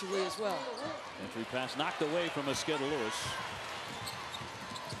defensively as well. Entry pass knocked away from Mosqueda-Lewis.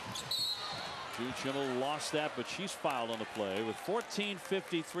 Jude Schimmel lost that, but she's fouled on the play with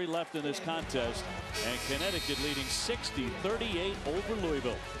 14:53 left in this contest, and Connecticut leading 60-38 over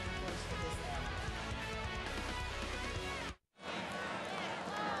Louisville.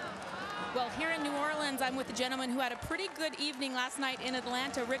 Well, here in New Orleans, I'm with a gentleman who had a pretty good evening last night in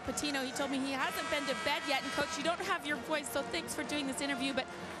Atlanta, Rick Pitino. He told me he hasn't been to bed yet. And, Coach, you don't have your voice, so thanks for doing this interview. But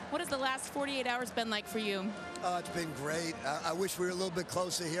what has the last 48 hours been like for you? Oh, it's been great. I wish we were a little bit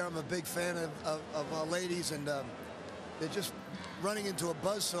closer here. I'm a big fan of our ladies, and they're just running into a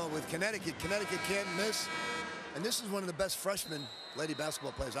buzzsaw with Connecticut. Connecticut can't miss. And this is one of the best freshman lady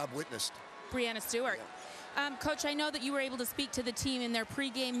basketball players I've witnessed. Brianna Stewart. Yeah. Coach, I know that you were able to speak to the team in their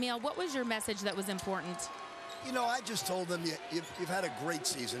pregame meal. What was your message that was important? You know, I just told them you've had a great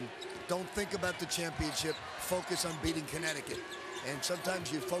season. Don't think about the championship. Focus on beating Connecticut. And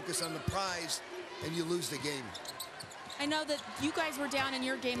sometimes you focus on the prize and you lose the game. I know that you guys were down in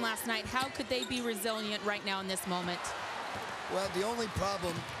your game last night. How could they be resilient right now in this moment? Well, the only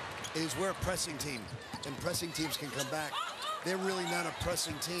problem is we're a pressing team, and pressing teams can come back. They're really not a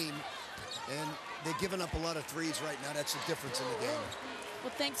pressing team, and they're giving up a lot of threes right now. That's the difference in the game.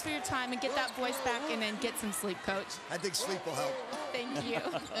 Well, thanks for your time, and get that voice back and then get some sleep, Coach. I think sleep will help. Thank you.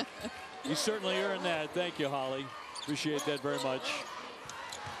 You certainly earned that. Thank you, Holly. Appreciate that very much.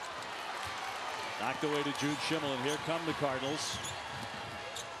 Knocked away to Jude Schimmel, and here come the Cardinals.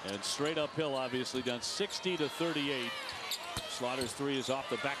 And straight uphill, obviously, down 60-38. Slaughter's three is off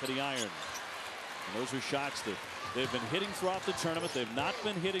the back of the iron. And those are shots that they've been hitting throughout the tournament. They've not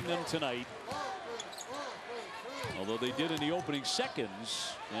been hitting them tonight, although they did in the opening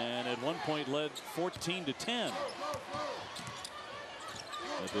seconds, and at one point led 14-10.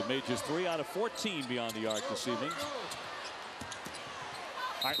 But they've made just 3 out of 14 beyond the arc this evening.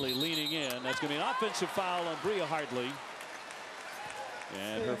 Hartley leaning in. That's going to be an offensive foul on Bria Hartley,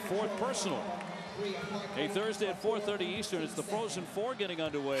 and her 4th personal. A Thursday at 4:30 Eastern. It's the Frozen Four getting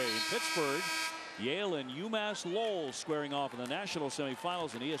underway in Pittsburgh. Yale and UMass Lowell squaring off in the national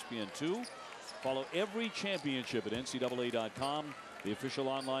semifinals in ESPN2. Follow every championship at NCAA.com, the official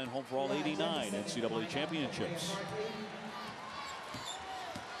online home for all 89 NCAA championships.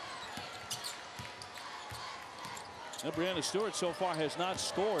 Now, Brianna Stewart so far has not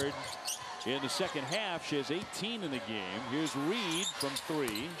scored in the second half. She has 18 in the game. Here's Reed from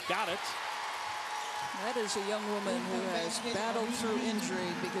 3. Got it. That is a young woman who has battled through injury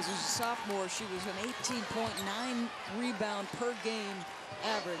because as a sophomore, she was an 18.9 rebound per game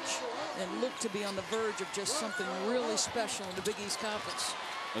average and looked to be on the verge of just something really special in the Big East Conference.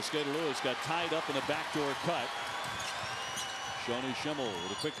 Mosqueda-Lewis got tied up in a backdoor cut. Shoni Schimmel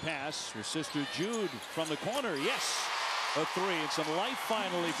with a quick pass. Her sister Jude from the corner. Yes! A three and some life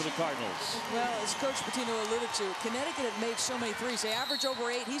finally for the Cardinals. Well, as Coach Pitino alluded to, Connecticut had made so many threes. They average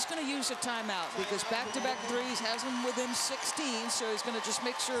over 8. He's going to use a timeout because back-to-back threes has him within 16, so he's going to just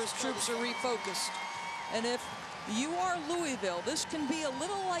make sure his troops are refocused. And if you are Louisville, this can be a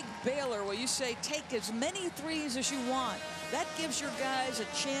little like Baylor where you say take as many threes as you want. That gives your guys a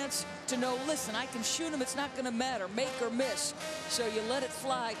chance to know, listen, I can shoot them. It's not going to matter, make or miss. So you let it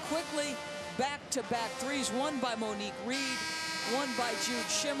fly quickly. Back-to-back threes, one by Monique Reed, one by Jude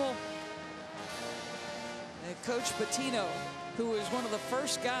Schimmel. And Coach Pitino, who was one of the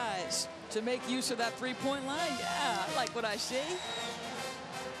first guys to make use of that three-point line. Yeah, I like what I see.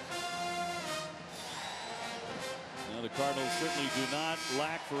 Now the Cardinals certainly do not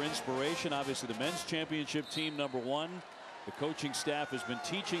lack for inspiration. Obviously the men's championship team #1. The coaching staff has been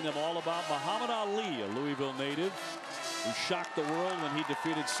teaching them all about Muhammad Ali, a Louisville native who shocked the world when he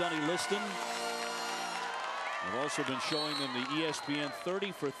defeated Sonny Liston. They've also been showing them the ESPN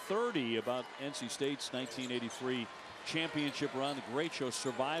 30 for 30 about NC State's 1983 championship run. The great show,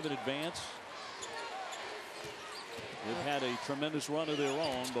 Survive and Advance. They've had a tremendous run of their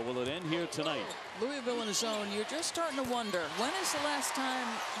own, but will it end here tonight? Louisville in his zone, you're just starting to wonder, when is the last time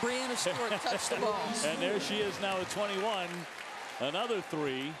Breanna Stewart touched the ball? And there she is now at 21. Another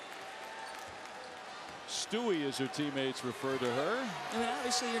three. Stewie, as her teammates refer to her. I mean,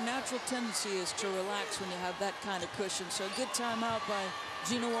 obviously, your natural tendency is to relax when you have that kind of cushion. So a good timeout by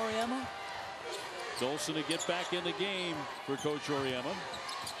Gino Auriemma. Dolson to get back in the game for Coach Auriemma.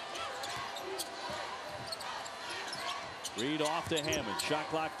 Reed off to Hammond. Shot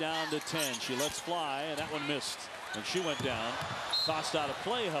clock down to 10. She lets fly, and that one missed. And she went down. Tossed out of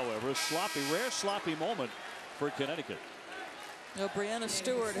play, however. Sloppy, rare sloppy moment for Connecticut. You know, Breanna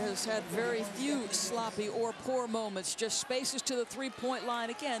Stewart has had very few sloppy or poor moments, just spaces to the three-point line.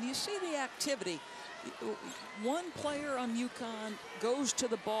 Again, you see the activity. One player on UConn goes to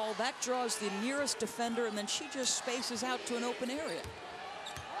the ball, that draws the nearest defender, and then she just spaces out to an open area.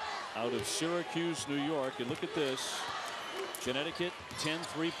 Out of Syracuse, New York, and look at this. Connecticut, 10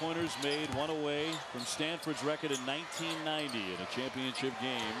 three-pointers made, one away from Stanford's record in 1990 in a championship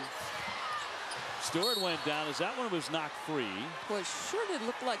game. Stewart went down as that one was knocked free. Boy, sure did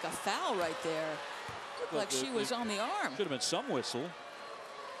look like a foul right there. Looked like she was on the arm. Should have been some whistle.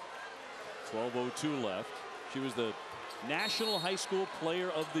 12:02 left. She was the National High School Player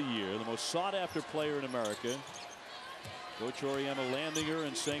of the Year, the most sought-after player in America. Coach Auriemma landing her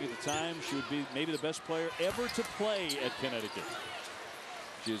and saying at the time she would be maybe the best player ever to play at Connecticut.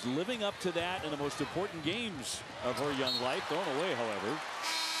 She is living up to that in the most important games of her young life. Thrown away, however.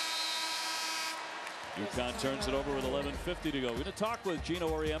 UConn turns it over with 11:50 to go. We're going to talk with Gino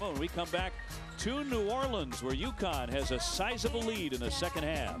Auriemma when we come back to New Orleans, where UConn has a sizable lead in the second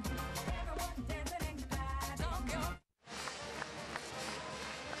half.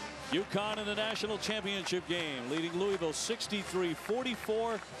 UConn in the national championship game, leading Louisville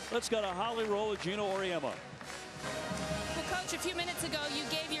 63-44. Let's go to Holly Roll with Gino Auriemma. Well, Coach, a few minutes ago, you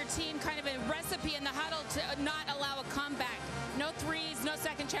gave your team kind of a recipe in the huddle to not allow a comeback. No threes, no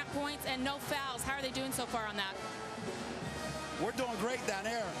second check points, and no fouls. How are they doing so far on that? We're doing great down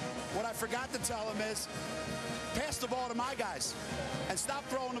there. What I forgot to tell them is pass the ball to my guys and stop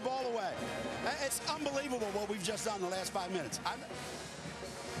throwing the ball away. It's unbelievable what we've just done in the last 5 minutes.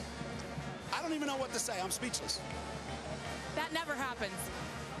 I don't even know what to say. I'm speechless. That never happens.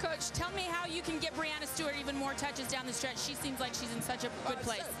 Coach, tell me how you can get Breanna Stewart even more touches down the stretch. She seems like she's in such a good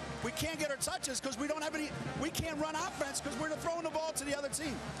place. We can't get her touches because we don't have any. We can't run offense because we're throwing the ball to the other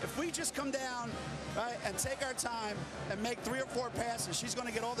team. If we just come down, right, and take our time and make 3 or 4 passes, she's going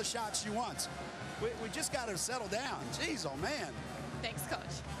to get all the shots she wants. We just got to settle down. Jeez, oh man. Thanks, Coach.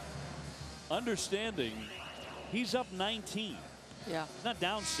 Understanding, he's up 19. Yeah. He's not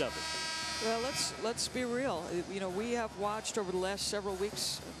down 7. Well, let's be real. You know, we have watched over the last several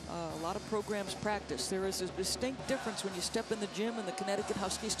weeks a lot of programs practice. There is a distinct difference when you step in the gym and the Connecticut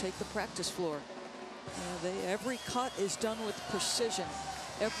Huskies take the practice floor. Every cut is done with precision.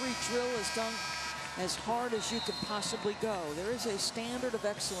 Every drill is done as hard as you can possibly go. There is a standard of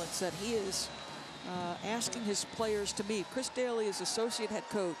excellence that he is asking his players to meet. Chris Daly is associate head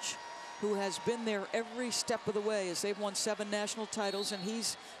coach, who has been there every step of the way as they've won 7 national titles, and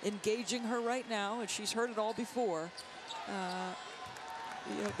he's engaging her right now, and she's heard it all before.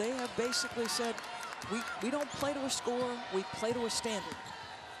 You know, they have basically said, We don't play to a score. We play to a standard.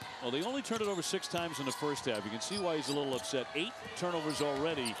 Well, they only turned it over 6 times in the first half. You can see why he's a little upset. 8 turnovers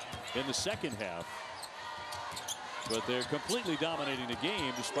already in the second half. But they're completely dominating the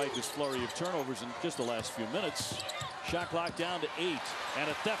game despite this flurry of turnovers in just the last few minutes. Shot clock down to 8, and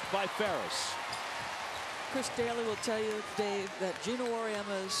a theft by Ferris. Chris Daly will tell you, Dave, that Gino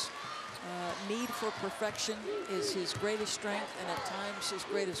Auriemma's need for perfection is his greatest strength and at times his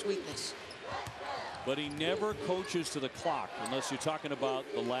greatest weakness. But he never coaches to the clock unless you're talking about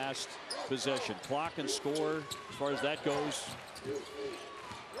the last possession. Clock and score, as far as that goes.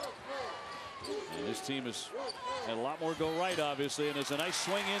 And this team has had a lot more go right, obviously, and there's a nice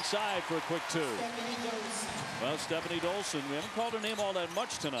swing inside for a quick 2. Well, Stephanie Dolson, we haven't called her name all that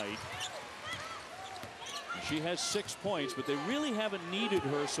much tonight. She has 6 points, but they really haven't needed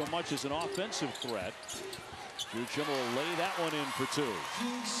her so much as an offensive threat. Jude Schimmel will lay that one in for 2.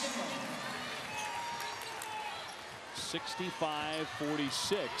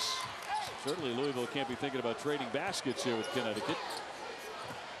 65-46. Certainly Louisville can't be thinking about trading baskets here with Connecticut.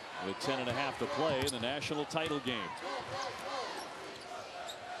 With 10.5 to play in the national title game.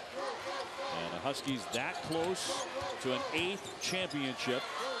 And the Huskies that close to an 8th championship.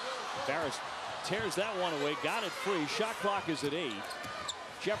 Ferris tears that one away, got it free. Shot clock is at 8.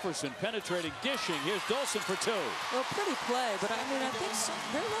 Jefferson penetrating, dishing. Here's Dolson for 2. Well, pretty play, but I mean, I think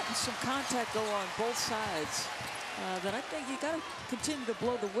they're letting some contact go on both sides. That I think you got to continue to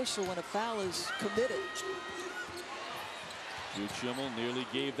blow the whistle when a foul is committed. Jude Schimmel nearly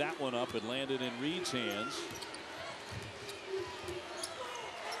gave that one up. It landed in Reed's hands.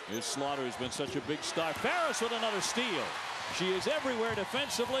 Here's Slaughter, who's been such a big star. Ferris with another steal. She is everywhere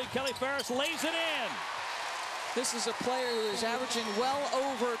defensively. Kelly Ferris lays it in. This is a player who is averaging well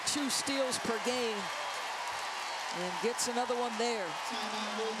over 2 steals per game. And gets another one there.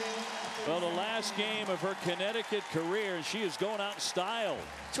 Well, the last game of her Connecticut career, and she is going out in style.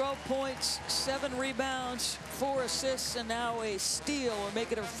 12 points, 7 rebounds, 4 assists, and now a steal. We're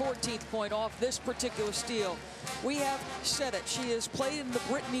making her 14th point off this particular steal. We have said it. She has played in the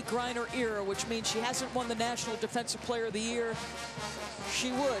Brittany Griner era, which means she hasn't won the National Defensive Player of the Year.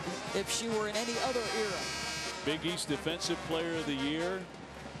 She would if she were in any other era. Big East Defensive Player of the Year,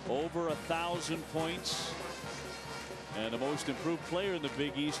 over 1,000 points. And the most improved player in the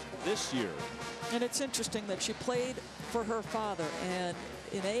Big East this year. And it's interesting that she played for her father, and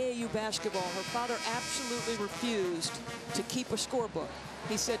in AAU basketball, her father absolutely refused to keep a scorebook.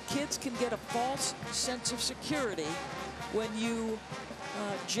 He said kids can get a false sense of security when you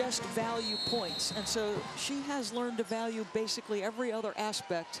just value points. And so she has learned to value basically every other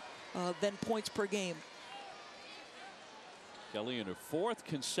aspect than points per game. Kelly in her 4th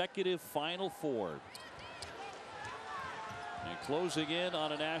consecutive Final Four. And closing in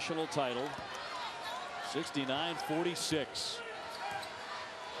on a national title, 69-46.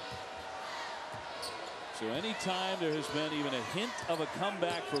 So anytime there has been even a hint of a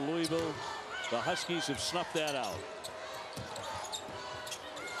comeback for Louisville, the Huskies have snuffed that out.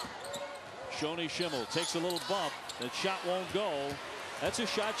 Shoni Schimmel takes a little bump. That shot won't go. That's a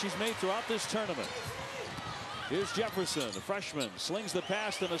shot she's made throughout this tournament. Here's Jefferson, the freshman, slings the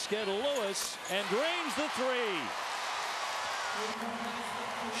pass to Mosqueda-Lewis and drains the 3.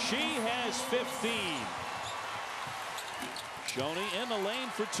 She has 15. Shoni in the lane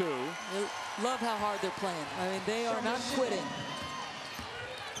for 2. Love how hard they're playing. I mean, they are not quitting.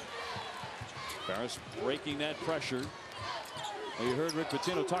 Ferris breaking that pressure. Well, you heard Rick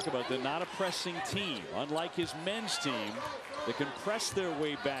Pitino talk about they're not a pressing team, unlike his men's team that can press their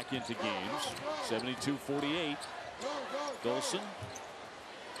way back into games. 72-48. Dolson.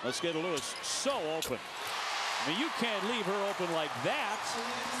 Mosqueda-Lewis so open. I mean, you can't leave her open like that.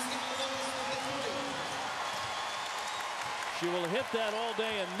 She will hit that all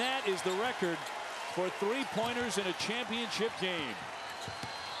day, and that is the record for 3-pointers in a championship game.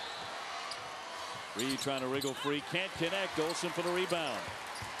 Reed trying to wriggle free, can't connect. Dolson for the rebound.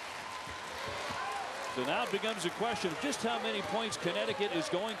 So now it becomes a question of just how many points Connecticut is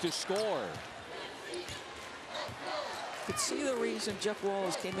going to score. Could see the reason Jeff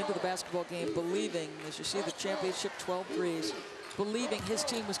Wallace came into the basketball game believing, as you see the championship 12 threes, believing his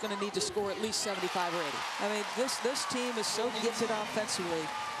team was going to need to score at least 75 or 80. I mean, this team is so gifted offensively.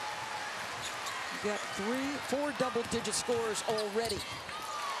 You got 4 double-digit scores already.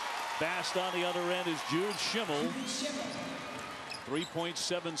 Fast on the other end is Jude Schimmel.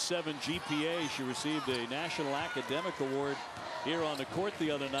 3.77 GPA. She received a National Academic Award here on the court the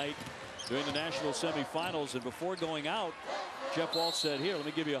other night. during the national semifinals. And before going out, Jeff Walsh said, "Here, let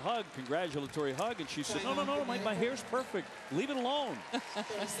me give you a hug, congratulatory hug." And she said, no, my hair's perfect. Leave it alone.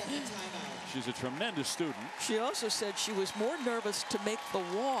 She's a tremendous student. She also said she was more nervous to make the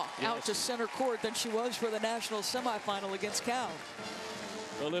walk out to center court than she was for the national semifinal against Cal.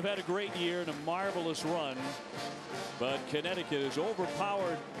 Well, they've had a great year and a marvelous run, but Connecticut has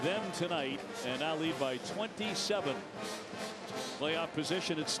overpowered them tonight and now lead by 27. Playoff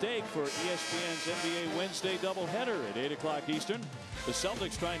position at stake for ESPN's NBA Wednesday doubleheader at 8 o'clock Eastern. The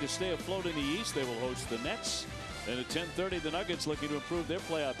Celtics trying to stay afloat in the East. They will host the Nets. And at 10:30, the Nuggets looking to improve their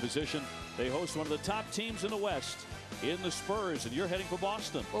playoff position. They host one of the top teams in the West in the Spurs, and you're heading for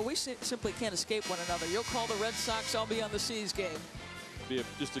Boston. Well, we simply can't escape one another. You'll call the Red Sox, I'll be on the C's game. Be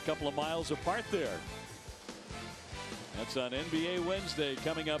just a couple of miles apart there. That's on NBA Wednesday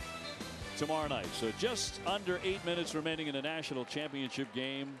coming up tomorrow night. So just under 8 minutes remaining in the national championship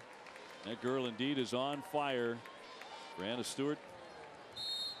game. That girl indeed is on fire. Brianna Stewart,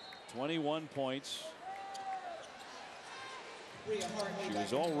 21 points. She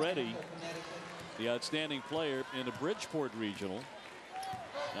was already the outstanding player in the Bridgeport Regional.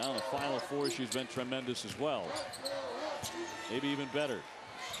 Now in the Final Four, she's been tremendous as well. Maybe even better.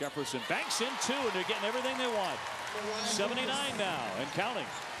 Jefferson banks in two, and they're getting everything they want. 79 now and counting.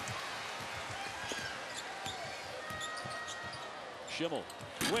 Schimmel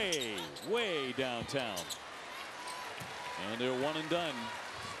way downtown. And they're one and done.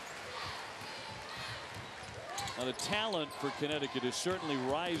 Now the talent for Connecticut is certainly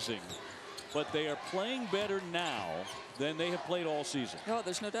rising, but they are playing better now than they have played all season. No,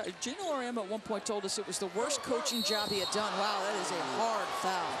 there's no doubt. Gino Auriemma at one point told us it was the worst coaching job he had done. Wow, that is a hard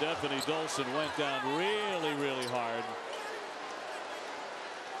foul. Stephanie Dolson went down really hard.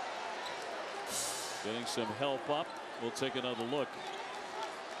 Getting some help up. We'll take another look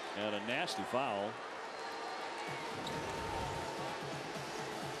at a nasty foul.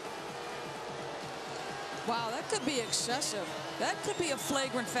 Wow, that could be excessive. That could be a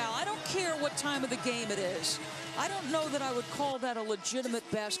flagrant foul. I don't care what time of the game it is. I don't know that I would call that a legitimate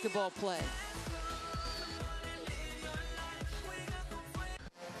basketball play.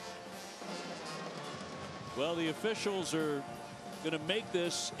 Well, the officials are going to make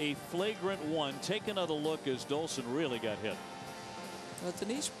this a flagrant one. Take another look as Dolson really got hit. Well,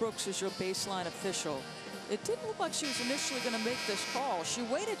 Denise Brooks is your baseline official. It didn't look like she was initially going to make this call. She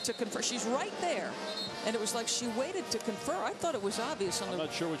waited to confer. She's right there. And it was like she waited to confer. I thought it was obvious. I'm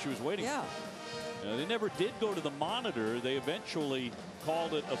not sure what she was waiting for. Yeah. They never did go to the monitor. They eventually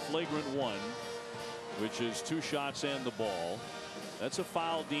called it a flagrant one, which is 2 shots and the ball. That's a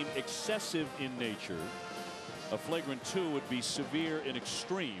foul deemed excessive in nature. A flagrant 2 would be severe and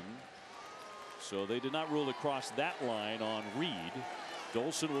extreme. So they did not rule across that line on Reed.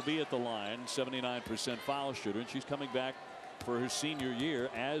 Dolson will be at the line, 79% foul shooter, and she's coming back for her senior year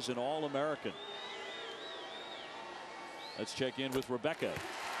as an All-American. Let's check in with Rebecca.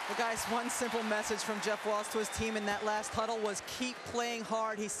 Well, guys, one simple message from Jeff Walsh to his team in that last huddle was keep playing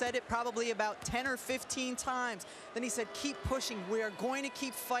hard. He said it probably about 10 or 15 times. Then he said, keep pushing. We are going to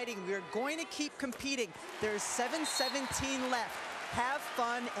keep fighting. We are going to keep competing. There's 7:17 left. Have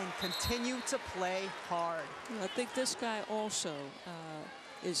fun and continue to play hard. I think this guy also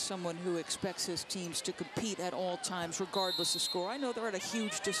is someone who expects his teams to compete at all times, regardless of score. I know they're at a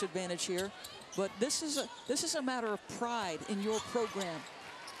huge disadvantage here, but this is a matter of pride in your program.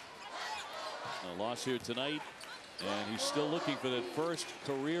 A loss here tonight, and he's still looking for that first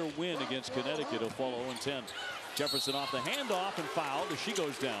career win against Connecticut. He'll fall 0-10. Jefferson off the handoff and fouled as she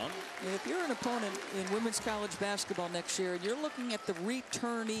goes down. If you're an opponent in women's college basketball next year and you're looking at the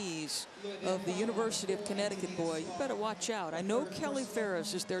returnees of the University of Connecticut, boy, you better watch out. I know Kelly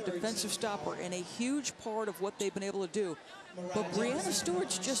Ferris is their defensive stopper and a huge part of what they've been able to do. But Brianna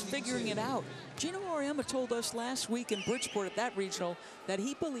Stewart's just figuring it out. Gino Auriemma told us last week in Bridgeport at that regional that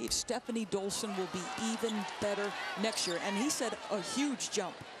he believes Stephanie Dolson will be even better next year. And he said a huge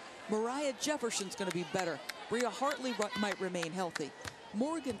jump. Mariah Jefferson's going to be better. Bria Hartley might remain healthy.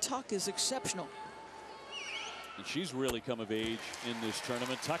 Morgan Tuck is exceptional. And she's really come of age in this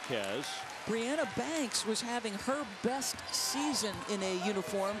tournament. Tuck has. Brianna Banks was having her best season in a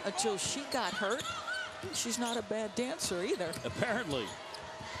uniform until she got hurt. She's not a bad dancer either. Apparently.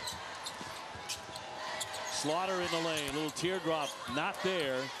 Slaughter in the lane. Little teardrop not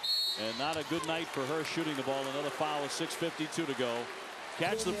there. And not a good night for her shooting the ball. Another foul with 6:52 to go.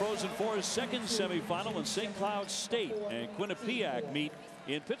 Catch the Frozen Four's second semifinal when St. Cloud State and Quinnipiac meet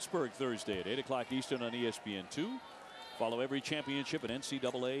in Pittsburgh Thursday at 8 o'clock Eastern on ESPN2. Follow every championship at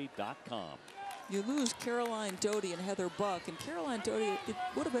NCAA.com. You lose Caroline Doty and Heather Buck. And Caroline Doty, it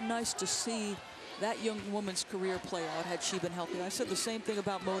would have been nice to see that young woman's career play out had she been healthy. I said the same thing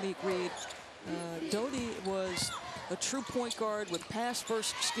about Monique Reed. Doty was a true point guard with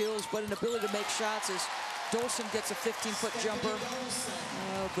pass-first skills, but an ability to make shots as Dolson gets a 15-foot jumper.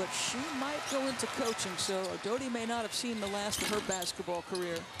 But she might go into coaching, so Doty may not have seen the last of her basketball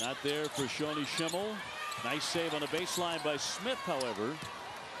career. Not there for Shoni Schimmel. Nice save on the baseline by Smith, however.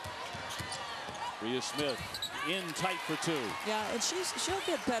 Rhea Smith in tight for two. Yeah, and she'll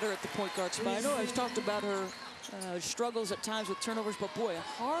get better at the point guard spot. I know I've talked about her struggles at times with turnovers, but boy, a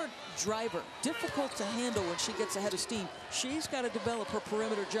hard driver, difficult to handle when she gets ahead of steam. She's got to develop her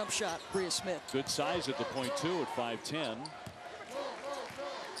perimeter jump shot, Rhea Smith. Good size at the point, too, at 5'10".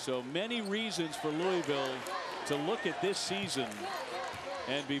 So many reasons for Louisville to look at this season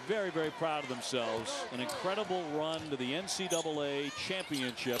and be very, very proud of themselves. An incredible run to the NCAA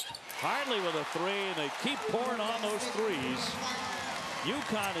championship. Hartley with a three, and they keep pouring on those threes.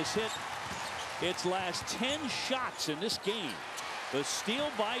 UConn has hit its last 10 shots in this game. The steal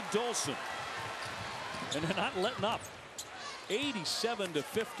by Dolson. And they're not letting up.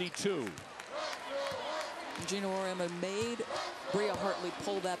 87-52. Gino Auriemma made Bria Hartley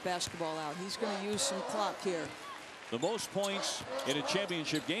pull that basketball out. He's going to use some clock here. The most points in a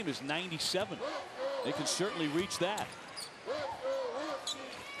championship game is 97. They can certainly reach that.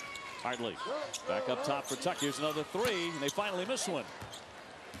 Hartley back up top for Tuck. Here's another three, and they finally miss one.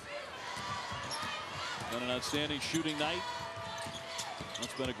 And an outstanding shooting night.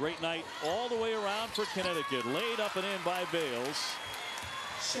 It's been a great night all the way around for Connecticut. Laid up and in by Bales.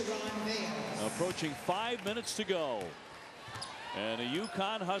 Approaching 5 minutes to go. And the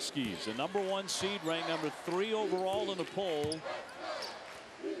UConn Huskies, the #1 seed, ranked #3 overall in the poll,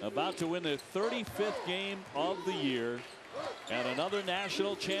 about to win their 35th game of the year and another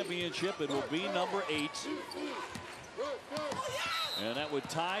national championship. It will be #8. And that would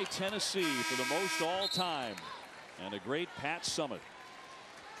tie Tennessee for the most all time. And a great Pat Summitt.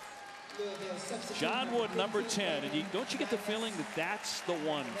 John Wood, #10. And don't you get the feeling that that's the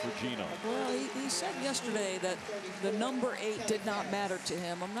one for Gino? Well, he said yesterday that the #8 did not matter to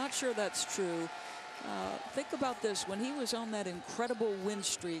him. I'm not sure that's true. Think about this. When he was on that incredible win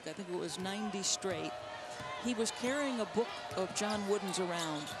streak, I think it was 90 straight, he was carrying a book of John Wooden's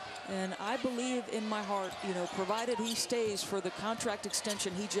around. And I believe in my heart, you know, provided he stays for the contract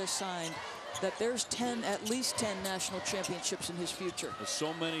extension he just signed, that there's at least 10 national championships in his future.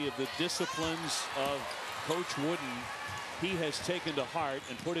 So many of the disciplines of Coach Wooden he has taken to heart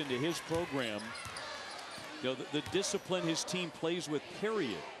and put into his program. You know, the discipline his team plays with,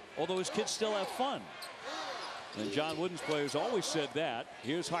 period. Although his kids still have fun. And John Wooden's players always said that.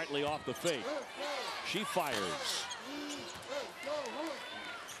 Here's Hartley off the fake. She fires.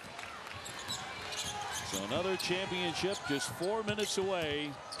 So another championship just 4 minutes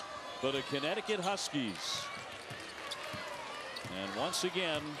away for the Connecticut Huskies. And once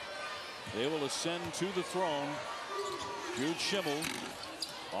again, they will ascend to the throne. Jude Schimmel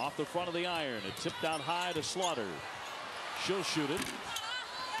off the front of the iron. It tipped out high to Slaughter. She'll shoot it.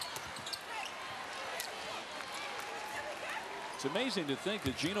 It's amazing to think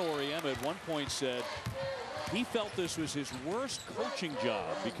that Gino Auriemma at one point said he felt this was his worst coaching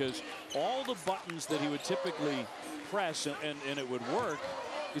job because all the buttons that he would typically press and it would work,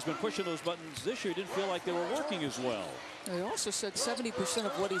 he's been pushing those buttons this year. He didn't feel like they were working as well. He also said 70%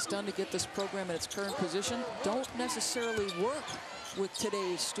 of what he's done to get this program in its current position don't necessarily work with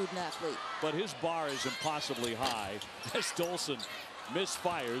today's student athlete. But his bar is impossibly high as Dolson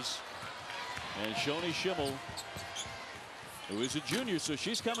misfires. And Shoni Schimmel, who is a junior, so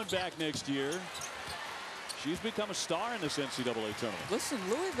she's coming back next year. She's become a star in this NCAA tournament. Listen,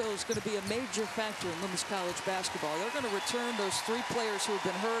 Louisville is going to be a major factor in women's college basketball. They're going to return those 3 players who have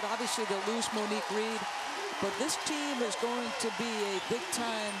been hurt. Obviously, they'll lose Monique Reed. But this team is going to be a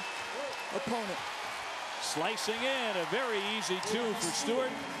big-time opponent. Slicing in, a very easy 2 for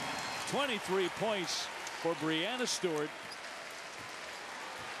Stewart. 23 points for Brianna Stewart.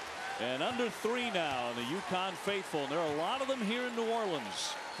 And under 3 now, the UConn faithful. And there are a lot of them here in New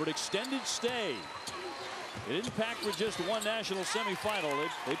Orleans for an extended stay. They didn't pack for just one national semifinal.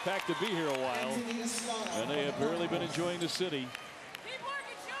 They packed to be here a while. And they have really been enjoying the city.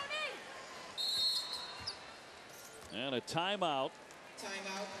 And a timeout.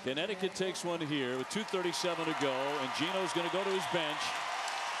 Connecticut takes one here with 2:37 to go. And Gino's going to go to his bench.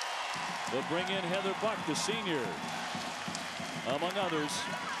 They'll bring in Heather Buck, the senior, among others.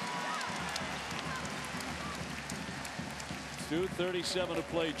 2:37 to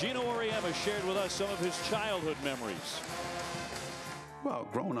play. Gino Auriemma shared with us some of his childhood memories. Well,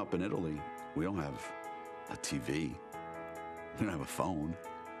 growing up in Italy, We don't have a TV. We don't have a phone.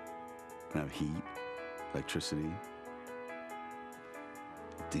 We don't have heat, electricity,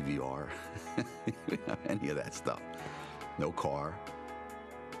 DVR. We don't have any of that stuff. No car.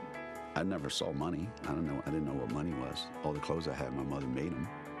 I never saw money. I didn't know what money was. All the clothes I had, my mother made them.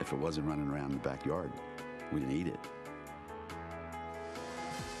 If it wasn't running around in the backyard, we didn't eat it.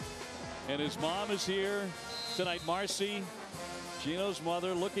 And his mom is here tonight. Marcy, Gino's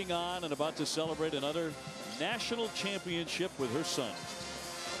mother, looking on and about to celebrate another national championship with her son.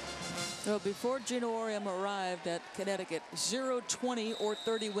 Well, before Gino Auriemma arrived at Connecticut, 0, 20, or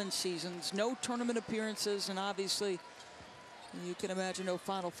 30 win seasons, no tournament appearances, and obviously you can imagine no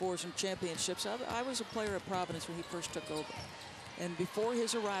Final Fours and championships. I was a player at Providence when he first took over. And before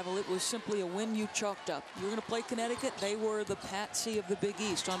his arrival, it was simply a win you chalked up. You were going to play Connecticut. They were the patsy of the Big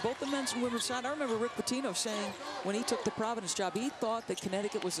East. On both the men's and women's side, I remember Rick Pitino saying when he took the Providence job, he thought that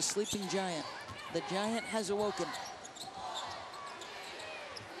Connecticut was a sleeping giant. The giant has awoken.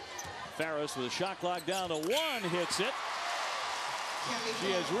 Ferris with a shot clock down to 1, hits it.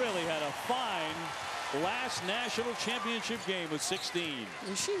 She has really had a fine last national championship game with 16.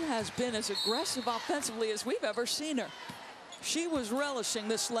 She has been as aggressive offensively as we've ever seen her. She was relishing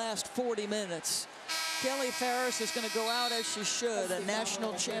this last 40 minutes. Kelly Ferris is going to go out as she should, a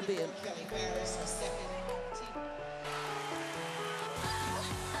national champion.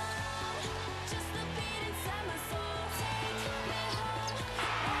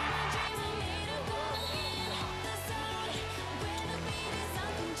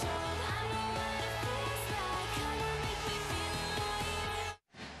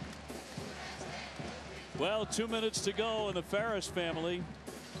 Well, 2 minutes to go, and the Ferris family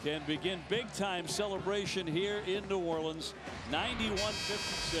can begin big-time celebration here in New Orleans.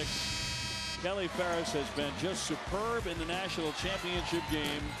 91-56. Kelly Ferris has been just superb in the national championship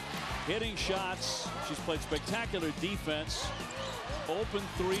game, hitting shots. She's played spectacular defense. Open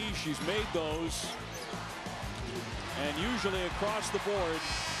three, she's made those. And usually across the board,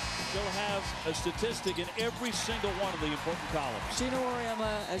 she'll have a statistic in every single one of the important columns. Gino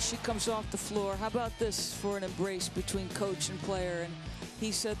Auriemma, as she comes off the floor, how about this for an embrace between coach and player? And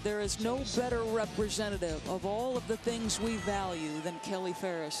he said there is no better representative of all of the things we value than Kelly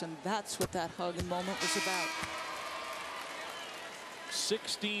Ferris, and that's what that hug and moment was about.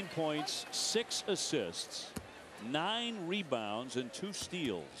 16 points, 6 assists, 9 rebounds, and 2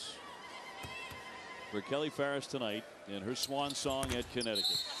 steals for Kelly Ferris tonight in her swan song at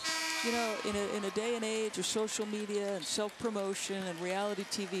Connecticut. You know, in a day and age of social media and self-promotion and reality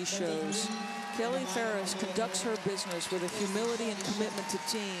TV shows, Kelly Ferris conducts her business with a humility and commitment to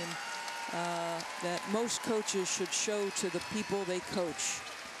team that most coaches should show to the people they coach.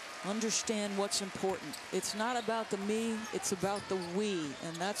 Understand what's important. It's not about the me, it's about the we,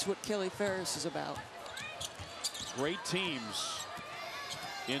 and that's what Kelly Ferris is about. Great teams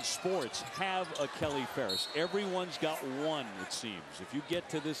in sports have a Kelly Ferris. Everyone's got one, it seems. If you get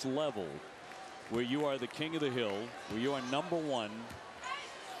to this level where you are the king of the hill, where you are #1,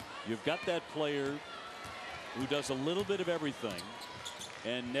 you've got that player who does a little bit of everything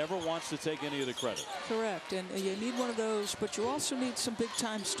and never wants to take any of the credit. Correct, and you need one of those, but you also need some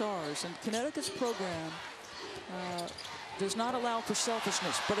big-time stars. And Connecticut's program does not allow for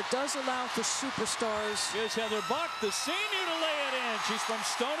selfishness, but it does allow for superstars. Here's Heather Buck, the senior, to lay it in. She's from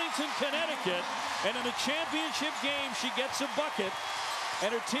Stonington, Connecticut, and in a championship game, she gets a bucket,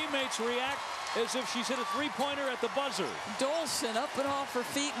 and her teammates react as if she's hit a three-pointer at the buzzer. Dolson up and off her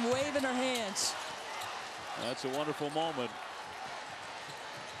feet and waving her hands. That's a wonderful moment.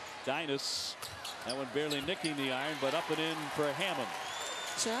 Dinas, that one barely nicking the iron, but up and in for Hammond.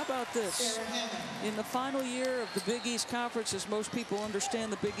 So how about this? In the final year of the Big East Conference, as most people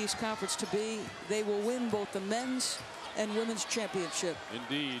understand the Big East Conference to be, they will win both the men's and women's championship.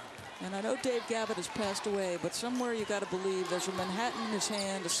 Indeed. And I know Dave Gavitt has passed away, but somewhere you got to believe there's a Manhattan in his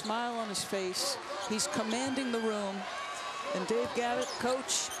hand, a smile on his face. He's commanding the room. And Dave Gavitt,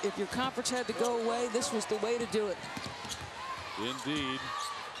 coach, if your conference had to go away, this was the way to do it. Indeed.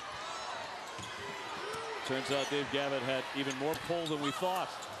 Turns out Dave Gavitt had even more pull than we thought.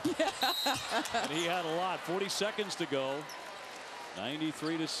 And he had a lot. 40 seconds to go.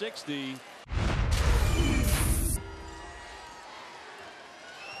 93-60.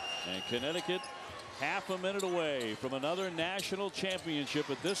 And Connecticut half a minute away from another national championship,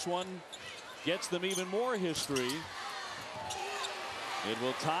 but this one gets them even more history. It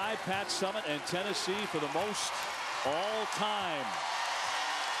will tie Pat Summitt and Tennessee for the most all time.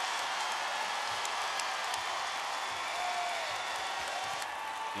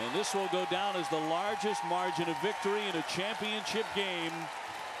 And this will go down as the largest margin of victory in a championship game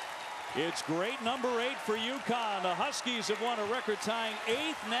It's great number 8 for UConn. The Huskies have won a record-tying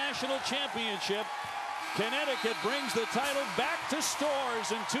 8th national championship. Connecticut brings the title back to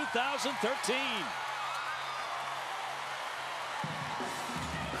Storrs in 2013.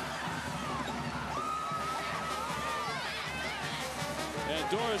 And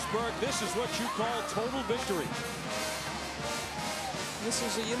Doris Burke, this is what you call total victory. This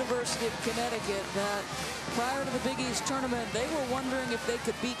is the University of Connecticut that prior to the Big East tournament, they were wondering if they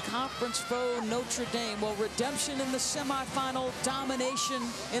could beat conference foe Notre Dame. Well, redemption in the semifinal, domination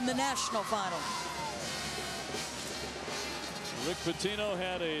in the national final. Rick Pitino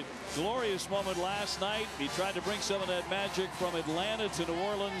had a glorious moment last night. He tried to bring some of that magic from Atlanta to New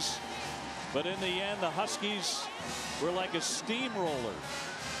Orleans. But in the end, the Huskies were like a steamroller.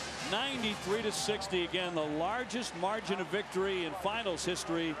 93-60, again, the largest margin of victory in finals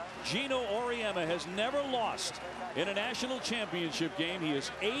history. Gino Auriemma has never lost in a national championship game. He is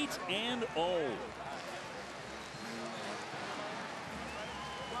 8-0.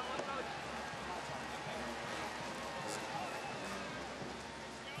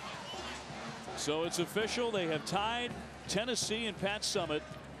 So it's official. They have tied Tennessee and Pat Summitt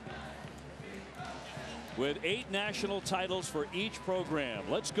with 8 national titles for each program.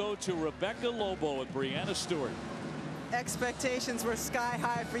 Let's go to Rebecca Lobo and Brianna Stewart. Expectations were sky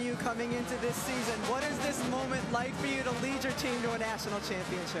high for you coming into this season. What is this moment like for you to lead your team to a national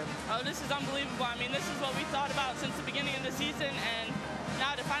championship? Oh, this is unbelievable. I mean, this is what we thought about since the beginning of the season, and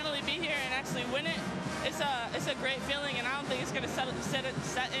now to finally be here and actually win it, it's a great feeling, and I don't think it's going to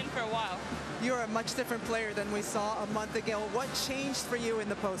set in for a while. You're a much different player than we saw a month ago. What changed for you in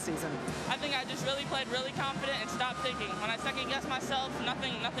the postseason? I think I just really played really confident and stopped thinking. When I second guess myself,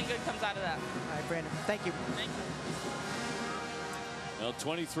 nothing good comes out of that. All right, Brandon, thank you. Thank you. Well,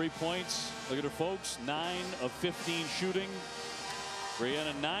 23 points. Look at her, folks. 9 of 15 shooting.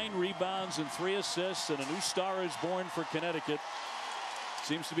 Brianna, 9 rebounds and 3 assists, and a new star is born for Connecticut.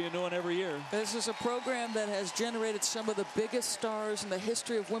 Seems to be a new one every year. This is a program that has generated some of the biggest stars in the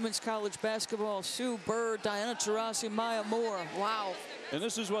history of women's college basketball. Sue Bird, Diana Taurasi, Maya Moore. Wow. And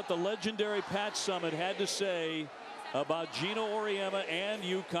this is what the legendary Pat Summitt had to say about Gino Auriemma and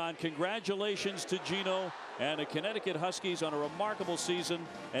UConn. Congratulations to Gino and the Connecticut Huskies on a remarkable season,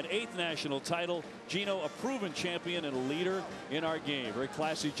 an 8th national title. Gino, a proven champion and a leader in our game. Very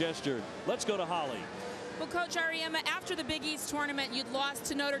classy gesture. Let's go to Holly. Well, Coach Auriemma, after the Big East tournament, you'd lost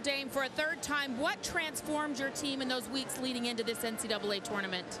to Notre Dame for a 3rd time. What transformed your team in those weeks leading into this NCAA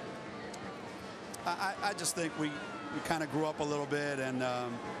tournament? I just think we kind of grew up a little bit, and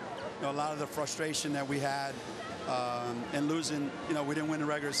you know, a lot of the frustration that we had in losing, you know, we didn't win the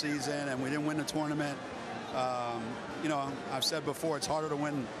regular season and we didn't win the tournament. You know, I've said before, it's harder to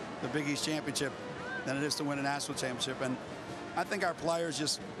win the Big East championship than it is to win a national championship. And I think our players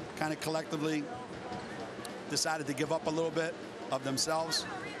just kind of collectively decided to give up a little bit of themselves.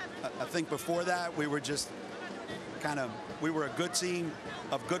 I think before that, we were just we were a good team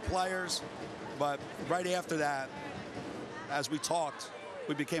of good players. But right after that, as we talked,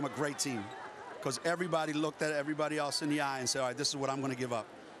 we became a great team because everybody looked at everybody else in the eye and said, all right, this is what I'm going to give up.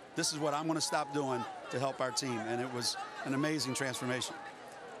 This is what I'm going to stop doing to help our team. And it was an amazing transformation.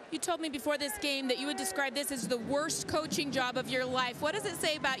 You told me before this game that you would describe this as the worst coaching job of your life. What does it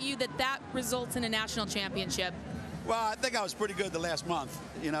say about you that results in a national championship? Well, I think I was pretty good the last month,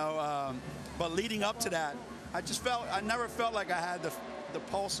 you know, but leading up to that, I never felt like I had the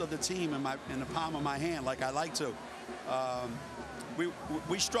pulse of the team in the palm of my hand like I like to.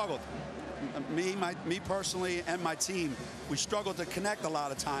 We struggled. Me personally and my team, we struggled to connect a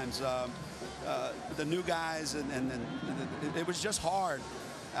lot of times. The new guys, and it was just hard.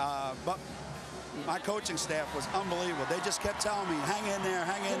 But my coaching staff was unbelievable. They just kept telling me, hang in there,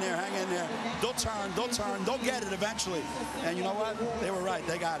 hang in there, hang in there. They'll turn, they'll get it eventually. And you know what? They were right.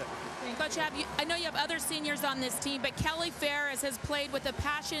 They got it. Coach, I know you have other seniors on this team, but Kelly Ferris has played with a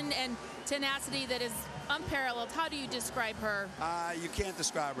passion and tenacity that is unparalleled. How do you describe her? You can't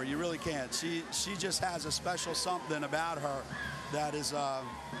describe her. You really can't. She just has a special something about her that is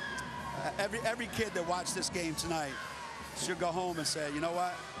every kid that watched this game tonight should go home and say, you know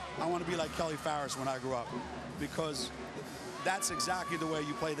what? I want to be like Kelly Ferris when I grew up, because that's exactly the way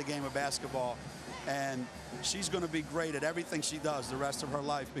you play the game of basketball. And she's going to be great at everything she does the rest of her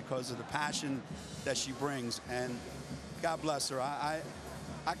life because of the passion that she brings. And God bless her. I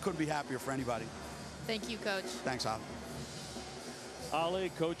couldn't be happier for anybody. Thank you, Coach. Thanks, Holly.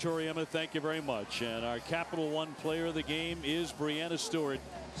 Holly, Coach Auriemma, thank you very much. And our Capital One player of the game is Brianna Stewart,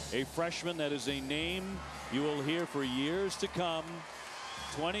 a freshman that is a name you will hear for years to come.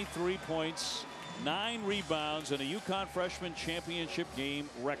 23 points, 9 rebounds, and a UConn freshman championship game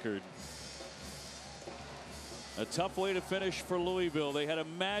record. A tough way to finish for Louisville. They had a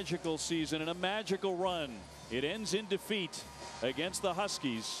magical season and a magical run. It ends in defeat against the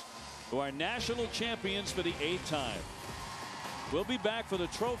Huskies, who are national champions for the 8th time. We'll be back for the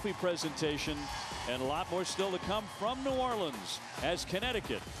trophy presentation and a lot more still to come from New Orleans as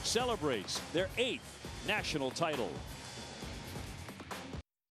Connecticut celebrates their 8th national title.